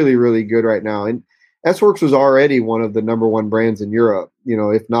really, really good right now. And S-Works was already one of the number one brands in Europe,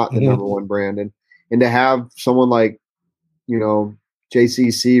 if not the number one brand. And to have someone like,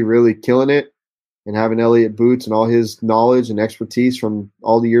 JCC really killing it, and having Elliott Boots and all his knowledge and expertise from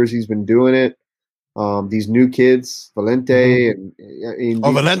all the years he's been doing it. These new kids, Valente and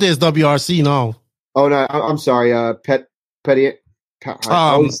Valente is WRC now. Oh no, I'm sorry. I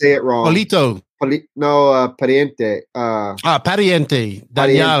always say it wrong. Polito. Pariente. Pariente.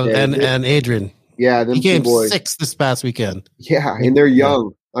 Daniel and Adrian. Yeah, them he came 6th this past weekend. Yeah, and they're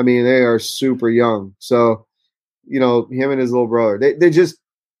young. Yeah. I mean, they are super young. So, him and his little brother, they just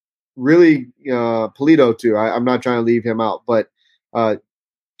really, Polito too. I'm not trying to leave him out, but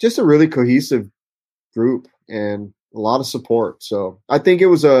just a really cohesive group and a lot of support. So I think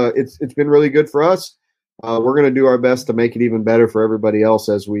it's been really good for us. We're going to do our best to make it even better for everybody else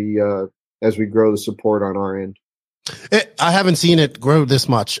as we grow the support on our end. I haven't seen it grow this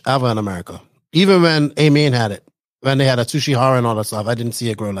much ever in America. Even when Amen had it, when they had a Tsushihara and all that stuff, I didn't see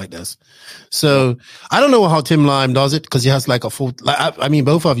it grow like this. So I don't know how Tim Lime does it, because he has like a full. I mean,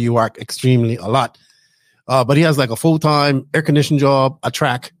 both of you work extremely a lot, but he has like a full-time air conditioning job, a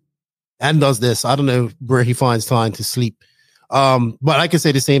track, and does this. I don't know where he finds time to sleep. But I can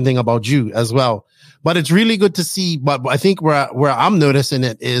say the same thing about you as well. But it's really good to see. But I think where I'm noticing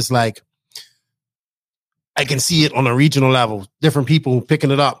it is like, I can see it on a regional level, different people picking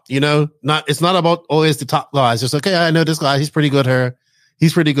it up, it's not about always the top guys. It's okay. I know this guy, he's pretty good here.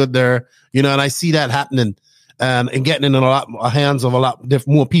 He's pretty good there, and I see that happening and getting in hands of a lot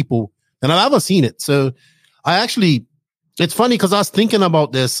more people than I've ever seen it. So it's funny because I was thinking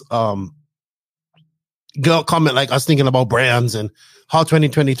about this, comment like us thinking about brands and how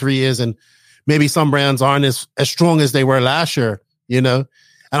 2023 is, and maybe some brands aren't as strong as they were last year, you know?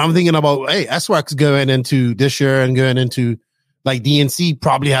 And I'm thinking about, hey, S-Works going into this year and going into like DNC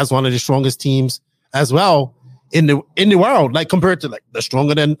probably has one of the strongest teams as well in the world, like compared to like the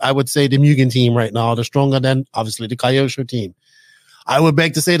stronger than, I would say, the Mugen team right now, the stronger than obviously the Kyosho team. I would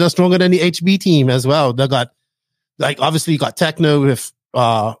beg to say they're stronger than the HB team as well. They got, like, obviously you got Techno with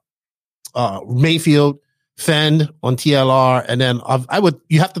Mayfield, Fend on TLR, and then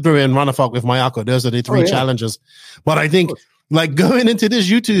you have to throw in Runafalk with Mayako. Those are the three challenges. But I think like going into this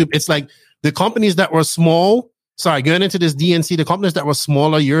YouTube, it's like the companies that were going into this DNC, the companies that were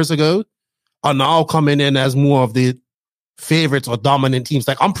smaller years ago are now coming in as more of the favorites or dominant teams.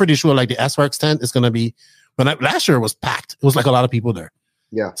 Like I'm pretty sure like the S-Works tent is going to be, last year it was packed. It was like a lot of people there.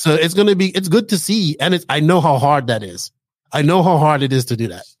 Yeah. So it's good to see. And I know how hard that is. I know how hard it is to do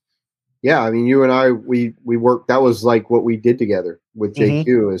that. Yeah. I mean, you and I, we worked, that was like what we did together with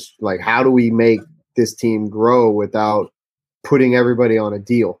JQ is like, how do we make this team grow without putting everybody on a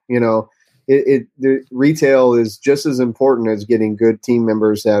deal? You know, the retail is just as important as getting good team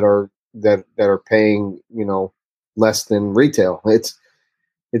members that are paying, you know, less than retail.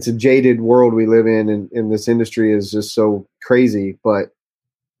 It's a jaded world we live in, and this industry is just so crazy. But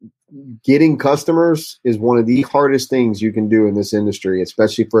getting customers is one of the hardest things you can do in this industry,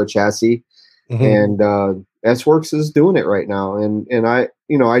 especially for a chassis. And S-Works is doing it right now. And I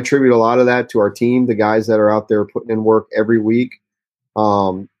attribute a lot of that to our team, the guys that are out there putting in work every week.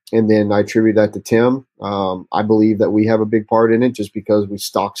 And then I attribute that to Tim. I believe that we have a big part in it just because we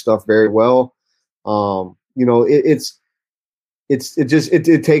stock stuff very well. You know, it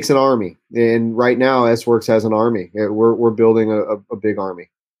takes an army, and right now S-Works has an army. We're building a big army.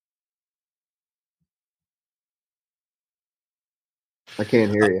 I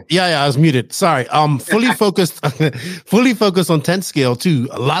can't hear you. Yeah, I was muted. Sorry. Fully focused on 10 scale too.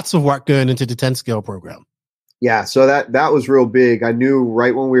 Lots of work going into the 10 scale program. Yeah, so that was real big. I knew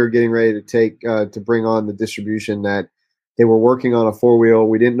right when we were getting ready to bring on the distribution that they were working on a 4-wheel.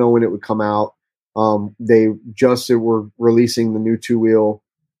 We didn't know when it would come out. They just were releasing the new 2-wheel.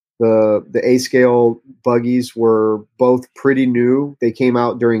 The A-scale buggies were both pretty new. They came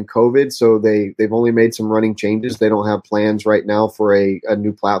out during COVID, so they've only made some running changes. They don't have plans right now for a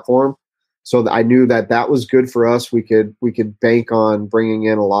new platform. So I knew that was good for us. We could bank on bringing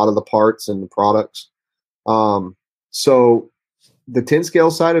in a lot of the parts and the products. So the 10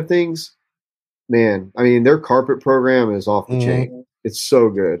 scale side of things, man, I mean, their carpet program is off the chain. It's so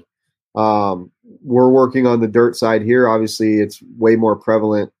good. We're working on the dirt side here. Obviously it's way more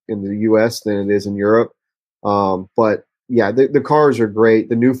prevalent in the US than it is in Europe. But yeah, the cars are great.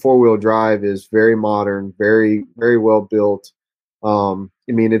 The new 4-wheel drive is very modern, very, very well built. I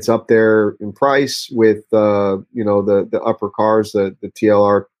mean, it's up there in price with, the upper cars, the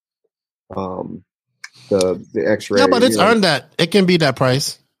TLR, the X-Ray. Yeah, but it's earned that. It can be that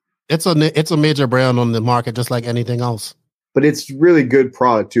price. It's a major brand on the market, just like anything else. But it's really good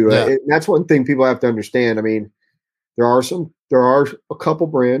product too. Yeah. That's one thing people have to understand. I mean, there are a couple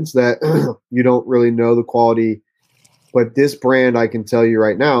brands that you don't really know the quality, but this brand I can tell you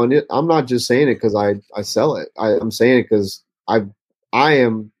right now, and I'm not just saying it because I sell it. I'm saying it because I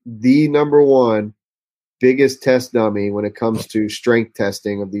am the number one biggest test dummy when it comes to strength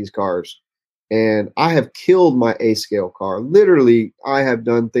testing of these cars. And I have killed my A-scale car. Literally, I have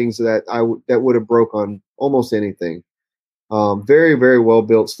done things that would have broke on almost anything. Very, very well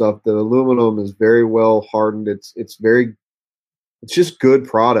built stuff. The aluminum is very well hardened. It's just good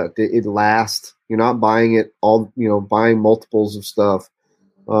product. It lasts. You're not buying it all, buying multiples of stuff.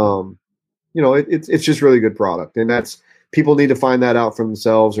 It's just really good product. And that's, people need to find that out for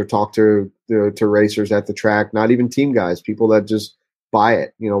themselves or talk to racers at the track, not even team guys, people that just buy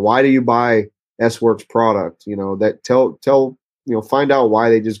it. Why do you buy S-Works product? Find out why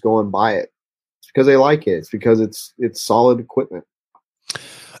they just go and buy it. Because they like it. It's because it's solid equipment.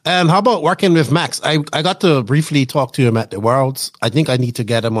 And how about working with Max? I got to briefly talk to him at the Worlds. I think I need to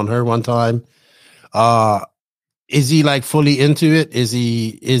get him on her one time. Is he like fully into it? Is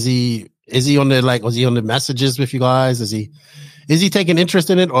he on the was he on the messages with you guys? Is he taking interest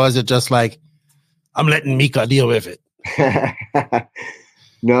in it, or is it just like I'm letting Mika deal with it?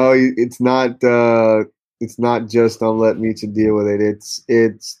 No, it's not. It's not just I'm letting Mika deal with it.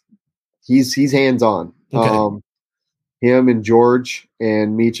 He's hands on. Okay. Him and George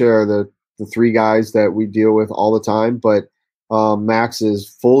and Micha are the three guys that we deal with all the time. But Max is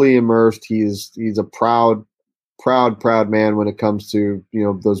fully immersed. He's a proud man when it comes to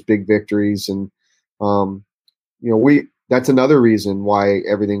those big victories. And that's another reason why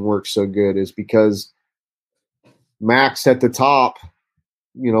everything works so good is because Max at the top,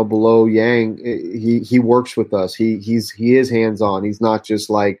 below Yang, he works with us. He is hands on. He's not just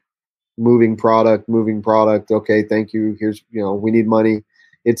like moving product. Okay, thank you. Here's we need money.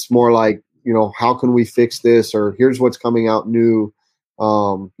 It's more like how can we fix this, or here's what's coming out new.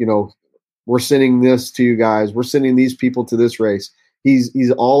 We're sending this to you guys. We're sending these people to this race.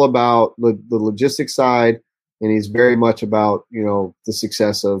 He's all about the logistics side, and he's very much about the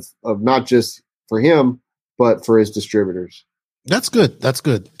success of not just for him but for his distributors. That's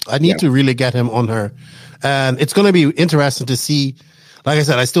good. I need to really get him on her, and it's going to be interesting to see. Like I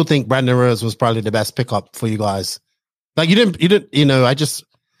said, I still think Brandon Rose was probably the best pickup for you guys. Like you didn't.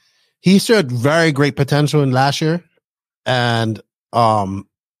 He showed very great potential in last year, and I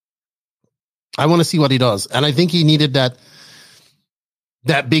want to see what he does. And I think he needed that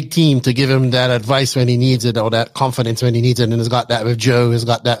big team to give him that advice when he needs it, or that confidence when he needs it. And he's got that with Joe. He's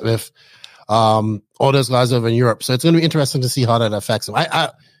got that with all those guys over in Europe. So it's going to be interesting to see how that affects him. I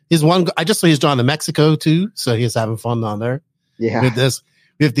just saw he's drawn to Mexico too, so he's having fun down there. Yeah,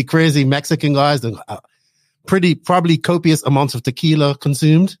 with the crazy Mexican guys, the probably copious amounts of tequila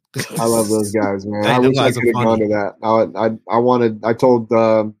consumed. I love those guys, man. I wish I could have gone to that.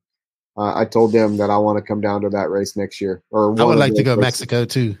 I told them that I want to come down to that race next year. Or I would like to go to Mexico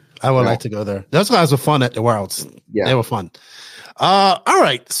too. I would like to go there. Those guys were fun at the Worlds. Yeah, they were fun. All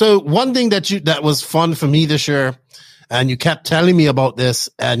right. So one thing that was fun for me this year, and you kept telling me about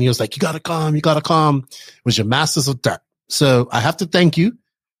this, and you was like, you gotta come, was your Masters of Dirt. So I have to thank you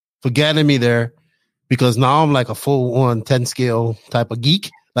for getting me there, because now I'm like a full-on 10 scale type of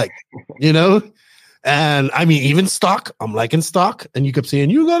geek, like, and I mean, even stock, I'm liking stock, and you kept saying,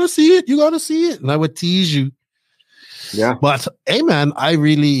 you gotta see it. And I would tease you. Yeah. But hey man, I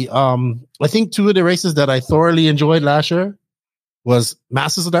really, I think two of the races that I thoroughly enjoyed last year was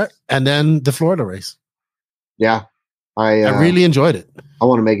Masters of Dirt and then the Florida race. Yeah. I really enjoyed it. I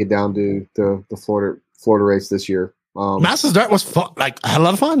want to make it down to the Florida race this year. Masters Dirt was fun. Like, I had a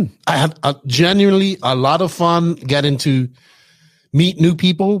lot of fun. I had genuinely a lot of fun getting to meet new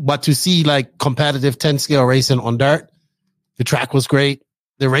people, but to see like competitive 10 scale racing on dirt, the track was great.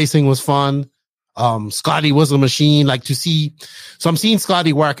 The racing was fun. Scotty was a machine. Like to see, so I'm seeing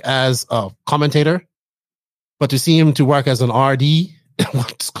Scotty work as a commentator, but to see him to work as an RD,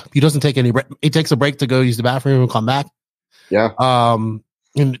 he doesn't take any break. He takes a break to go use the bathroom and come back. Yeah.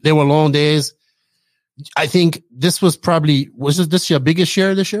 And there were long days. I think this was this your biggest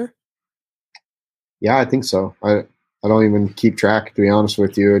share this year? Yeah, I think so. I don't even keep track, to be honest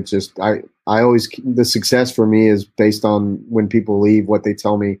with you. It's just, I always, the success for me is based on when people leave, what they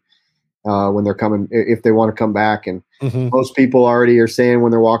tell me when they're coming, if they want to come back. And most people already are saying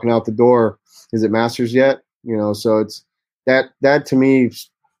when they're walking out the door, is it Masters yet? So it's that to me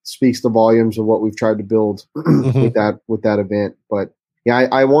speaks the volumes of what we've tried to build with that event. But yeah,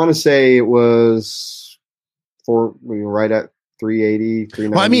 I want to say it was right at 380,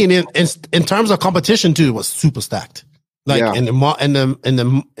 390. Well, I mean, in terms of competition too, it was super stacked. Like in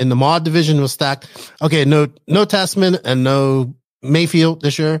the mod division was stacked. Okay, no Tessman and no Mayfield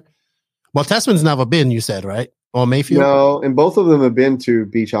this year. Well, Tessman's never been, you said, right? Or Mayfield? No, and both of them have been to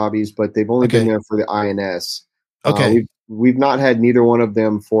Beach Hobbies, but they've only been there for the INS. Okay, we've not had neither one of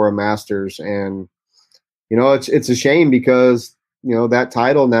them for a Masters, and it's a shame because that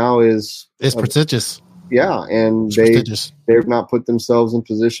title now is prestigious. Yeah, and they've not put themselves in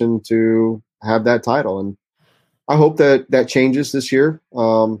position to have that title, and I hope that changes this year.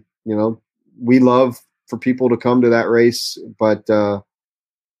 We love for people to come to that race, but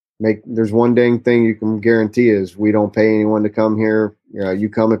there's one dang thing you can guarantee is we don't pay anyone to come here. You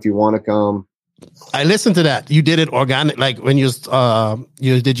come if you want to come. I listened to that. You did it organic, like when you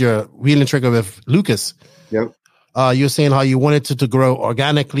did your wheel and trigger with Lucas. Yep. You're saying how you wanted to grow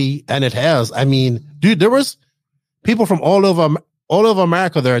organically, and it has. I mean, dude, there was people from all over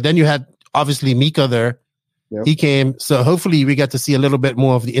America there. Then you had obviously Mika there. Yep. He came, so hopefully we get to see a little bit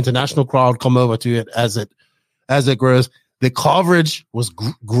more of the international crowd come over to it as it grows. The coverage was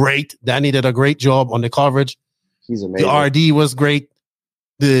great. Danny did a great job on the coverage. He's amazing. The RD was great.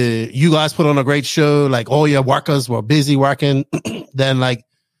 You guys put on a great show. Like all your workers were busy working. Then like.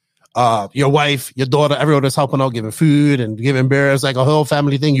 Your wife, your daughter, everyone was helping out, giving food and giving beers, like a whole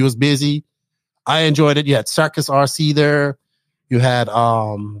family thing. You was busy. I enjoyed it. You had Circus RC there. You had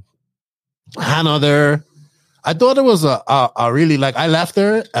Hannah there. I thought it was a really, like, I left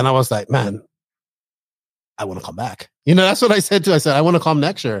there and I was like, man, I want to come back. That's what I said to her. I said, I want to come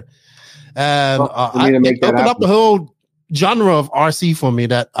next year. And it opened up the whole genre of RC for me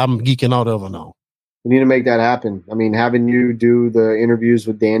that I'm geeking out over now. We need to make that happen. I mean, having you do the interviews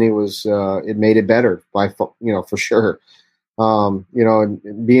with Danny was it made it better for sure.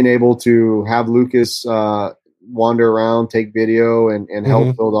 And being able to have Lucas wander around, take video, and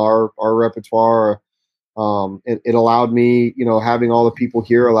help build our repertoire. It allowed me, having all the people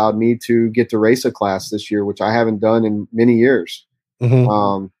here allowed me to get to race a class this year, which I haven't done in many years.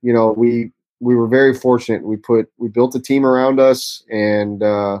 We were very fortunate. We built a team around us, and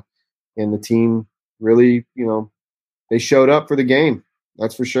the team really, they showed up for the game.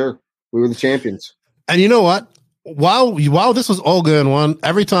 That's for sure. We were the champions. And you know what? While this was all going on,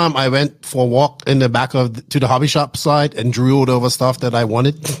 every time I went for a walk in the back to the hobby shop side and drooled over stuff that I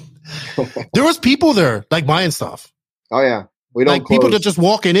wanted, there was people there like buying stuff. Oh yeah, we don't like people that just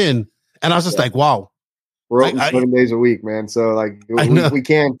walking in, and I was just like, wow. We're open 7 days a week, man. So like we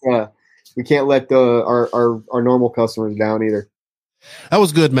can't let our normal customers down either. That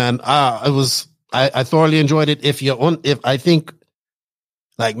was good, man. I thoroughly enjoyed it. If I think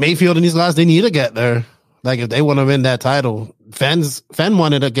like Mayfield and these guys, they need to get there. Like if they want to win that title, Fenn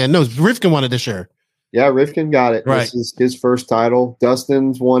won it again. No, Rivkin won it this year. Yeah, Rivkin got it. Right. This is his first title.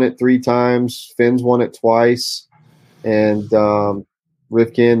 Dustin's won it 3 times. Finn's won it twice. And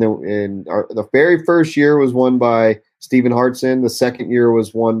Rivkin, and the very first year was won by Stephen Hartson. The second year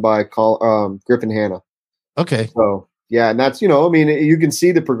was won by Griffin Hanna. Okay. So, yeah, and that's, you can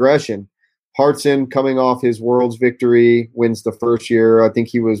see the progression. Hartson coming off his Worlds victory wins the first year. I think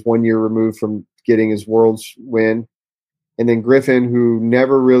he was 1 year removed from getting his Worlds win. And then Griffin, who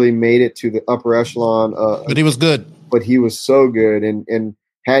never really made it to the upper echelon. But he was good. But he was so good. And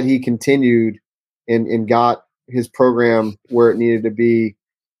had he continued and got his program where it needed to be,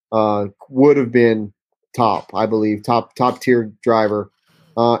 would have been top, I believe, top tier driver.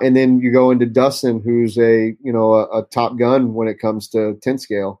 And then you go into Dustin, who's a top gun when it comes to 10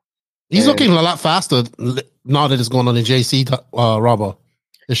 scale. He's looking a lot faster now that it's going on the JC Robo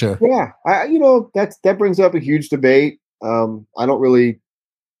this year. Yeah, that brings up a huge debate. I don't really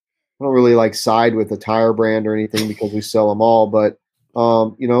like side with the tire brand or anything because we sell them all. But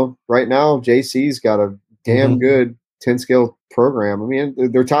right now JC's got a damn good 10 scale program. I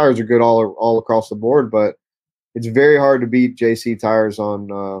mean, their tires are good all across the board, but it's very hard to beat JC tires on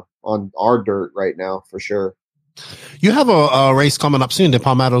our dirt right now for sure. You have a race coming up soon, the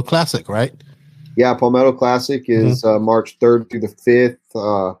Palmetto Classic, right? Yeah, Palmetto Classic is March 3rd through the 5th,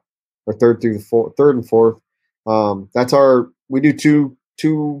 or 3rd through the 3rd and 4th. That's we do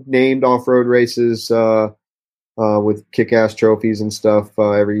two named off-road races with kick-ass trophies and stuff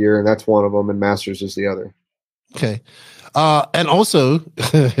every year, and that's one of them, and Masters is the other. Okay. And also,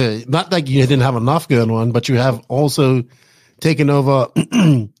 not like you didn't have enough going on, but you have also taken over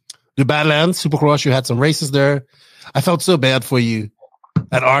the Badlands Supercross. You had some races there. I felt so bad for you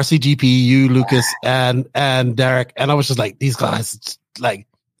at RCGP, you, Lucas, and Derek. And I was just like, these guys, like,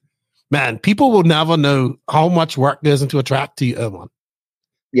 man, people will never know how much work goes into a track to earn one.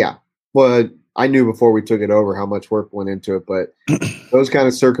 Yeah. Well, I knew before we took it over how much work went into it, but those kind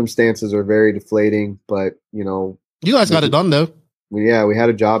of circumstances are very deflating. But, you guys got it done, though. We had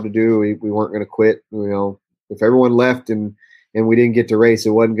a job to do. We weren't going to quit. If everyone left and we didn't get to race, it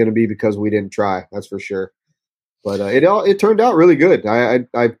wasn't going to be because we didn't try. That's for sure. But it turned out really good.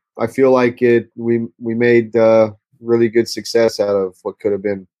 I feel like we made really good success out of what could have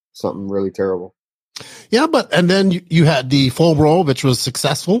been something really terrible. Yeah, and then you had the full roll, which was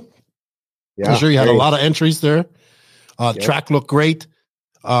successful. Yeah, I'm sure you had a lot of entries there. Track looked great.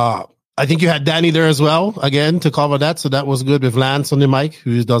 I think you had Danny there as well, again, to cover that. So that was good with Lance on the mic,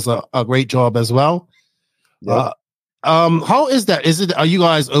 who does a great job as well. Yep. How is that? Are you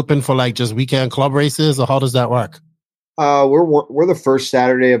guys open for like just weekend club races, or how does that work? We're the first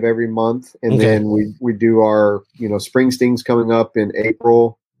Saturday of every month, and then we do our Spring Stings coming up in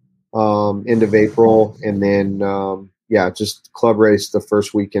April, end of April, and then just club race the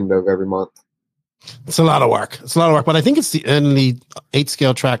first weekend of every month. It's a lot of work. But I think it's in the 8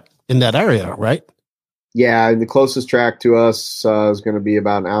 scale track in that area, right? Yeah, and the closest track to us is going to be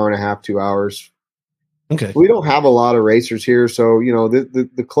about an hour and a half, 2 hours. Okay. We don't have a lot of racers here, so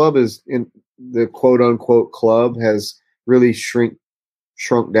the club is in the quote unquote club has really shrunk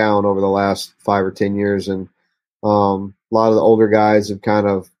down over the last 5 or 10 years, and a lot of the older guys have kind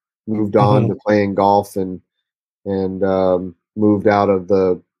of moved on to playing golf and moved out of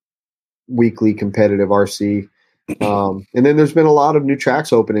the weekly competitive RC. And then there's been a lot of new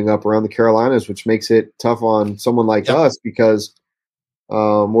tracks opening up around the Carolinas, which makes it tough on someone like us because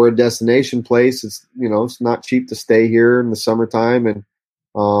we're a destination place. It's it's not cheap to stay here in the summertime, and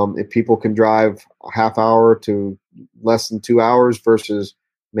if people can drive a half hour to less than 2 hours versus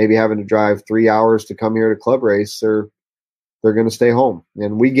maybe having to drive 3 hours to come here to club race, they're going to stay home,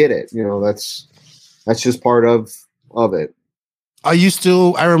 and we get it. That's just part of it. Are you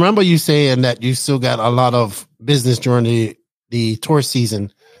still? I remember you saying that you still got a lot of business during the tour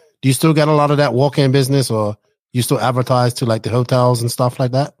season. Do you still get a lot of that walk-in business, or you still advertise to like the hotels and stuff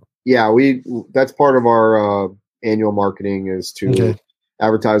like that? Yeah, that's part of our annual marketing is to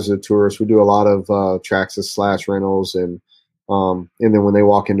advertise to the tourists. We do a lot of Traxxas / rentals, and then when they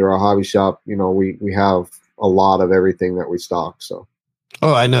walk into our hobby shop, we have a lot of everything that we stock. So,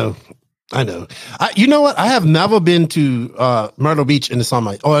 I know. You know what? I have never been to Myrtle Beach in the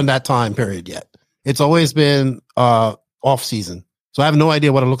summer or in that time period yet. It's always been off season. So I have no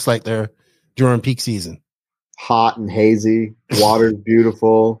idea what it looks like there during peak season. Hot and hazy. Water's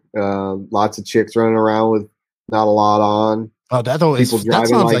beautiful. Lots of chicks running around with not a lot on. Oh, that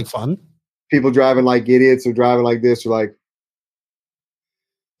sounds like fun. People driving like idiots or driving like this or like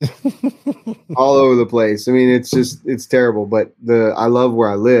all over the place. I mean, it's terrible, but I love where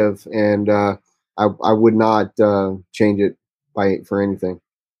I live, and I would not change it for anything.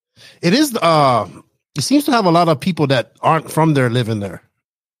 It is, it seems to have a lot of people that aren't from there living there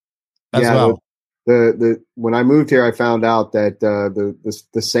as well. When I moved here, I found out that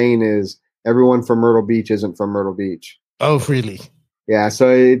the saying is everyone from Myrtle Beach isn't from Myrtle Beach. Oh, really? Yeah, so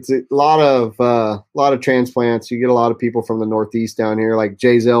it's a lot of transplants. You get a lot of people from the Northeast down here, like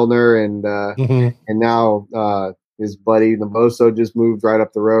Jay Zellner, and now his buddy Naboso just moved right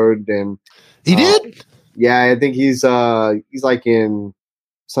up the road, and he did. Yeah, I think he's like in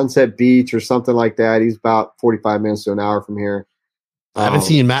Sunset Beach or something like that. He's about 45 minutes to an hour from here. I haven't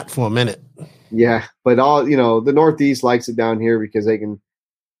seen Matt for a minute. Yeah, but the Northeast likes it down here because they can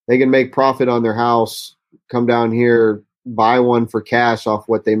make profit on their house, come down here, buy one for cash off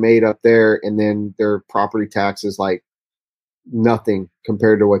what they made up there, and then their property tax is like nothing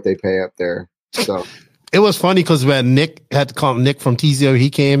compared to what they pay up there. So it was funny because when Nick from TZO,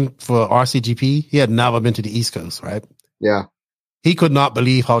 he came for RCGP. He had never been to the East Coast, right? Yeah. He could not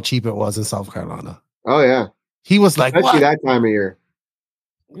believe how cheap it was in South Carolina. Oh yeah. He was like, especially what? That time of year.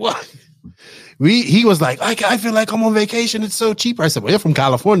 What? He was like, I feel like I'm on vacation. It's so cheap. I said, well, you're from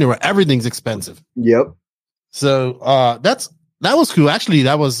California where everything's expensive. Yep. So that was cool. Actually,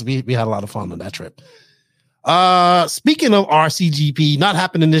 we had a lot of fun on that trip. Speaking of RCGP not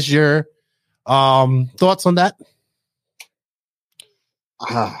happening this year, thoughts on that?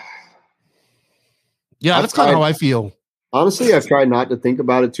 Yeah, that's kind of how I feel. Honestly, I've tried not to think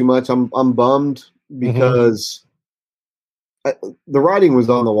about it too much. I'm bummed because the writing was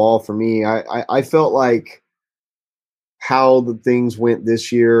on the wall for me. I felt like how the things went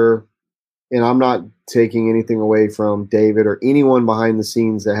this year, and I'm not taking anything away from David or anyone behind the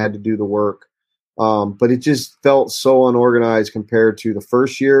scenes that had to do the work. But it just felt so unorganized compared to the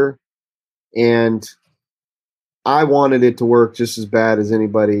first year. And I wanted it to work just as bad as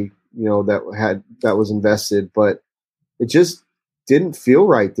anybody, that was invested, but it just didn't feel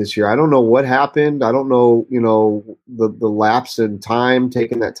right this year. I don't know what happened. I don't know, the lapse in time,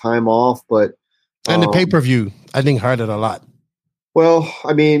 taking that time off, but. And the pay-per-view, I think, hurt it a lot. Well,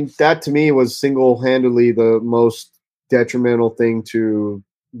 I mean, that to me was single-handedly the most detrimental thing to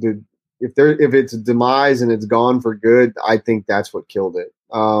if it's a demise and it's gone for good, I think that's what killed it.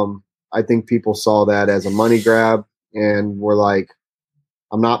 I think people saw that as a money grab and were like,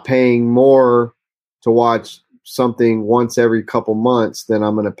 I'm not paying more to watch something once every couple months than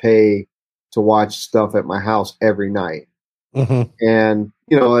I'm going to pay to watch stuff at my house every night. Mm-hmm. And,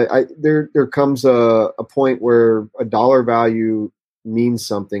 there comes a point where a dollar value means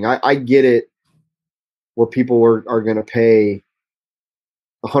something. I get it where people are going to pay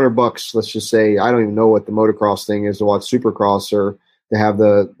 $100, let's just say. I don't even know what the motocross thing is to watch Supercross or to have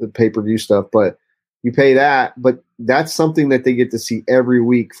the pay-per-view stuff, but you pay that, but that's something that they get to see every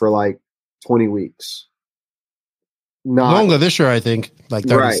week for like 20 weeks. Not longer this year, I think, like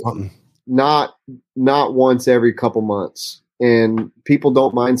 30 something. Not once every couple months. And people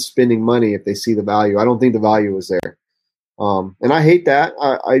don't mind spending money if they see the value. I don't think the value is there. And I hate that.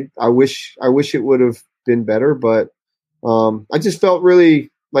 I wish it would have been better, but I just felt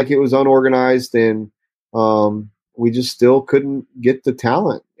really like it was unorganized, and we just still couldn't get the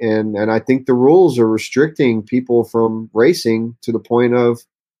talent. And I think the rules are restricting people from racing to the point of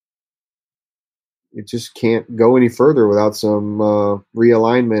it just can't go any further without some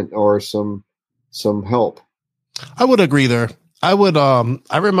realignment or some help. I would agree there. I would.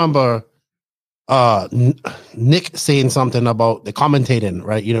 I remember Nick saying something about the commentating,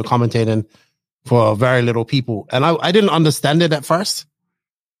 right? Commentating for very little people, and I didn't understand it at first.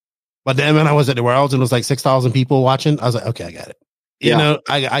 But then when I was at the Worlds and it was like 6,000 people watching, I was like, okay, I got it. You know,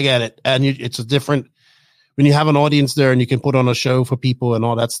 I get it. And it's a different, when you have an audience there and you can put on a show for people and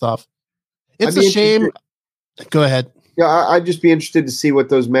all that stuff. It's a shame. Go ahead. Yeah, I'd just be interested to see what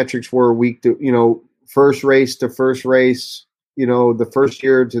those metrics were week to, first race to first race, the first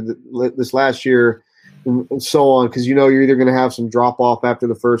year to this last year and so on. Because, you're either going to have some drop off after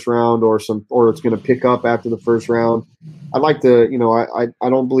the first round or it's going to pick up after the first round. I'd like to, I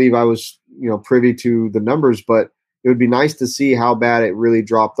don't believe I was, privy to the numbers, but it would be nice to see how bad it really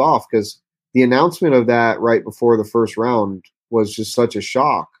dropped off, because the announcement of that right before the first round was just such a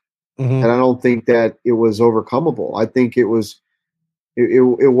shock. Mm-hmm. And I don't think that it was overcomable. I think it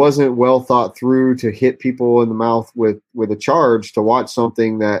wasn't well thought through to hit people in the mouth with a charge to watch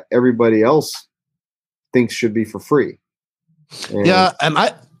something that everybody else thinks should be for free. And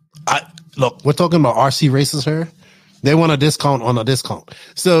I look, we're talking about RC races here. They want a discount on a discount.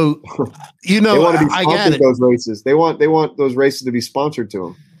 So, they want to be sponsored those races. They want those races to be sponsored to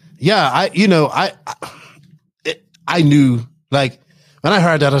them. Yeah, I knew, like, when I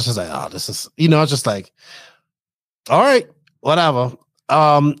heard that, I was just like, oh, this is, I was just like, all right, whatever.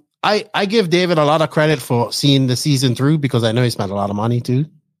 I give David a lot of credit for seeing the season through, because I know he spent a lot of money too.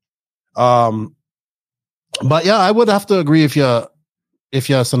 But yeah, I would have to agree if your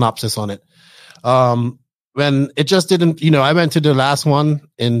synopsis on it. When it just didn't, I went to the last one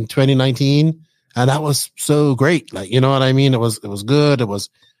in 2019, and that was so great. Like, you know what I mean? It was good. It was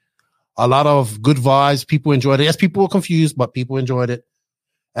a lot of good vibes. People enjoyed it. Yes, people were confused, but people enjoyed it.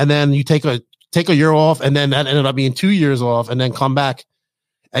 And then you take a year off, and then that ended up being 2 years off, and then come back,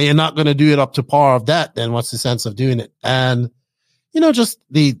 and you're not going to do it up to par of that. Then what's the sense of doing it? And, just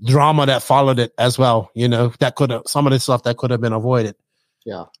the drama that followed it as well, that some of the stuff that could have been avoided.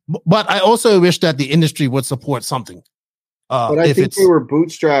 Yeah. But I also wish that the industry would support something. But I think they were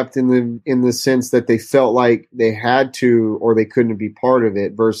bootstrapped in the sense that they felt like they had to, or they couldn't be part of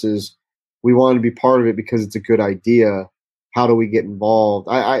it, versus we want to be part of it because it's a good idea. How do we get involved?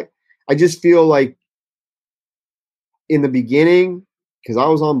 I just feel like in the beginning, because I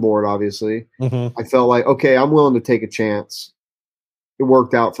was on board, obviously, I felt like, okay, I'm willing to take a chance. It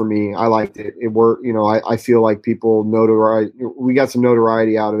worked out for me. I liked it. It worked. I feel like people we got some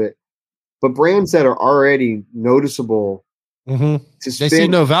notoriety out of it. But brands that are already noticeable, they see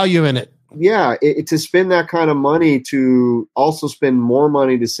no value in it. Yeah, to spend that kind of money, to also spend more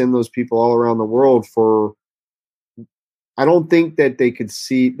money to send those people all around the world for. I don't think that they could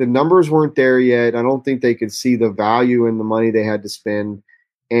see, the numbers weren't there yet. I don't think they could see the value in the money they had to spend.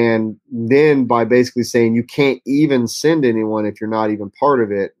 And then by basically saying you can't even send anyone if you're not even part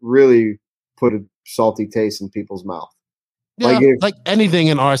of it, really put a salty taste in people's mouth. Yeah, like anything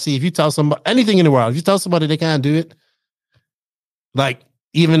in RC, if you tell somebody, anything in the world, if you tell somebody they can't do it, like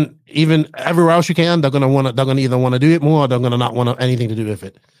even everywhere else you can, they're gonna either want to do it more, or they're gonna not want anything to do with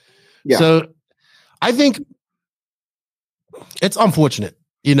it. Yeah. So I think it's unfortunate,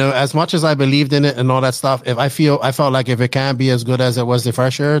 as much as I believed in it and all that stuff. I felt like if it can't be as good as it was the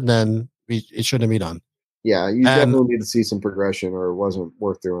first year, then it shouldn't be done. Yeah, you definitely need to see some progression, or it wasn't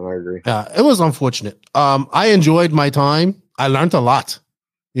worth doing. I agree. Yeah, it was unfortunate. I enjoyed my time. I learned a lot,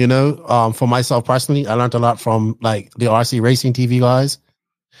 for myself personally. I learned a lot from like the RC Racing TV guys,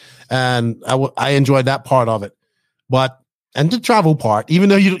 and I enjoyed that part of it. And the travel part, even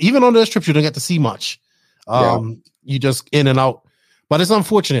though even on those trips you don't get to see much. You just in and out, but it's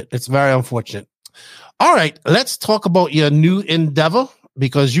unfortunate. It's very unfortunate. All right, let's talk about your new endeavor,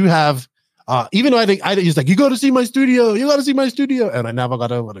 because you have, even though I think he's like, you got to see my studio, and I never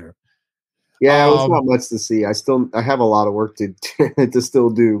got over there. Yeah, it's not much to see. I have a lot of work to still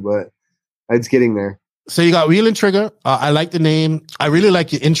do, but it's getting there. So you got Wheel and Trigger. I like the name. I really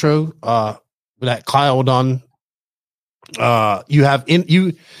like your intro that Kyle done. You have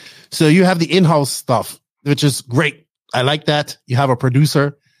the in-house stuff, which is great. I like that. You have a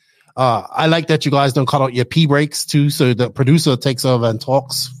producer. I like that you guys don't cut out your pee breaks too, so the producer takes over and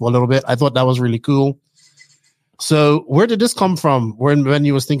talks for a little bit. I thought that was really cool. So where did this come from when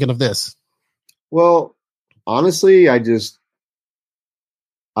you was thinking of this? Well, honestly, I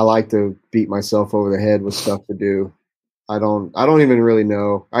like to beat myself over the head with stuff to do. I don't even really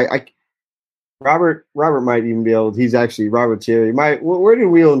know. Robert might even be able. He's actually Robert Cherry. Where did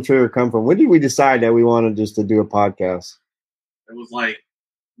Wheel and Trigger come from? When did we decide that we wanted just to do a podcast? It was like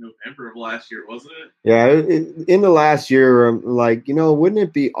November of last year, wasn't it? Yeah, in the last year, I'm like, wouldn't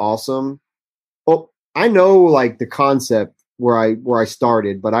it be awesome? Well, I know like the concept where I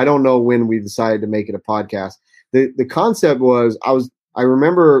started, but I don't know when we decided to make it a podcast. The concept was I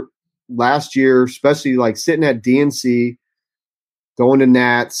remember last year, especially like sitting at DNC. Going to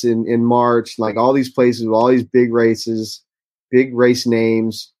Nats in March, like all these places with all these big races. big race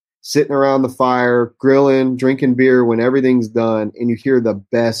names sitting around the fire, grilling, drinking beer when everything's done, and you hear the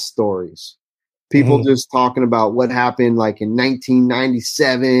best stories. People just talking about what happened like in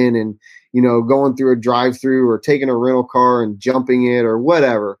 1997 and, going through a drive-through or taking a rental car and jumping it or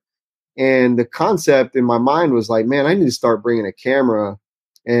whatever. And the concept in my mind was like, man, I need to start bringing a camera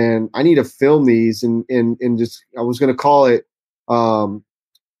and I need to film these and just, I was going to call it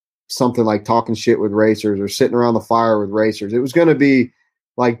something like Talking Shit with Racers or Sitting Around the Fire with Racers. It was going to be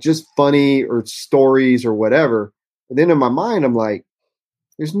like just funny or stories or whatever. But then in my mind, I'm like,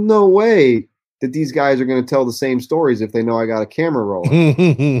 there's no way that these guys are going to tell the same stories if they know I got a camera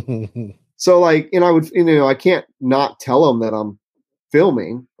rolling. So like, and I would, I can't not tell them that I'm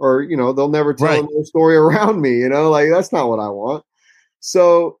filming or, they'll never tell their story around me, like that's not what I want.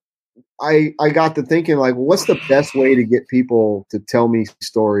 So I got to thinking like, what's the best way to get people to tell me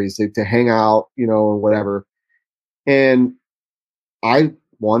stories, to hang out, and whatever. And I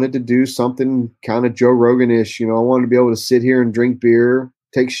wanted to do something kind of Joe Rogan-ish, I wanted to be able to sit here and drink beer,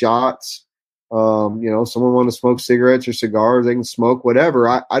 take shots. Someone want to smoke cigarettes or cigars, they can smoke whatever.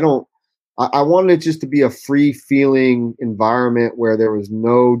 I wanted it just to be a free feeling environment where there was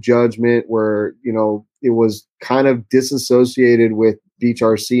no judgment, where, it was kind of disassociated with Beach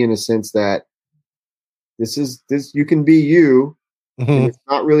RC in a sense that this you can be you. And it's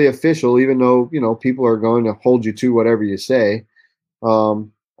not really official, even though, people are going to hold you to whatever you say.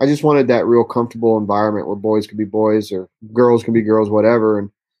 I just wanted that real comfortable environment where boys could be boys or girls can be girls, whatever.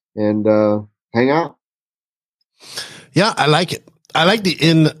 And hang out. Yeah, I like it. I like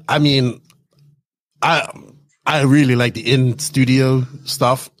I really like the in studio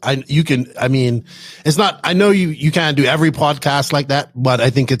stuff. It's not, I know you can't do every podcast like that, but I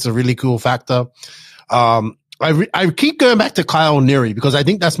think it's a really cool factor. I keep going back to Kyle Neary because I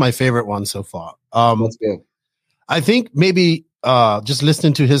think that's my favorite one so far. That's good. I think maybe, just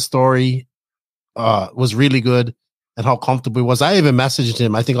listening to his story, was really good. And how comfortable he was. I even messaged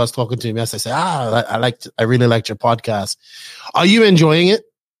him. I think I was talking to him yesterday. I said, I really liked your podcast. Are you enjoying it?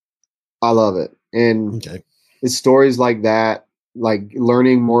 I love it. And it's stories like that, like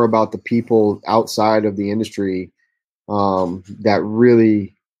learning more about the people outside of the industry, that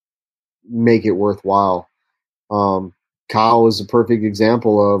really make it worthwhile. Kyle is a perfect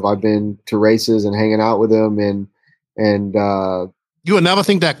example of, I've been to races and hanging out with him and you would never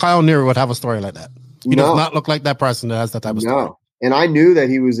think that Kyle Neary would have a story like that. He does not look like that person that has that type of story. And I knew that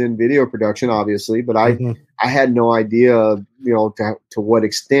he was in video production, obviously, but I had no idea, to what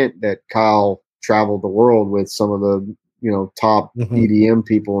extent that Kyle traveled the world with some of the, top EDM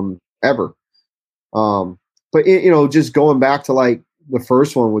people ever. But just going back to like the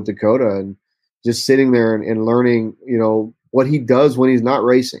first one with Dakota and just sitting there and learning, what he does when he's not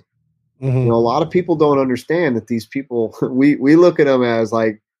racing. A lot of people don't understand that these people, we look at them as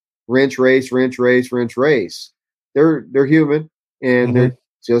like, wrench race. They're human, and they're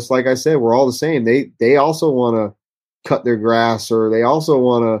just like I said, we're all the same. They also want to cut their grass, or they also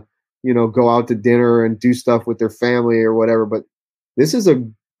want to, go out to dinner and do stuff with their family or whatever. But this is a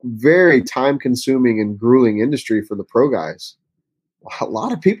very time consuming and grueling industry for the pro guys. A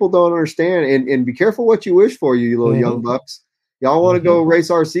lot of people don't understand, and be careful what you wish for, you little young bucks. Y'all want to go race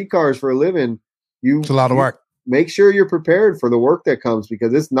RC cars for a living. It's a lot of work. Make sure you're prepared for the work that comes,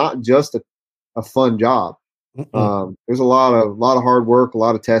 because it's not just a fun job. There's a lot of hard work, a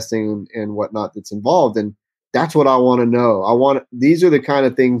lot of testing and whatnot that's involved. And that's what I want to know. These are the kind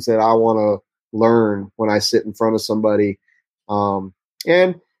of things that I want to learn when I sit in front of somebody. And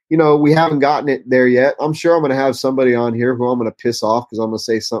we haven't gotten it there yet. I'm sure I'm going to have somebody on here who I'm going to piss off because I'm going to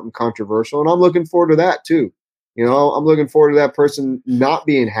say something controversial. And I'm looking forward to that too. I'm looking forward to that person not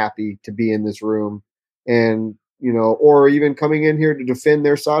being happy to be in this room and, or even coming in here to defend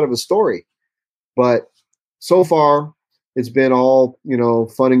their side of a story. But so far it's been all,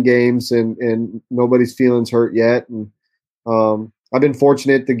 fun and games and nobody's feelings hurt yet. And, I've been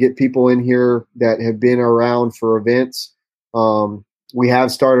fortunate to get people in here that have been around for events. We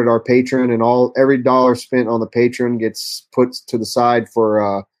have started our Patreon, and every dollar spent on the Patreon gets put to the side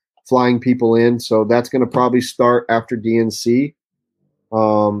for, flying people in. So that's going to probably start after DNC.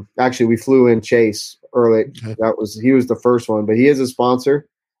 Actually, we flew in Chase early. He was the first one, but he is a sponsor.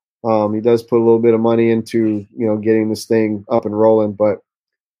 He does put a little bit of money into, getting this thing up and rolling, but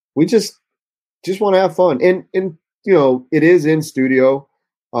we just want to have fun. And, it is in studio.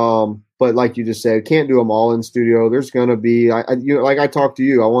 But like you just said, can't do them all in studio. There's going to be, like I talked to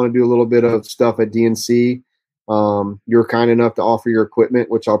you, I want to do a little bit of stuff at DNC. You're kind enough to offer your equipment,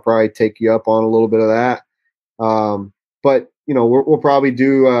 which I'll probably take you up on a little bit of that. But we'll probably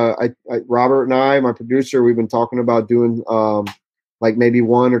do. Robert and I, my producer, we've been talking about doing like maybe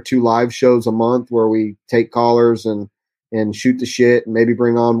 1 or 2 live shows a month where we take callers and shoot the shit, and maybe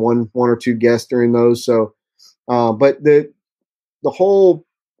bring on one or 2 guests during those. So, but the whole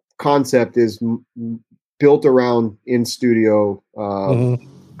concept is built around in studio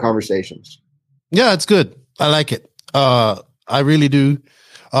conversations. Yeah, it's good. I like it. I really do.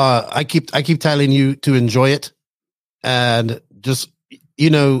 I keep telling you to enjoy it, and just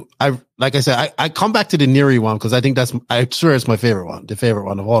I come back to the Neary one because I think I swear it's my favorite one, the favorite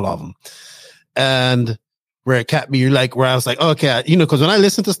one of all of them, and where it kept me where I was like, okay, because when I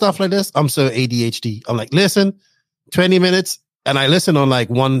listen to stuff like this, I'm so ADHD. I'm like, listen, 20 minutes, and I listen on like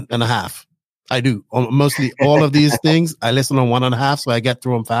 1.5. I do mostly all of these things. I listen on 1.5, so I get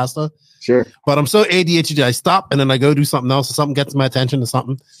through them faster. Sure. But I'm so ADHD. I stop and then I go do something else. Or something gets my attention to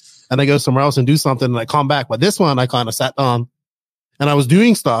something, and I go somewhere else and do something, and I come back. But this one, I kind of sat down and I was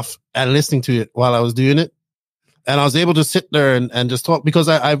doing stuff and listening to it while I was doing it, and I was able to sit there and just talk, because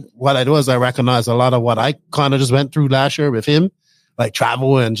what I do is I recognize a lot of what I kind of just went through last year with him, like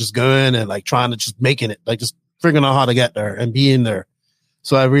travel and just going and like trying to just making it, like just figuring out how to get there and being there.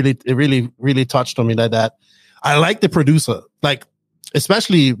 So it really touched on me like that. I like the producer, like,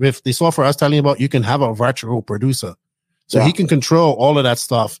 especially with the software I was telling you about, you can have a virtual producer. So he can control all of that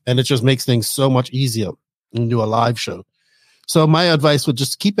stuff, and it just makes things so much easier when you do a live show. So my advice would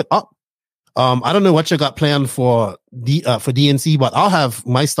just keep it up. I don't know what you got planned for DNC, but I'll have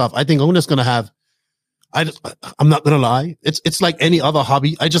my stuff. I think I'm just going to have, I'm not going to lie. It's like any other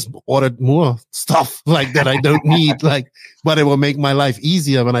hobby. I just ordered more stuff like that I don't need, but it will make my life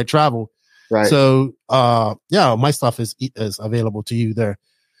easier when I travel. Right. So, my stuff is available to you there.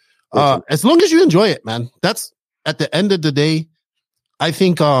 As long as you enjoy it, man. That's at the end of the day. I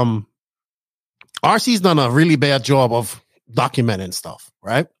think, RC's done a really bad job of documenting stuff,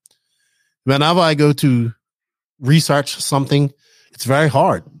 right? Whenever I go to research something, it's very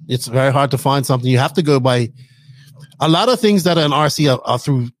hard. It's very hard to find something. You have to go by a lot of things that are in RC are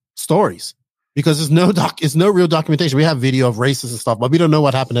through stories, because there's no real documentation. We have video of races and stuff, but we don't know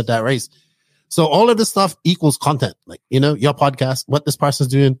what happened at that race. So all of this stuff equals content, like, your podcast, what this person's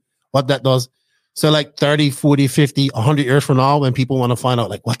doing, what that does. So like 30, 40, 50, 100 years from now, when people want to find out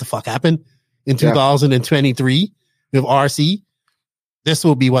like what the fuck happened in 2023 with RC, this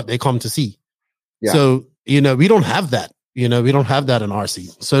will be what they come to see. Yeah. So, we don't have that. We don't have that in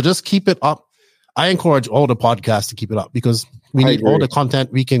RC. So just keep it up. I encourage all the podcasts to keep it up, because we need all the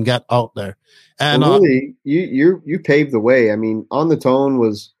content we can get out there. And really, you paved the way. I mean, On the Tone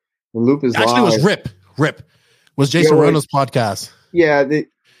was when Loop is actually live. Was Rip was Jason Rona's podcast. Yeah.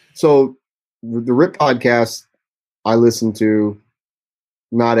 So the Rip podcast, I listened to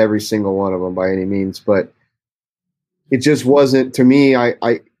not every single one of them by any means, but it just wasn't, to me,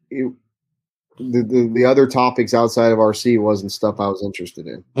 the other topics outside of RC wasn't stuff I was interested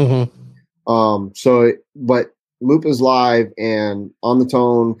in. Mm-hmm. But Loop is live and On the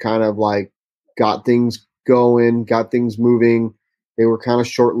Tone kind of like got things going, got things moving. They were kind of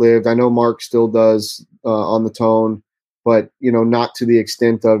short-lived. I know Mark still does On the Tone, but, not to the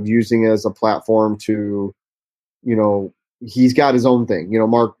extent of using it as a platform to, he's got his own thing.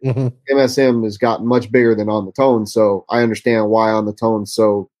 Mark, MSM has gotten much bigger than On the Tone, so I understand why On the Tone's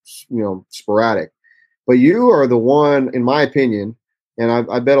so, sporadic. But you are the one, in my opinion, and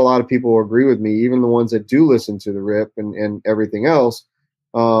I bet a lot of people will agree with me, even the ones that do listen to the Rip and everything else.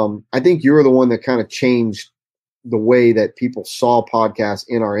 I think you're the one that kind of changed the way that people saw podcasts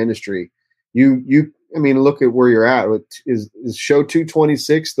in our industry. I mean, look at where you're at. Is show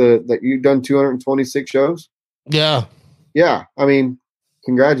 226 that you've done 226 shows? Yeah. Yeah. I mean,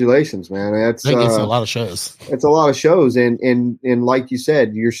 congratulations, man. It's a lot of shows. It's a lot of shows. And like you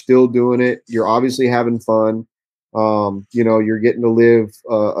said, you're still doing it. You're obviously having fun. You're getting to live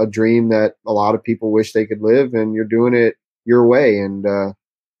a dream that a lot of people wish they could live, and you're doing it your way. And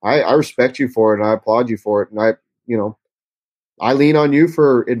I respect you for it, and I applaud you for it. And I lean on you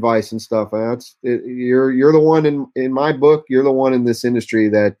for advice and stuff. And you're the one in my book. You're the one in this industry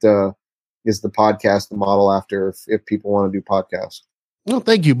that is the podcast to model after if people want to do podcasts. No,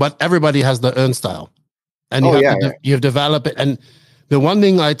 thank you. But everybody has their own style, and you've developed it. And the one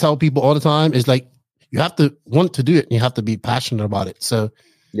thing I tell people all the time is like, you have to want to do it, and you have to be passionate about it. So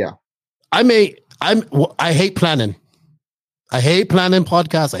yeah, I hate planning. I hate planning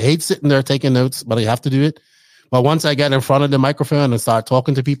podcasts. I hate sitting there taking notes, but I have to do it. But once I get in front of the microphone and start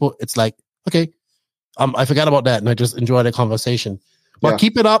talking to people, it's like, okay, I forgot about that, and I just enjoy the conversation. But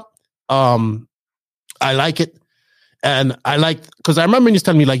keep it up. I like it, and I like, because I remember you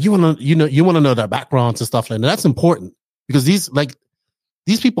telling me like you want to know their backgrounds and stuff like that. That's important, because these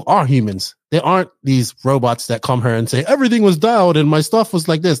people are humans. They aren't these robots that come here and say everything was dialed and my stuff was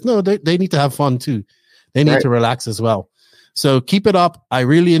like this. No, they need to have fun too. They need to relax as well. So keep it up. I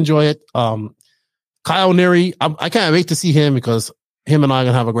really enjoy it. Kyle Neary, I can't wait to see him because him and I are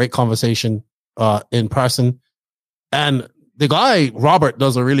going to have a great conversation in person. And the guy, Robert,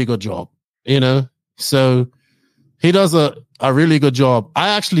 does a really good job, So he does a really good job. I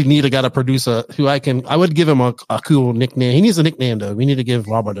actually need to get a producer who I would give him a cool nickname. He needs a nickname, though. We need to give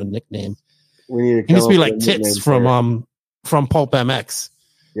Robert a nickname. He needs to be like Tits from Pulp MX.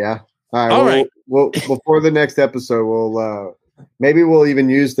 Yeah. All right. Well, before the next episode, we'll even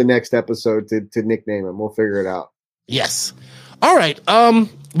use the next episode to nickname him. We'll figure it out. Yes. All right.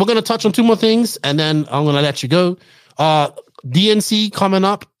 We're gonna touch on two more things, and then I'm gonna let you go. DNC coming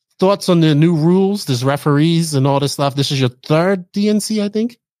up. Thoughts on the new rules? There's referees and all this stuff. This is your third DNC, I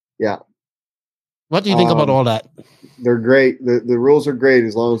think. Yeah. What do you think about all that? They're great. The rules are great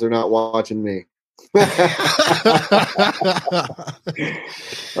as long as they're not watching me. God.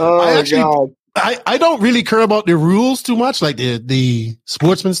 I don't really care about the rules too much, like the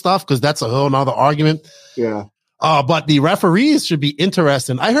sportsman stuff, because that's a whole nother argument. Yeah. But the referees should be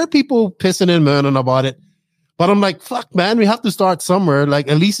interesting. I heard people pissing and moaning about it, but I'm like, fuck, man, we have to start somewhere. Like,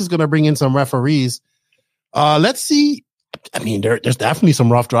 at least is going to bring in some referees. Let's see. I mean, there's definitely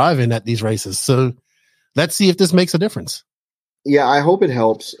some rough driving at these races, so let's see if this makes a difference. Yeah, I hope it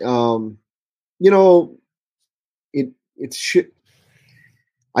helps. It should.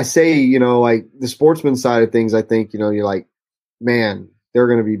 I say, like the sportsman side of things, I think, you're like, man, they're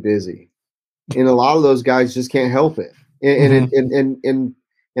going to be busy. And a lot of those guys just can't help it.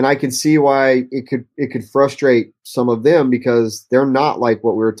 And I can see why it could frustrate some of them because they're not like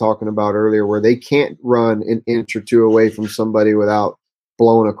what we were talking about earlier, where they can't run an inch or two away from somebody without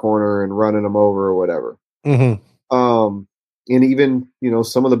blowing a corner and running them over or whatever. And even,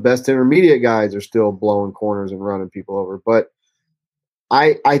 some of the best intermediate guys are still blowing corners and running people over. But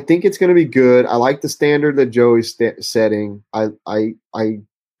I think it's going to be good. I like the standard that Joey's setting. I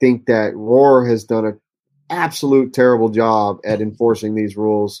think that Roar has done an absolute terrible job at enforcing these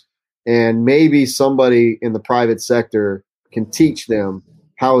rules, and maybe somebody in the private sector can teach them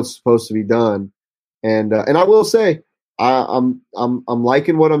how it's supposed to be done. And I will say, I'm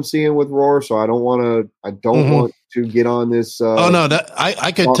liking what I'm seeing with Roar, so I don't want to get on this.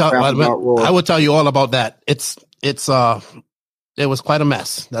 I could tell. I would tell you all about that. It was quite a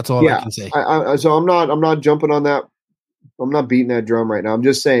mess. That's all I can say. So I'm not jumping on that. I'm not beating that drum right now. I'm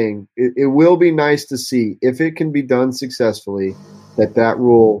just saying it will be nice to see if it can be done successfully, that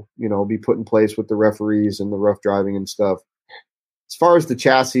rule, be put in place with the referees and the rough driving and stuff. As far as the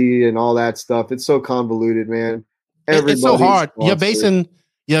chassis and all that stuff, it's so convoluted, man. It's so hard. You're basing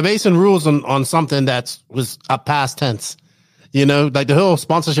rules on something that was a past tense. Like the whole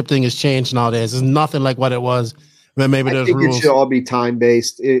sponsorship thing has changed nowadays. It's nothing like what it was. Maybe I think rules. It should all be time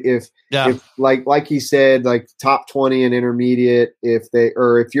based. If like he said, like top 20 and intermediate, if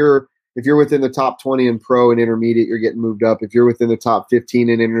you're within the top 20 in pro and intermediate, you're getting moved up. If you're within the top 15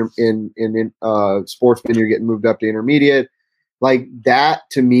 in sportsman, you're getting moved up to intermediate. Like that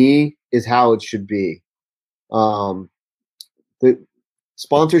to me is how it should be. The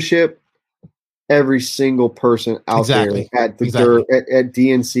sponsorship, every single person out there at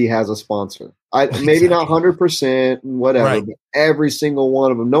DNC has a sponsor. Maybe not 100%, whatever, but every single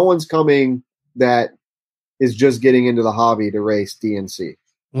one of them. No one's coming that is just getting into the hobby to race DNC.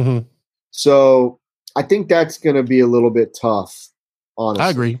 So I think that's going to be a little bit tough,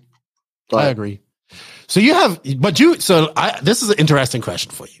 honestly. I agree. So this is an interesting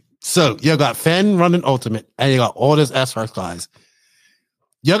question for you. So you got Fenn running Ultimate, and you got all these S-Works guys.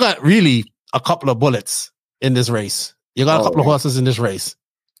 You got really a couple of bullets in this race. You got a couple of horses in this race.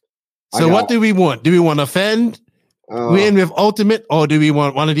 So what do we want? Do we want to Fenn win with Ultimate, or do we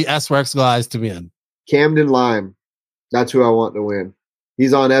want one of the S-Works guys to win? Camden Lime. That's who I want to win.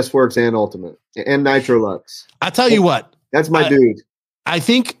 He's on S-Works and Ultimate and Nitro Lux. I tell you what. That's my dude. I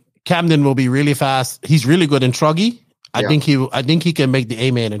think Camden will be really fast. He's really good in Truggy. I think he can make the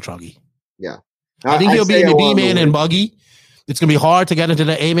A-Man in Truggy. Yeah. I think he'll be in the B-Man and Buggy. It's going to be hard to get into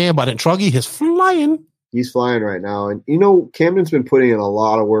the A-Man, but in Truggy, he's flying. He's flying right now. And, Camden's been putting in a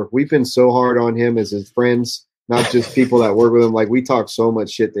lot of work. We've been so hard on him as his friends, not just people that work with him. Like, we talk so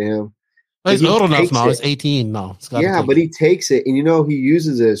much shit to him. He's old enough now. He's 18 now. But he takes it. And, he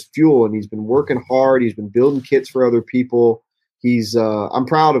uses it as fuel. And he's been working hard. He's been building kits for other people. He's I'm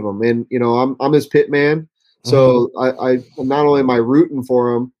proud of him. And, I'm his pit man. So I not only am I rooting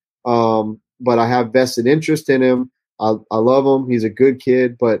for him, but I have vested interest in him. I love him. He's a good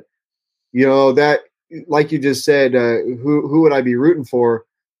kid. But, that like you just said, who would I be rooting for?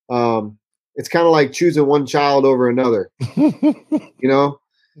 It's kind of like choosing one child over another.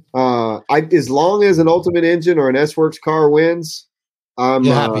 As long as an Ultimate Engine or an S-Works car wins, I'm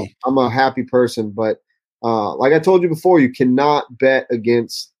happy. I'm a happy person. But like I told you before, you cannot bet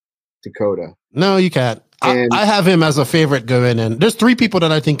against Dakota. No, you can't. I have him as a favorite going in. There's 3 people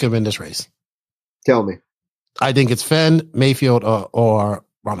that I think could win this race. Tell me. I think it's Fenn, Mayfield, or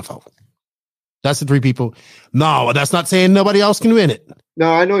Ronefeld. That's the 3 people. No, that's not saying nobody else can win it.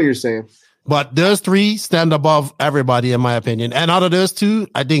 No, I know what you're saying. But those 3 stand above everybody, in my opinion. And out of those 2,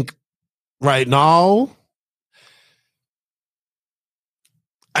 I think right now,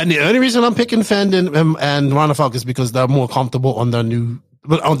 and the only reason I'm picking Fenn and Ronefeld is because they're more comfortable on their new,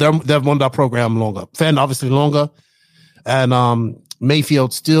 they've won that program longer. Fenn obviously longer, and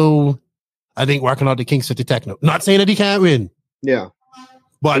Mayfield still, I think, working out the King City Techno. Not saying that he can't win. Yeah.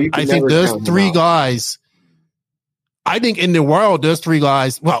 But I think there's 3 guys. I think in the world, there's 3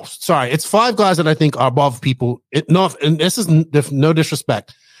 guys. Well, sorry, it's 5 guys that I think are above people. And this is no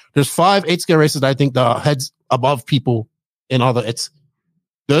disrespect. There's 5 8-scale races that I think the heads above people in other. It's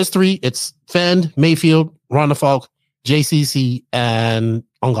those 3. It's Fenn, Mayfield, Ronefeld, JCC, and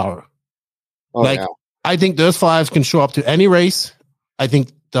Ongaro. I think those 5 can show up to any race. I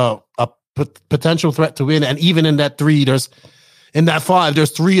think the potential threat to win, and even in that 3, in that 5,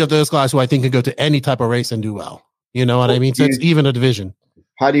 there's 3 of those guys who I think can go to any type of race and do well. You know what I mean? So it's even a division.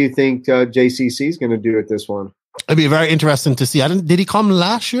 How do you think JCC is going to do at this one? It'd be very interesting to see. Did he come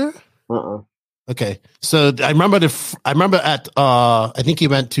last year? Okay. So I remember at I think he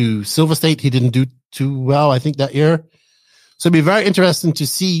went to Silver State. He didn't do too well, I think, that year. So it'd be very interesting to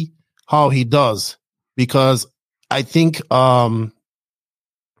see how he does, because I think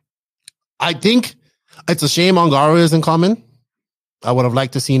it's a shame Ongaro isn't coming. I would have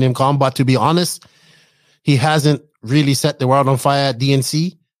liked to seen him come, but to be honest, he hasn't really set the world on fire at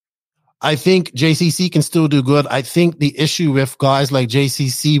DNC. I think JCC can still do good. I think the issue with guys like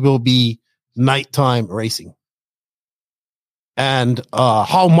JCC will be nighttime racing and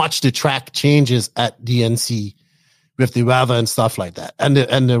how much the track changes at DNC with the weather and stuff like that,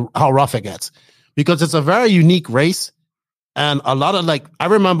 and how rough it gets, because it's a very unique race. And a lot of, like, I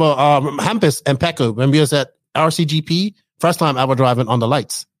remember Hampus and Pecco when we was at RCGP, first time ever driving on the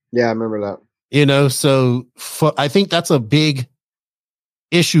lights. Yeah, I remember that. So I think that's a big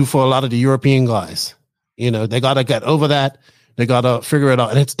issue for a lot of the European guys. They got to get over that. They got to figure it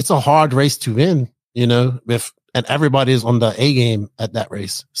out. And it's a hard race to win, and everybody is on the A game at that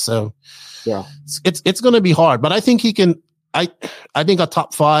race. So yeah, it's going to be hard, but I think he can, I think a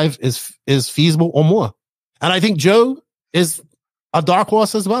top 5 is feasible or more. And I think Joe is a dark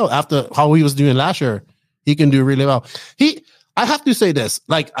horse as well. After how he was doing last year, he can do really well. I have to say this,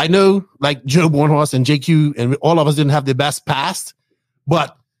 like, I know, like, Joe Bornhorst and JQ and all of us didn't have the best past,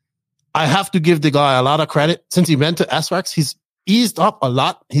 but I have to give the guy a lot of credit. Since he went to S-Rex, he's eased up a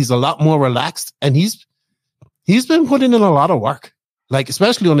lot. He's a lot more relaxed, and he's been putting in a lot of work, like,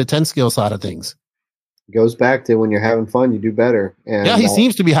 especially on the 10 scale side of things. It goes back to when you're having fun, you do better. And yeah, he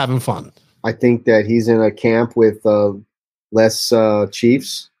seems to be having fun. I think that he's in a camp with less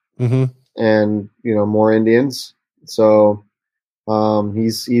Chiefs and, more Indians. So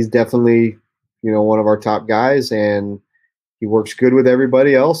he's definitely, one of our top guys, and he works good with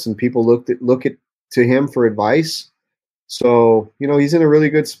everybody else, and people look to him for advice. So, he's in a really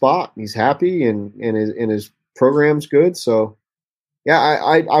good spot. He's happy, and his program's good. So, yeah,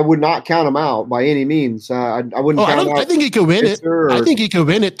 I would not count him out by any means. I wouldn't count him out. I think he could win it. I think he could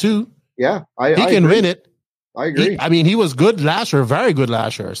win it too. Yeah, he can win it. I agree. He was good last year, very good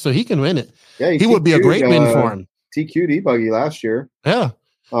last year, so he can win it. Yeah, he would be a great win for him. TQ'd E-Buggy last year. Yeah.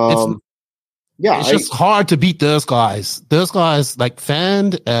 It's just hard to beat those guys. Those guys like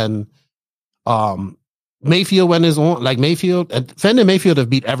Fenn and Mayfield when is on, like Mayfield and Fenn and Mayfield have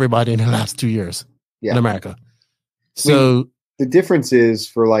beat everybody in the last 2 years in America. So the difference is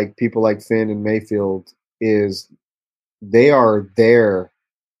for, like, people like Fenn and Mayfield is they are there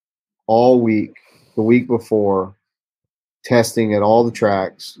all week, the week before, testing at all the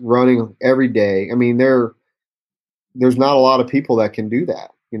tracks, running every day. I mean, there's not a lot of people that can do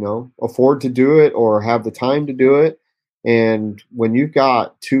that, afford to do it or have the time to do it. And when you've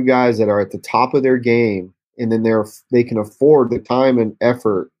got 2 guys that are at the top of their game, and then they can afford the time and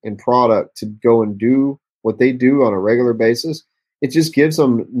effort and product to go and do what they do on a regular basis, it just gives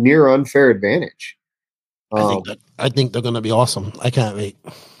them near unfair advantage. I think they're going to be awesome. I can't wait.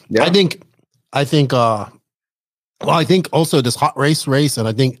 Yeah. I think also this hot race, and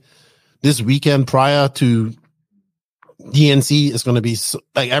I think this weekend prior to DNC is going to be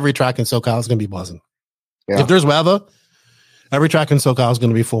like every track in SoCal is going to be buzzing. If there's weather, every track in SoCal is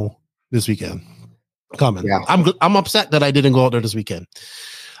going to be full this weekend. Coming. Yeah. I'm upset that I didn't go out there this weekend.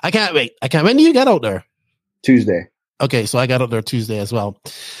 I can't wait. When do you get out there? Tuesday. Okay, so I got out there Tuesday as well.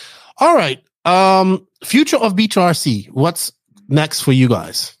 All right. Future of Beach RC. What's next for you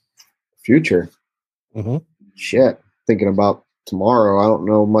guys? Future. Mm-hmm. Shit. Thinking about tomorrow. I don't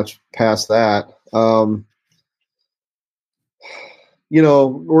know much past that.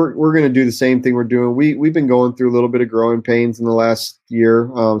 We're going to do the same thing we're doing. We've been going through a little bit of growing pains in the last year,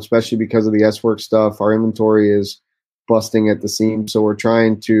 especially because of the S-Work stuff. Our inventory is busting at the seams, so we're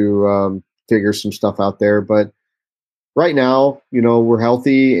trying to figure some stuff out there. But right now, we're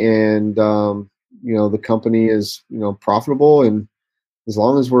healthy, and the company is profitable, and as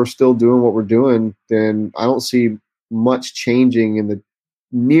long as we're still doing what we're doing, then I don't see much changing in the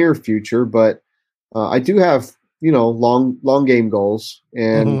near future. But I do have long game goals,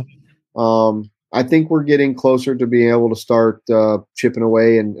 and I think we're getting closer to being able to start chipping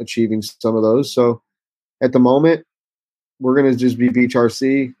away and achieving some of those. So at the moment, we're going to just be Beach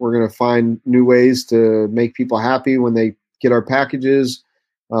RC. We're going to find new ways to make people happy when they get our packages.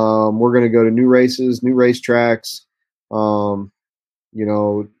 We're going to go to new races, new racetracks. I'm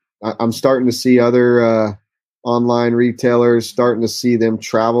starting to see other online retailers starting to see them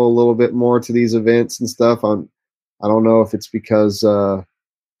travel a little bit more to these events and stuff. I don't know if it's because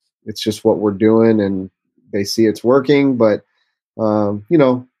it's just what we're doing and they see it's working, but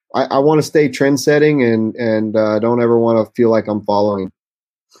I want to stay trend setting and don't ever want to feel like I'm following.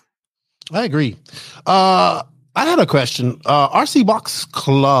 I agree. I had a question. RC Box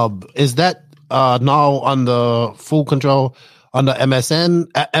Club, is that now under full control under MSM,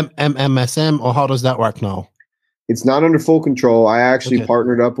 or how does that work now? It's not under full control. I actually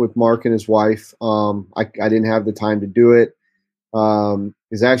partnered up with Mark and his wife. I didn't have the time to do it.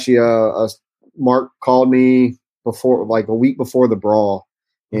 It's actually Mark called me before, like a week before the brawl,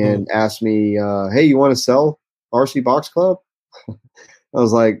 and asked me, "Hey, you want to sell RC Box Club?" I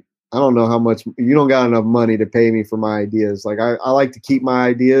was like, "I don't know how much. You don't got enough money to pay me for my ideas. Like I like to keep my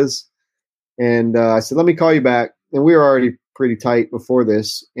ideas." And I said, "Let me call you back." And we were already pretty tight before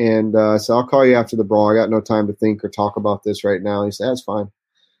this. And so I'll call you after the brawl. I got no time to think or talk about this right now. He said, "That's fine."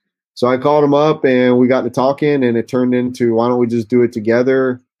 So I called him up and we got to talking, and it turned into, why don't we just do it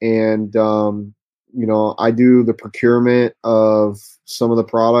together? And, I do the procurement of some of the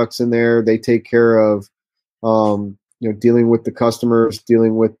products in there. They take care of, dealing with the customers,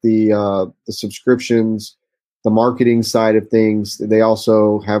 dealing with the subscriptions, the marketing side of things. They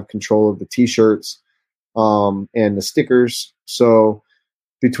also have control of the t-shirts and the stickers. So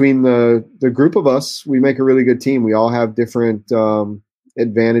between the group of us, we make a really good team. We all have different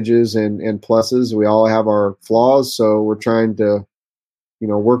advantages and pluses. We all have our flaws. So we're trying to,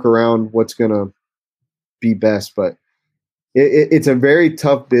 work around what's going to be best. But it's a very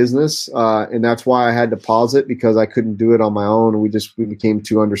tough business. And that's why I had to pause it, because I couldn't do it on my own. We became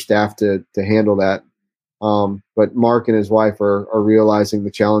too understaffed to handle that. But Mark and his wife are realizing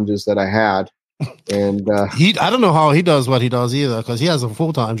the challenges that I had. And I don't know how he does what he does either, because he has a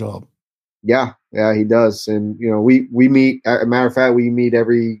full-time job. Yeah, he does. And we meet. As a matter of fact, we meet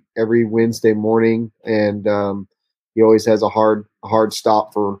every Wednesday morning, and he always has a hard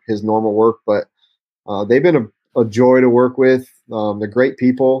stop for his normal work. But they've been a joy to work with. They're great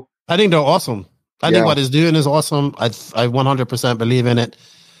people. I think they're awesome. I think what he's doing is awesome. I 100% believe in it.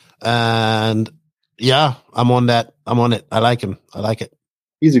 And yeah, I'm on that. I'm on it. I like him. I like it.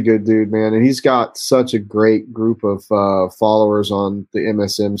 He's a good dude, man. And he's got such a great group of followers on the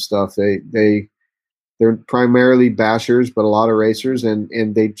MSM stuff. They're primarily bashers, but a lot of racers,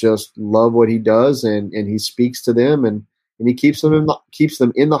 and they just love what he does, and he speaks to them, and he keeps them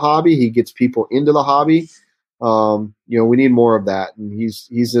in the hobby. He gets people into the hobby. We need more of that. And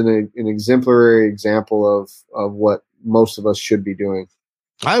he's an exemplary example of what most of us should be doing.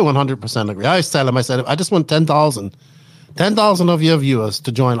 I 100% agree. I tell him, I said, I just want 10,000 of your viewers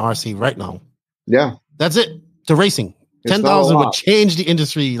to join RC right now. Yeah. That's it. To racing. 10,000 would change the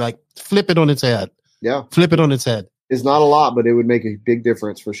industry, like flip it on its head. Yeah. Flip it on its head. It's not a lot, but it would make a big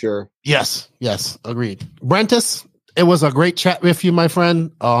difference for sure. Yes. Agreed. Brentus, it was a great chat with you, my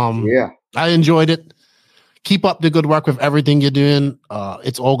friend. Yeah. I enjoyed it. Keep up the good work with everything you're doing.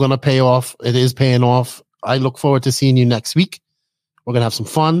 It's all going to pay off. It is paying off. I look forward to seeing you next week. We're going to have some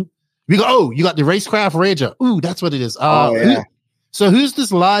fun. You got the Racecraft Rager. Ooh, that's what it is. Yeah. So who's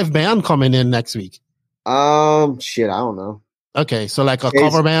this live band coming in next week? Shit, I don't know. Okay, so like a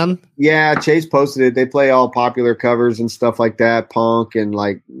cover band? Yeah, Chase posted it. They play all popular covers and stuff like that, punk and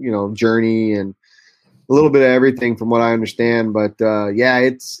Journey and a little bit of everything from what I understand. But yeah,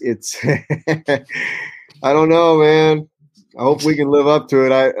 it's I don't know, man. I hope we can live up to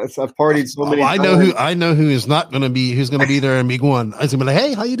it. I've partied so many times. I know who is not going to be. Who's going to be there in Big One? I was going to be like,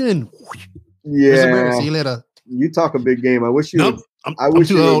 hey, how you doing? Yeah. See you later. You talk a big game. I wish you. Nope. I'm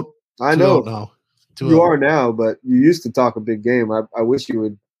too old. I know. You are now, but you used to talk a big game. I wish you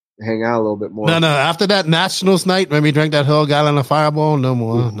would hang out a little bit more. No. After that Nationals night, when we drank that whole gallon of Fireball, no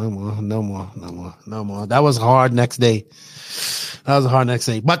more. That was hard next day.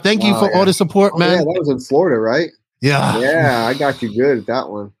 But thank you for all the support, man. Yeah, that was in Florida, right? Yeah. Yeah, I got you good at that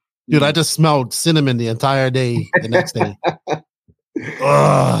one. Dude, I just smelled cinnamon the entire day the next day.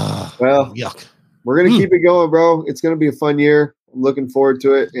 Well, yuck. We're going to keep it going, bro. It's going to be a fun year. I'm looking forward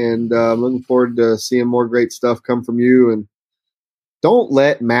to it, and I'm looking forward to seeing more great stuff come from you. And don't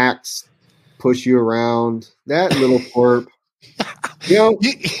let Max push you around. That little twerp. You know,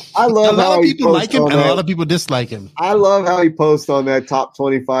 I love how a lot of people like him and that. a lot of people dislike him. I love how he posts on that top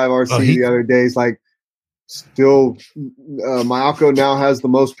 25 RC the other day. He's like, still, Mayako now has the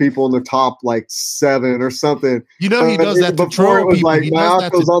most people in the top, like 7 or something. You know, he does that to troll it was people. Like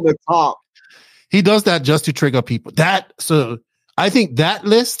Mayako's on the top. He does that just to trigger people. So I think that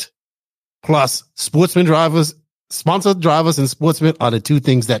list plus sportsman drivers, sponsored drivers, and sportsmen are the two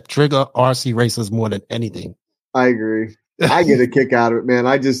things that trigger RC racers more than anything. I agree. I get a kick out of it, man.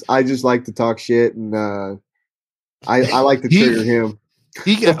 I just like to talk shit, and I like to trigger him.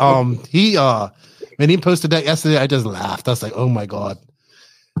 When he posted that yesterday, I just laughed. I was like, oh my God.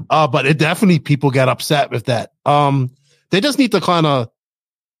 But it definitely, people get upset with that. They just need to kind of,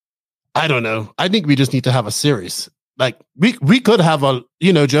 I don't know. I think we just need to have a series. Like we could have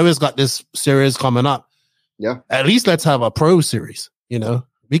Joey's got this series coming up. Yeah. At least let's have a pro series.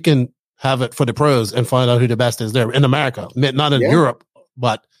 We can have it for the pros and find out who the best is there in America, not in Europe.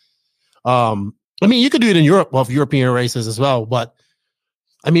 But you could do it in Europe of European races as well. But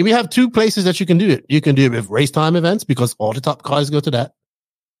we have 2 places that you can do it. You can do it with race time events because all the top cars go to that,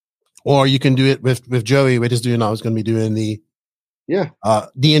 or you can do it with Joey. We're just doing. I was going to be doing the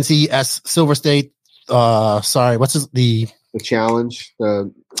DNCS Silver State. What's the challenge?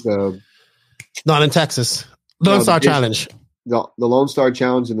 The not in Texas. Lone Star Challenge. The Lone Star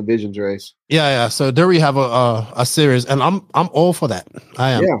Challenge and the Visions race. Yeah. So there we have a series, and I'm all for that.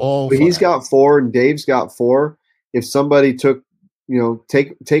 I am all. But he's got 4, and Dave's got 4. If somebody took,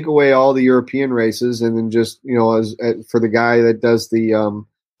 take away all the European races, and then just for the guy that does the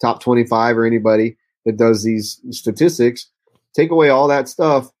top 25 or anybody that does these statistics, take away all that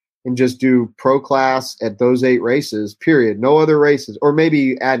stuff and just do pro class at those 8 races. Period. No other races, or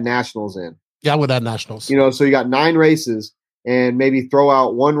maybe add nationals in. Yeah, with that nationals. So you got 9 races. And maybe throw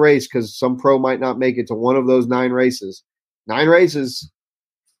out 1 race because some pro might not make it to one of those 9 races. 9 races.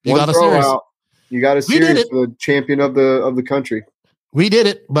 You got a series. You got a series for the champion of the country. We did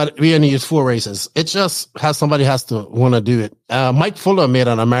it, but we only used 4 races. It just somebody has to want to do it. Mike Fuller made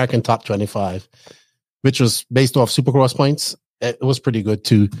an American top 25, which was based off Supercross points. It was pretty good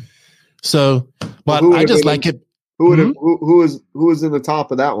too. So, but I just like it. Who was in the top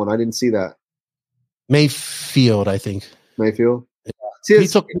of that one? I didn't see that. Mayfield, I think. Mayfield. See,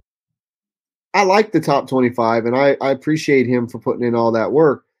 I like the top 25, and I appreciate him for putting in all that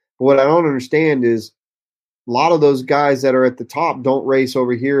work. But what I don't understand is a lot of those guys that are at the top don't race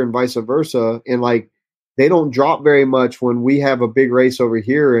over here and vice versa. And they don't drop very much when we have a big race over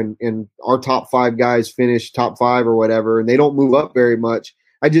here and our top 5 guys finish top 5 or whatever, and they don't move up very much.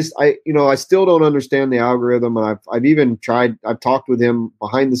 I still don't understand the algorithm. And I've even tried, I've talked with him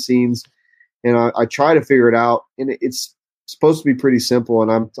behind the scenes, and I try to figure it out, and it's supposed to be pretty simple,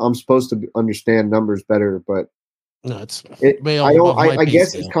 and I'm supposed to understand numbers better, but no, I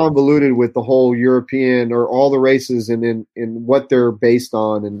guess it's convoluted with the whole European or all the races and in what they're based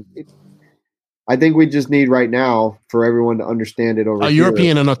on, and I think we just need right now for everyone to understand it over a here.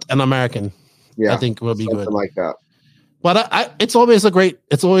 European and an American. Yeah, I think will be good like that. But it's always a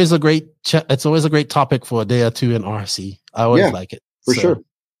great topic for a day or two in RC. I always like it for sure.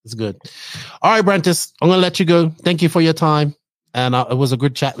 It's good. All right, Brentis, I'm going to let you go. Thank you for your time. And it was a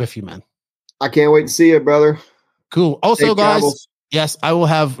good chat with you, man. I can't wait to see you, brother. Cool. Also, Safe guys, travels. Yes, I will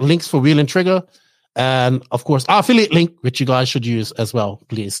have links for Wheel and Trigger. And, of course, our affiliate link, which you guys should use as well,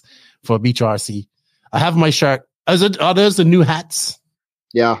 please, for Beach RC. I have my shirt. Are those the new hats?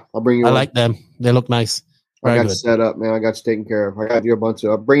 Yeah, I'll bring you one. Like them. They look nice. I got you set up, man. I got you taken care of. I got you a bunch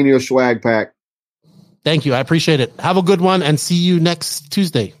of. I'm bringing you a swag pack. Thank you. I appreciate it. Have a good one and see you next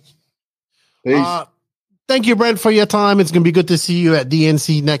Tuesday. Peace. Thank you, Brent, for your time. It's going to be good to see you at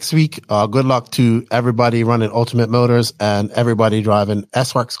DNC next week. Good luck to everybody running Ultimate Motors and everybody driving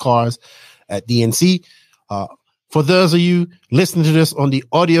S-Works cars at DNC. For those of you listening to this on the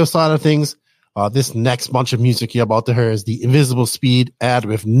audio side of things, This next bunch of music you're about to hear is the Invisible Speed ad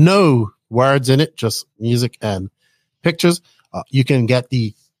with no words in it, just music and pictures. You can get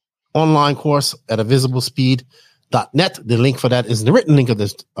the online course at invisiblespeed.net. The link for that is in the written link of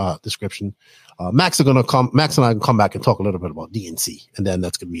this description. Max and I can come back and talk a little bit about DNC, and then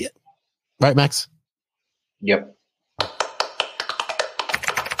that's going to be it. Right, Max? Yep.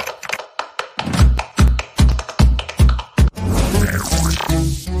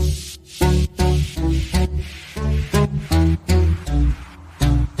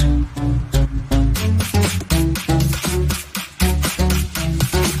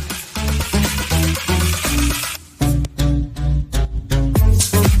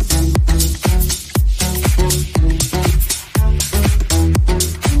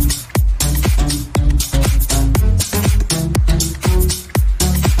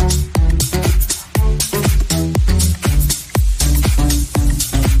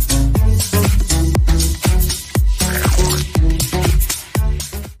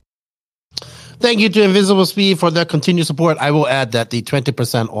 Thank you to Invisible Speed for their continued support. I will add that the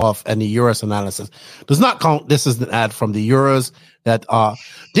 20% off and the Euros analysis does not count. This is an ad from the Euros that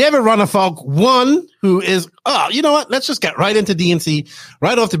David Ronnefalk won, who is, you know what? Let's just get right into DNC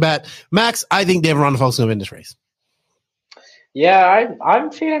right off the bat. Max, I think David Ronnefalk's going to win this race. Yeah,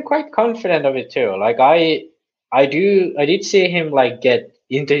 I'm feeling quite confident of it too. Like I did see him like get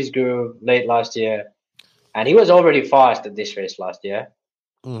into his groove late last year, and he was already fast at this race last year.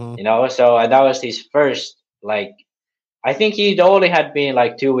 Mm-hmm. You know, so that was his first, like, I think he'd only had been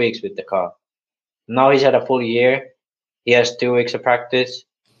like 2 weeks with the car. Now he's had a full year. He has 2 weeks of practice,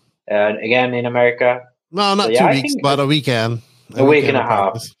 again in America. No, not 2 weeks, but a weekend. A week and a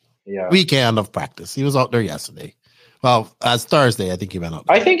half. Practice. Yeah. Weekend of practice. He was out there yesterday. Well, as Thursday, I think he went out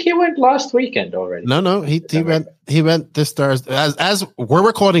there. I think he went last weekend already. No, he went this Thursday. As we're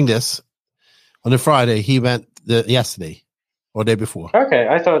recording this on a Friday, he went yesterday. Or day before. Okay,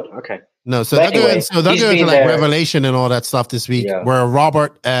 I thought, okay. No, so they're going to like Revelation and all that stuff this week, where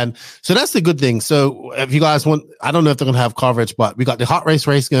Robert, and so that's the good thing. So if you guys want, I don't know if they're going to have coverage, but we got the hot race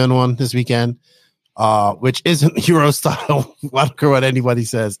going on this weekend, which isn't Euro style. I don't care what anybody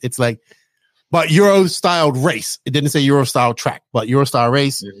says. It's like, but Euro styled race. It didn't say Euro style track, but Euro style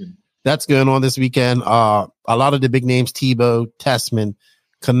race. Mm-hmm. That's going on this weekend. A lot of the big names, Tebow, Tessman,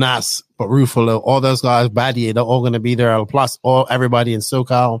 Canas, but Ruffalo, all those guys, Badier, they're all going to be there. Plus, everybody in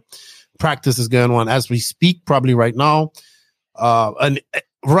SoCal. Practice is going on as we speak, probably right now. And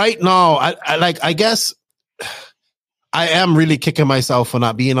right now, I guess I am really kicking myself for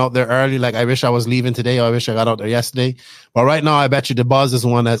not being out there early. Like, I wish I was leaving today, or I wish I got out there yesterday. But right now, I bet you the buzz is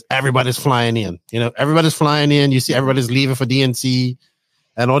one as everybody's flying in. You know, everybody's flying in. You see everybody's leaving for DNC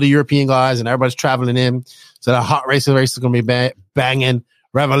and all the European guys, and everybody's traveling in. So the hot race is going to be banging.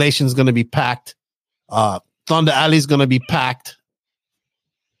 Revelation's going to be packed. Thunder Alley's going to be packed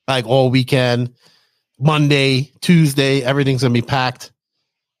like all weekend. Monday, Tuesday, everything's going to be packed.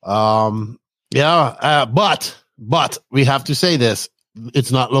 But we have to say this.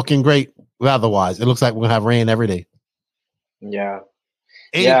 It's not looking great weather-wise. It looks like we're going to have rain every day. Yeah.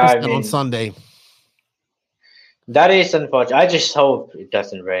 80% on Sunday. That is unfortunate. I just hope it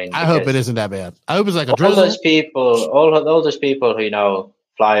doesn't rain. I hope it isn't that bad. I hope it's like a All drizzle. those people who, you know,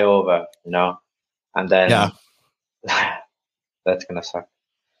 fly over, you know, and then that's gonna suck.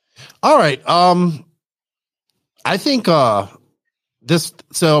 All right. I think this.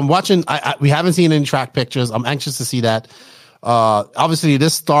 So I'm watching. We haven't seen any track pictures. I'm anxious to see that. Obviously,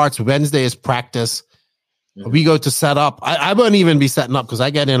 this starts Wednesday is practice. Mm-hmm. We go to set up. I wouldn't even be setting up because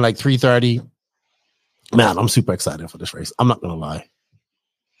I get in like 3:30. Man, I'm super excited for this race. I'm not gonna lie.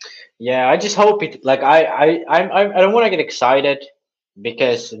 Yeah, I just hope it. Like I don't want to get excited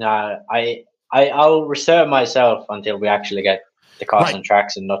because I'll reserve myself until we actually get the cars and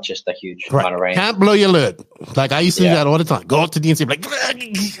tracks and not just a huge amount of rain. Can't blow your lid. Like I used to do that all the time. Go up to DNC, like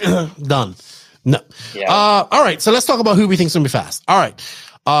done. No. Yeah. All right. So let's talk about who we think is gonna be fast. All right.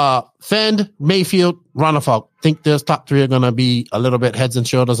 Fend, Mayfield, Ronnefalk. Think those top three are gonna be a little bit heads and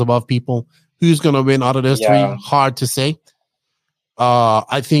shoulders above people. Who's going to win out of those three? Hard to say.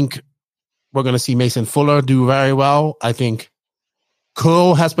 I think we're going to see Mason Fuller do very well. I think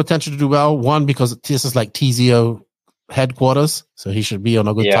Cole has potential to do well. One, because this is like TZO headquarters, so he should be on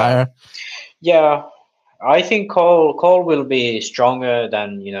a good tire. Yeah, I think Cole will be stronger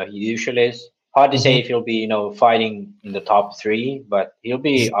than, you know, he usually is. Hard to say if he'll be, you know, fighting in the top three, but he'll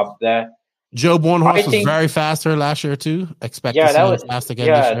be up there. Joe Bornhorst was very fast here last year too. Expect to see him fast again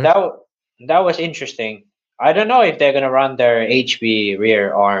this year. That was interesting. I don't know if they're going to run their HB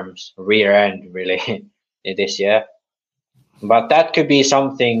rear end really this year. But that could be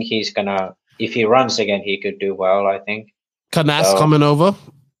something he's going to if he runs again, he could do well, I think. Canas coming over.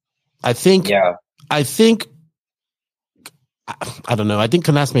 I think. Yeah. I don't know. I think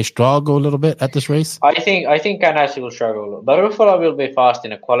Canas may struggle a little bit at this race. I think Canas will struggle, but Ruffalo will be fast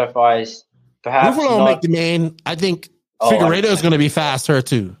in the qualifiers. Perhaps Ruffalo will make the main. I think Figueiredo is going to be faster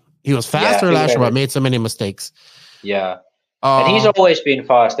too. He was faster last year, but made so many mistakes. Yeah, and he's always been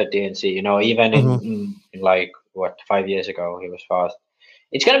fast at DNC. You know, even in like 5 years ago, he was fast.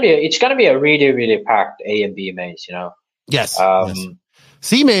 It's gonna be a really, really packed A and B mains. You know. Yes.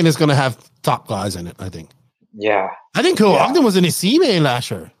 C main is going to have top guys in it, I think. Yeah. I think Cole Ogden was in his C main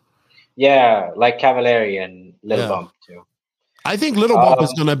last year. Yeah, like Cavalieri and Little Bump too. I think Little Bump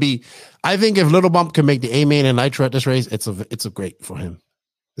is going to be. I think if Little Bump can make the A main and Nitro at this race, it's a great for him.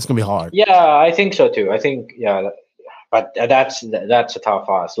 It's going to be hard. Yeah, I think so too. I think but that's a tough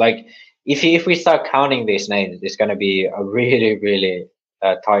ask. Like if we start counting these names, it's going to be a really, really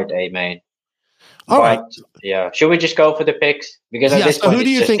tight A main. All right. Yeah. Should we just go for the picks? Because at this point,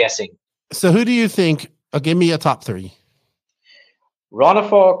 it's just guessing. So who do you think? Give me a top three.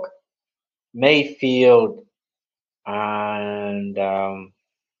 Ronnefalk, Mayfield, and I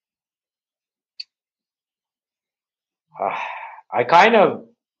kind of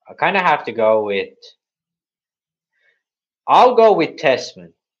have to go with. I'll go with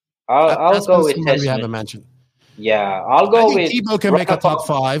Tessman. I'll go with Tessman. We haven't mentioned. Yeah, I'll go with. Tebow can make a top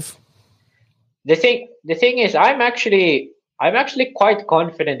 5. The thing is, I'm actually quite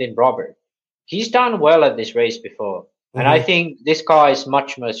confident in Robert. He's done well at this race before, and I think this car is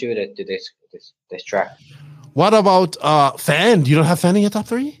much more suited to this track. What about Fend? You don't have Fend in your top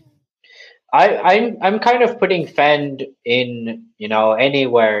 3? I'm kind of putting Fend in,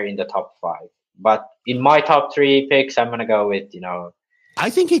 anywhere in the top 5, but in my top 3 picks, I'm gonna go with,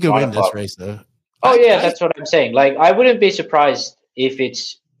 I think he could win this race though. Oh that's what I'm saying. Like, I wouldn't be surprised if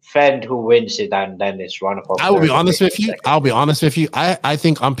it's Fend who wins it, and then it's Ronnefalk. I will be honest with you. I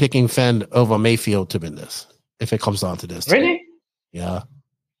think I'm picking Fend over Mayfield to win this if it comes down to this. Really? Yeah.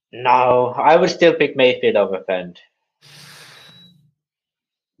 No, I would still pick Mayfield over Fend.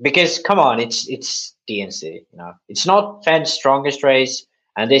 Because come on, it's DNC. It's not Fend's strongest race,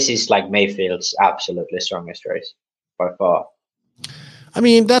 and this is like Mayfield's absolutely strongest race by far. I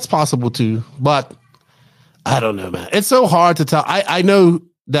mean, that's possible too, but I don't know, man. It's so hard to tell. I know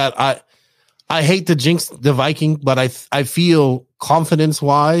that I hate to jinx the Viking, but I feel confidence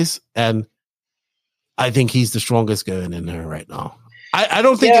wise, and I think he's the strongest going in there right now. I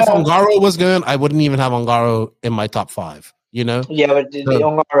don't think if Ongaro was going, I wouldn't even have Ongaro in my top 5. Yeah, but the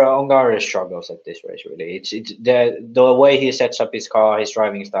Ongaro struggles at this race. Really, it's the way he sets up his car, his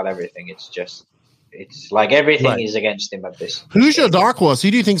driving style, everything. It's like everything is against him at this. Who's your dark horse?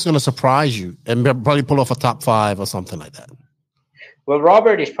 Who do you think is going to surprise you and probably pull off a top 5 or something like that? Well,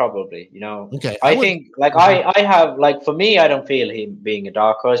 Robert is probably, Okay. I think, like, I have, like, for me, I don't feel him being a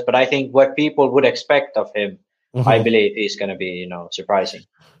dark horse, but I think what people would expect of him, I believe he's going to be, surprising.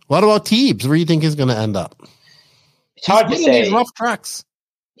 What about Teebs? Where do you think he's going to end up? It's hard to say. These rough tracks.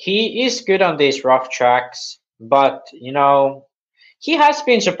 He is good on these rough tracks, but, he has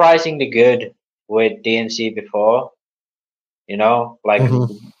been surprisingly good with DNC before,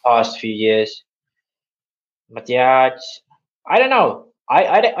 the past few years. But yeah, I don't know.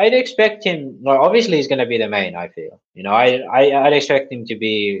 I'd expect him. No, obviously he's going to be the main. I feel. I'd expect him to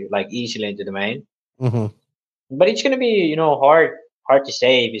be like easily into the main. But it's going to be hard to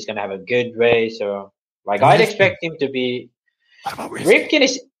say if he's going to have a good race or like. I'd expect him to be.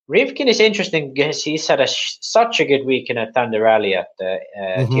 Rivkin is interesting because he's had such a good weekend at Thunder Rally at the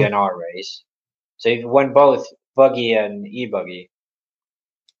TNR race. So he won both buggy and e-buggy.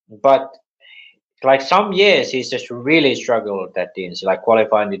 But like some years, he's just really struggled at DNC, like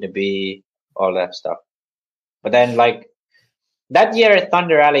qualifying in the B, all that stuff. But then like that year at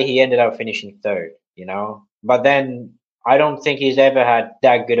Thunder Rally, he ended up finishing 3rd, But then I don't think he's ever had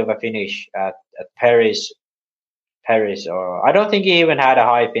that good of a finish at Paris, or I don't think he even had a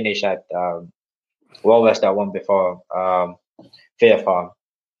high finish at what was that one before Fair Farm.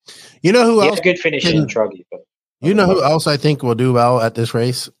 You know who else? Good finish in Truggy. But you know who else I think will do well at this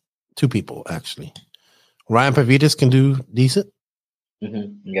race? 2 people actually. Ryan Pavidis can do decent.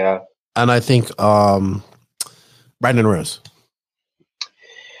 Yeah, and I think Brandon Rose.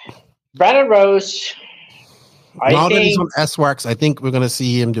 Brandon Rose. Now that he's on S-Works, I think we're going to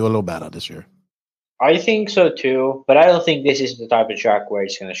see him do a little better this year. I think so too, but I don't think this is the type of track where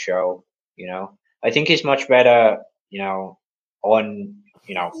it's going to show. I think he's much better. On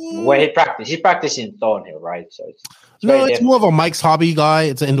where he practice. He's practicing Thornhill, right? So it's more of a Mike's Hobby guy.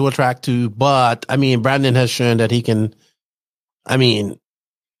 It's an indoor track too, but I mean, Brandon has shown that he can. I mean,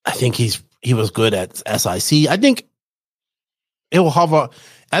 I think he's He was good at SIC. I think it will hover.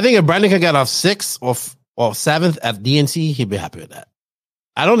 I think if Brandon can get off 6th or 7th at DNC, he'd be happy with that.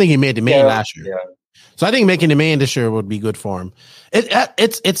 I don't think he made the main last year. Yeah. So I think making the main this year would be good for him.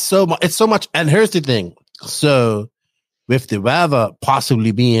 It's so much. And here's the thing. So with the weather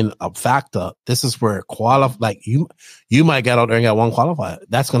possibly being a factor, this is where you might get out there and get one qualifier.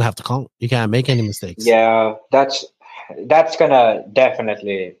 That's gonna have to count. You can't make any mistakes. Yeah, that's gonna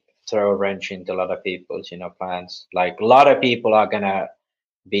definitely throw a wrench into a lot of people's plans. Like a lot of people are gonna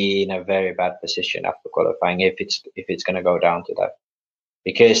be in a very bad position after qualifying if it's gonna go down to that.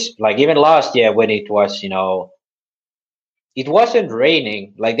 Because like even last year when it was, it wasn't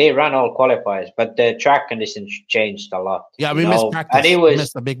raining, like they ran all qualifiers, but the track conditions changed a lot. Yeah, we missed practice. And it was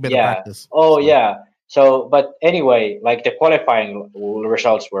missed a big bit of practice. Oh yeah. So, but anyway, like the qualifying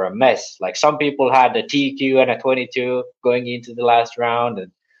results were a mess. Like some people had a TQ and a 22 going into the last round,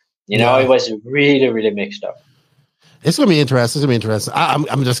 and it was really, really mixed up. It's gonna be interesting.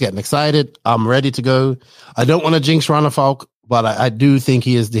 I'm just getting excited. I'm ready to go. I don't want to jinx Ronnefalk, but I do think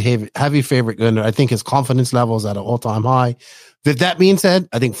he is the heavy favorite gunner. I think his confidence level is at an all-time high. With that being said,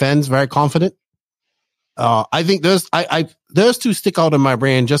 I think Fenn's very confident. I think those two stick out in my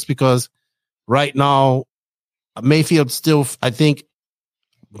brain just because right now Mayfield still. I think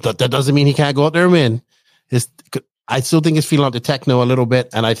that doesn't mean he can't go out there and win. I still think he's feeling out the techno a little bit,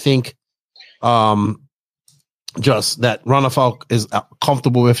 and I think just that Ronnefalk is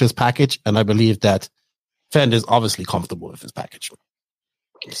comfortable with his package, and I believe that Fend is obviously comfortable with his package.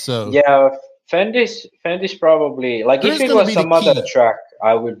 So yeah, Fend is probably like if it was some other track,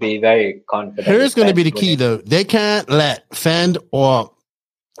 I would be very confident. Here's going to be the key, though. They can't let Fend or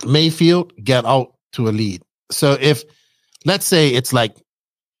Mayfield get out to a lead. So if, let's say it's like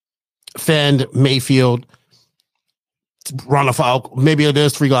Fend, Mayfield, Ronnefalk, maybe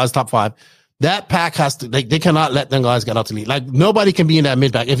there's 3 guys top 5. That pack has to, they cannot let them guys get out to lead. Like nobody can be in that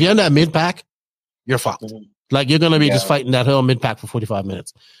mid pack. If you're in that mid pack, you're fucked. Mm-hmm. Like you're going to be just fighting that hill mid pack for 45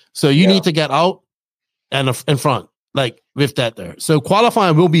 minutes. So you need to get out and in front, like with that there. So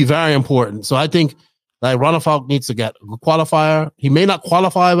qualifying will be very important. So I think like Ronnefalk needs to get a qualifier. He may not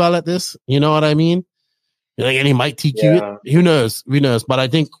qualify well at this. You know what I mean? Like, and he might TQ it. Who knows? But I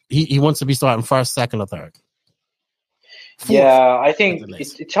think he wants to be starting first, second, or third. Yeah, I think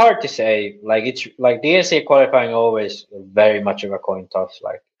it's hard to say. Like it's like DNC qualifying always very much of a coin toss.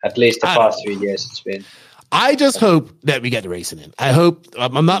 Like at least the past 3 years it's been. I just hope that we get the racing in. I hope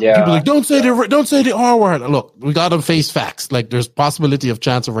I'm not people like don't say the R word. Look, we got to face facts. Like there's possibility of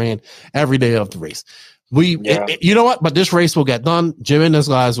chance of rain every day of the race. You know what? But this race will get done. Jim and his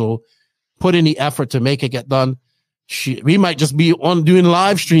guys will put in the effort to make it get done. We might just be on doing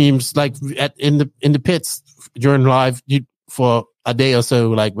live streams like in the pits during live for a day or so,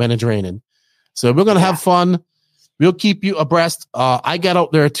 like when it's raining. So we're gonna have fun. We'll keep you abreast. I get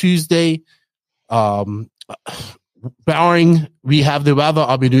out there Tuesday. Barring we have the weather,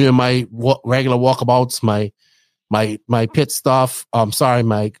 I'll be doing my regular walkabouts, my pit stuff.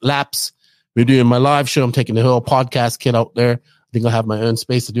 My laps. We're doing my live show. I'm taking the whole podcast kit out there. I think I'll have my own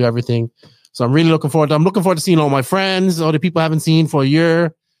space to do everything. So I'm really looking forward to seeing all my friends, all the people I haven't seen for a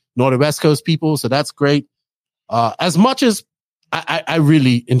year, all the West Coast people. So that's great. As much as I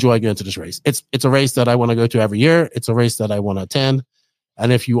really enjoy going to this race. It's a race that I want to go to every year. It's a race that I want to attend.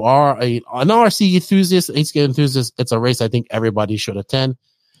 And if you are an RC enthusiast, HK enthusiast, it's a race I think everybody should attend.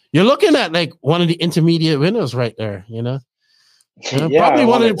 You're looking at like one of the intermediate winners right there, probably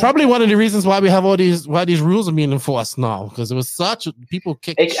one of the reasons why we have why these rules are being enforced now, because it was people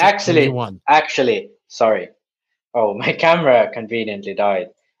kicked. Actually, sorry. Oh, my camera conveniently died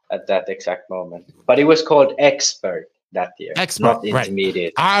at that exact moment. But it was called Expert that year, not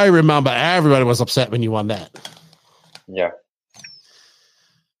intermediate. Right. I remember everybody was upset when you won that. Yeah.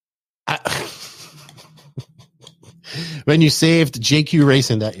 When you saved JQ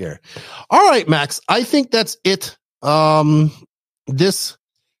Racing that year. All right, Max. I think that's it. This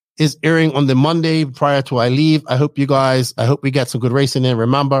is airing on the Monday prior to I leave. I hope we get some good racing in.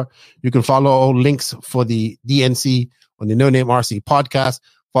 Remember, you can follow all links for the DNC on the No Name RC podcast.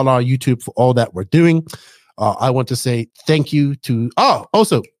 Follow our YouTube for all that we're doing. I want to say thank you to,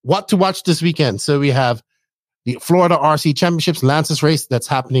 also what to watch this weekend. So we have the Florida RC Championships Lances race that's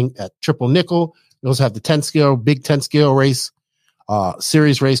happening at Triple Nickel. We also have the big 10 scale race,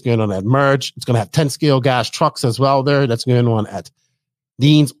 series race going on at Merge. It's going to have 10 scale gas trucks as well there. That's going on at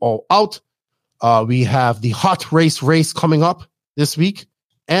Dean's All Out. We have the hot race coming up this week.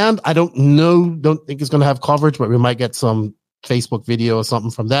 And I don't think it's going to have coverage, but we might get some Facebook video or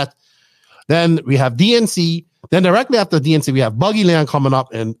something from that. Then we have DNC, Then directly after DNC, we have Buggy Land coming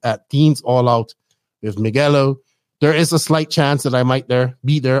up and at Dean's All Out with Miguelo. There is a slight chance that I might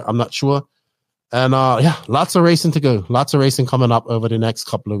be there. I'm not sure. And lots of racing to go. Lots of racing coming up over the next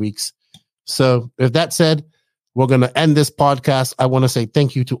couple of weeks. So with that said, we're going to end this podcast. I want to say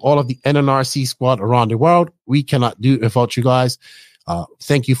thank you to all of the NNRC squad around the world. We cannot do it without you guys.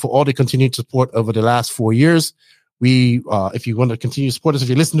 Thank you for all the continued support over the last 4 years. If you want to continue to support us, if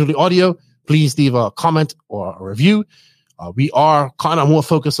you listen to the audio, please leave a comment or a review. We are kind of more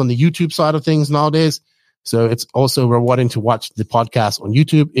focused on the YouTube side of things nowadays. So it's also rewarding to watch the podcast on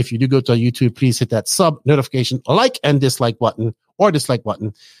YouTube. If you do go to our YouTube, please hit that sub notification, like and dislike button or dislike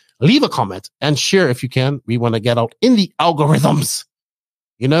button. Leave a comment and share if you can. We want to get out in the algorithms,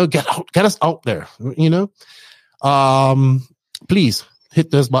 get us out there, please hit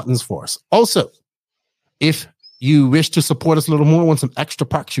those buttons for us. Also, if you wish to support us a little more, want some extra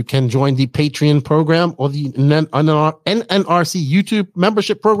perks, you can join the Patreon program or the NNRC YouTube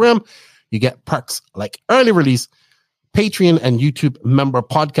membership program. You get perks like early release, Patreon and YouTube member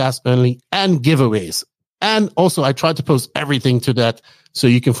podcast only, and giveaways. And also, I tried to post everything to that so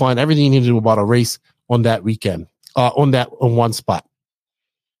you can find everything you need to do about a race on that weekend, on one spot.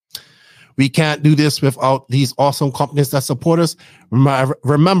 We can't do this without these awesome companies that support us.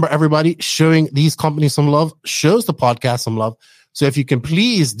 Remember, everybody, showing these companies some love shows the podcast some love. So if you can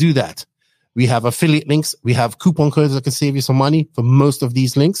please do that. We have affiliate links. We have coupon codes that can save you some money for most of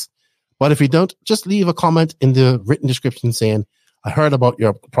these links. But if you don't, just leave a comment in the written description saying, I heard about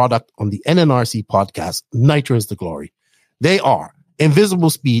your product on the NNRC podcast. Nitro is the glory. They are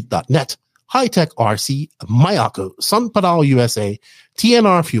invisiblespeed.net, High-Tech RC, Mayako, Sunpadal USA,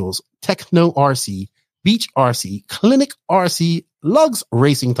 TNR Fuels, Techno RC, Beach RC, Clinic RC, Lugs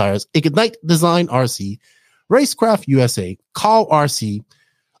Racing Tires, Ignite Design RC, Racecraft USA, Carl RC,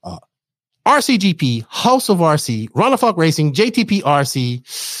 RCGP, House of RC, Runafuck Racing, JTP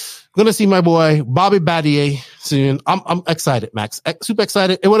RC. Gonna see my boy Bobby Badier soon. I'm excited, Max. Super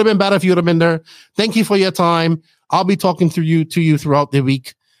excited. It would have been better if you would have been there. Thank you for your time. I'll be talking to you throughout the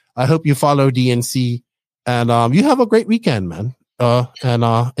week. I hope you follow DNC and you have a great weekend, man.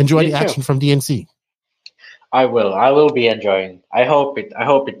 And enjoy the action from DNC. I will. I will be enjoying. I hope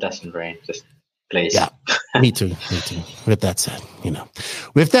it doesn't rain. Just please. Yeah, me too. With that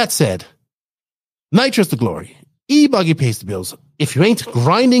said, Nitro's the glory. E-Buggy pays the bills. If you ain't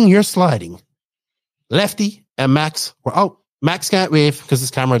grinding, you're sliding. Lefty and Max were out. Max can't wave because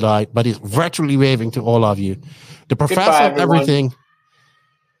his camera died, but he's virtually waving to all of you. The professor of everything.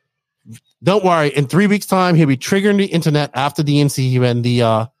 Don't worry. In 3 weeks' time, he'll be triggering the internet after DNC when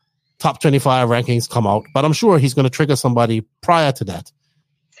the top 25 rankings come out. But I'm sure he's going to trigger somebody prior to that.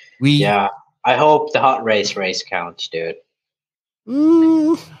 I hope the hot race counts, dude.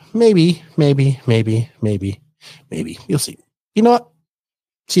 Maybe. You'll see. You know what?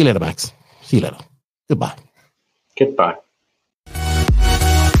 See you later, Max. See you later. Goodbye.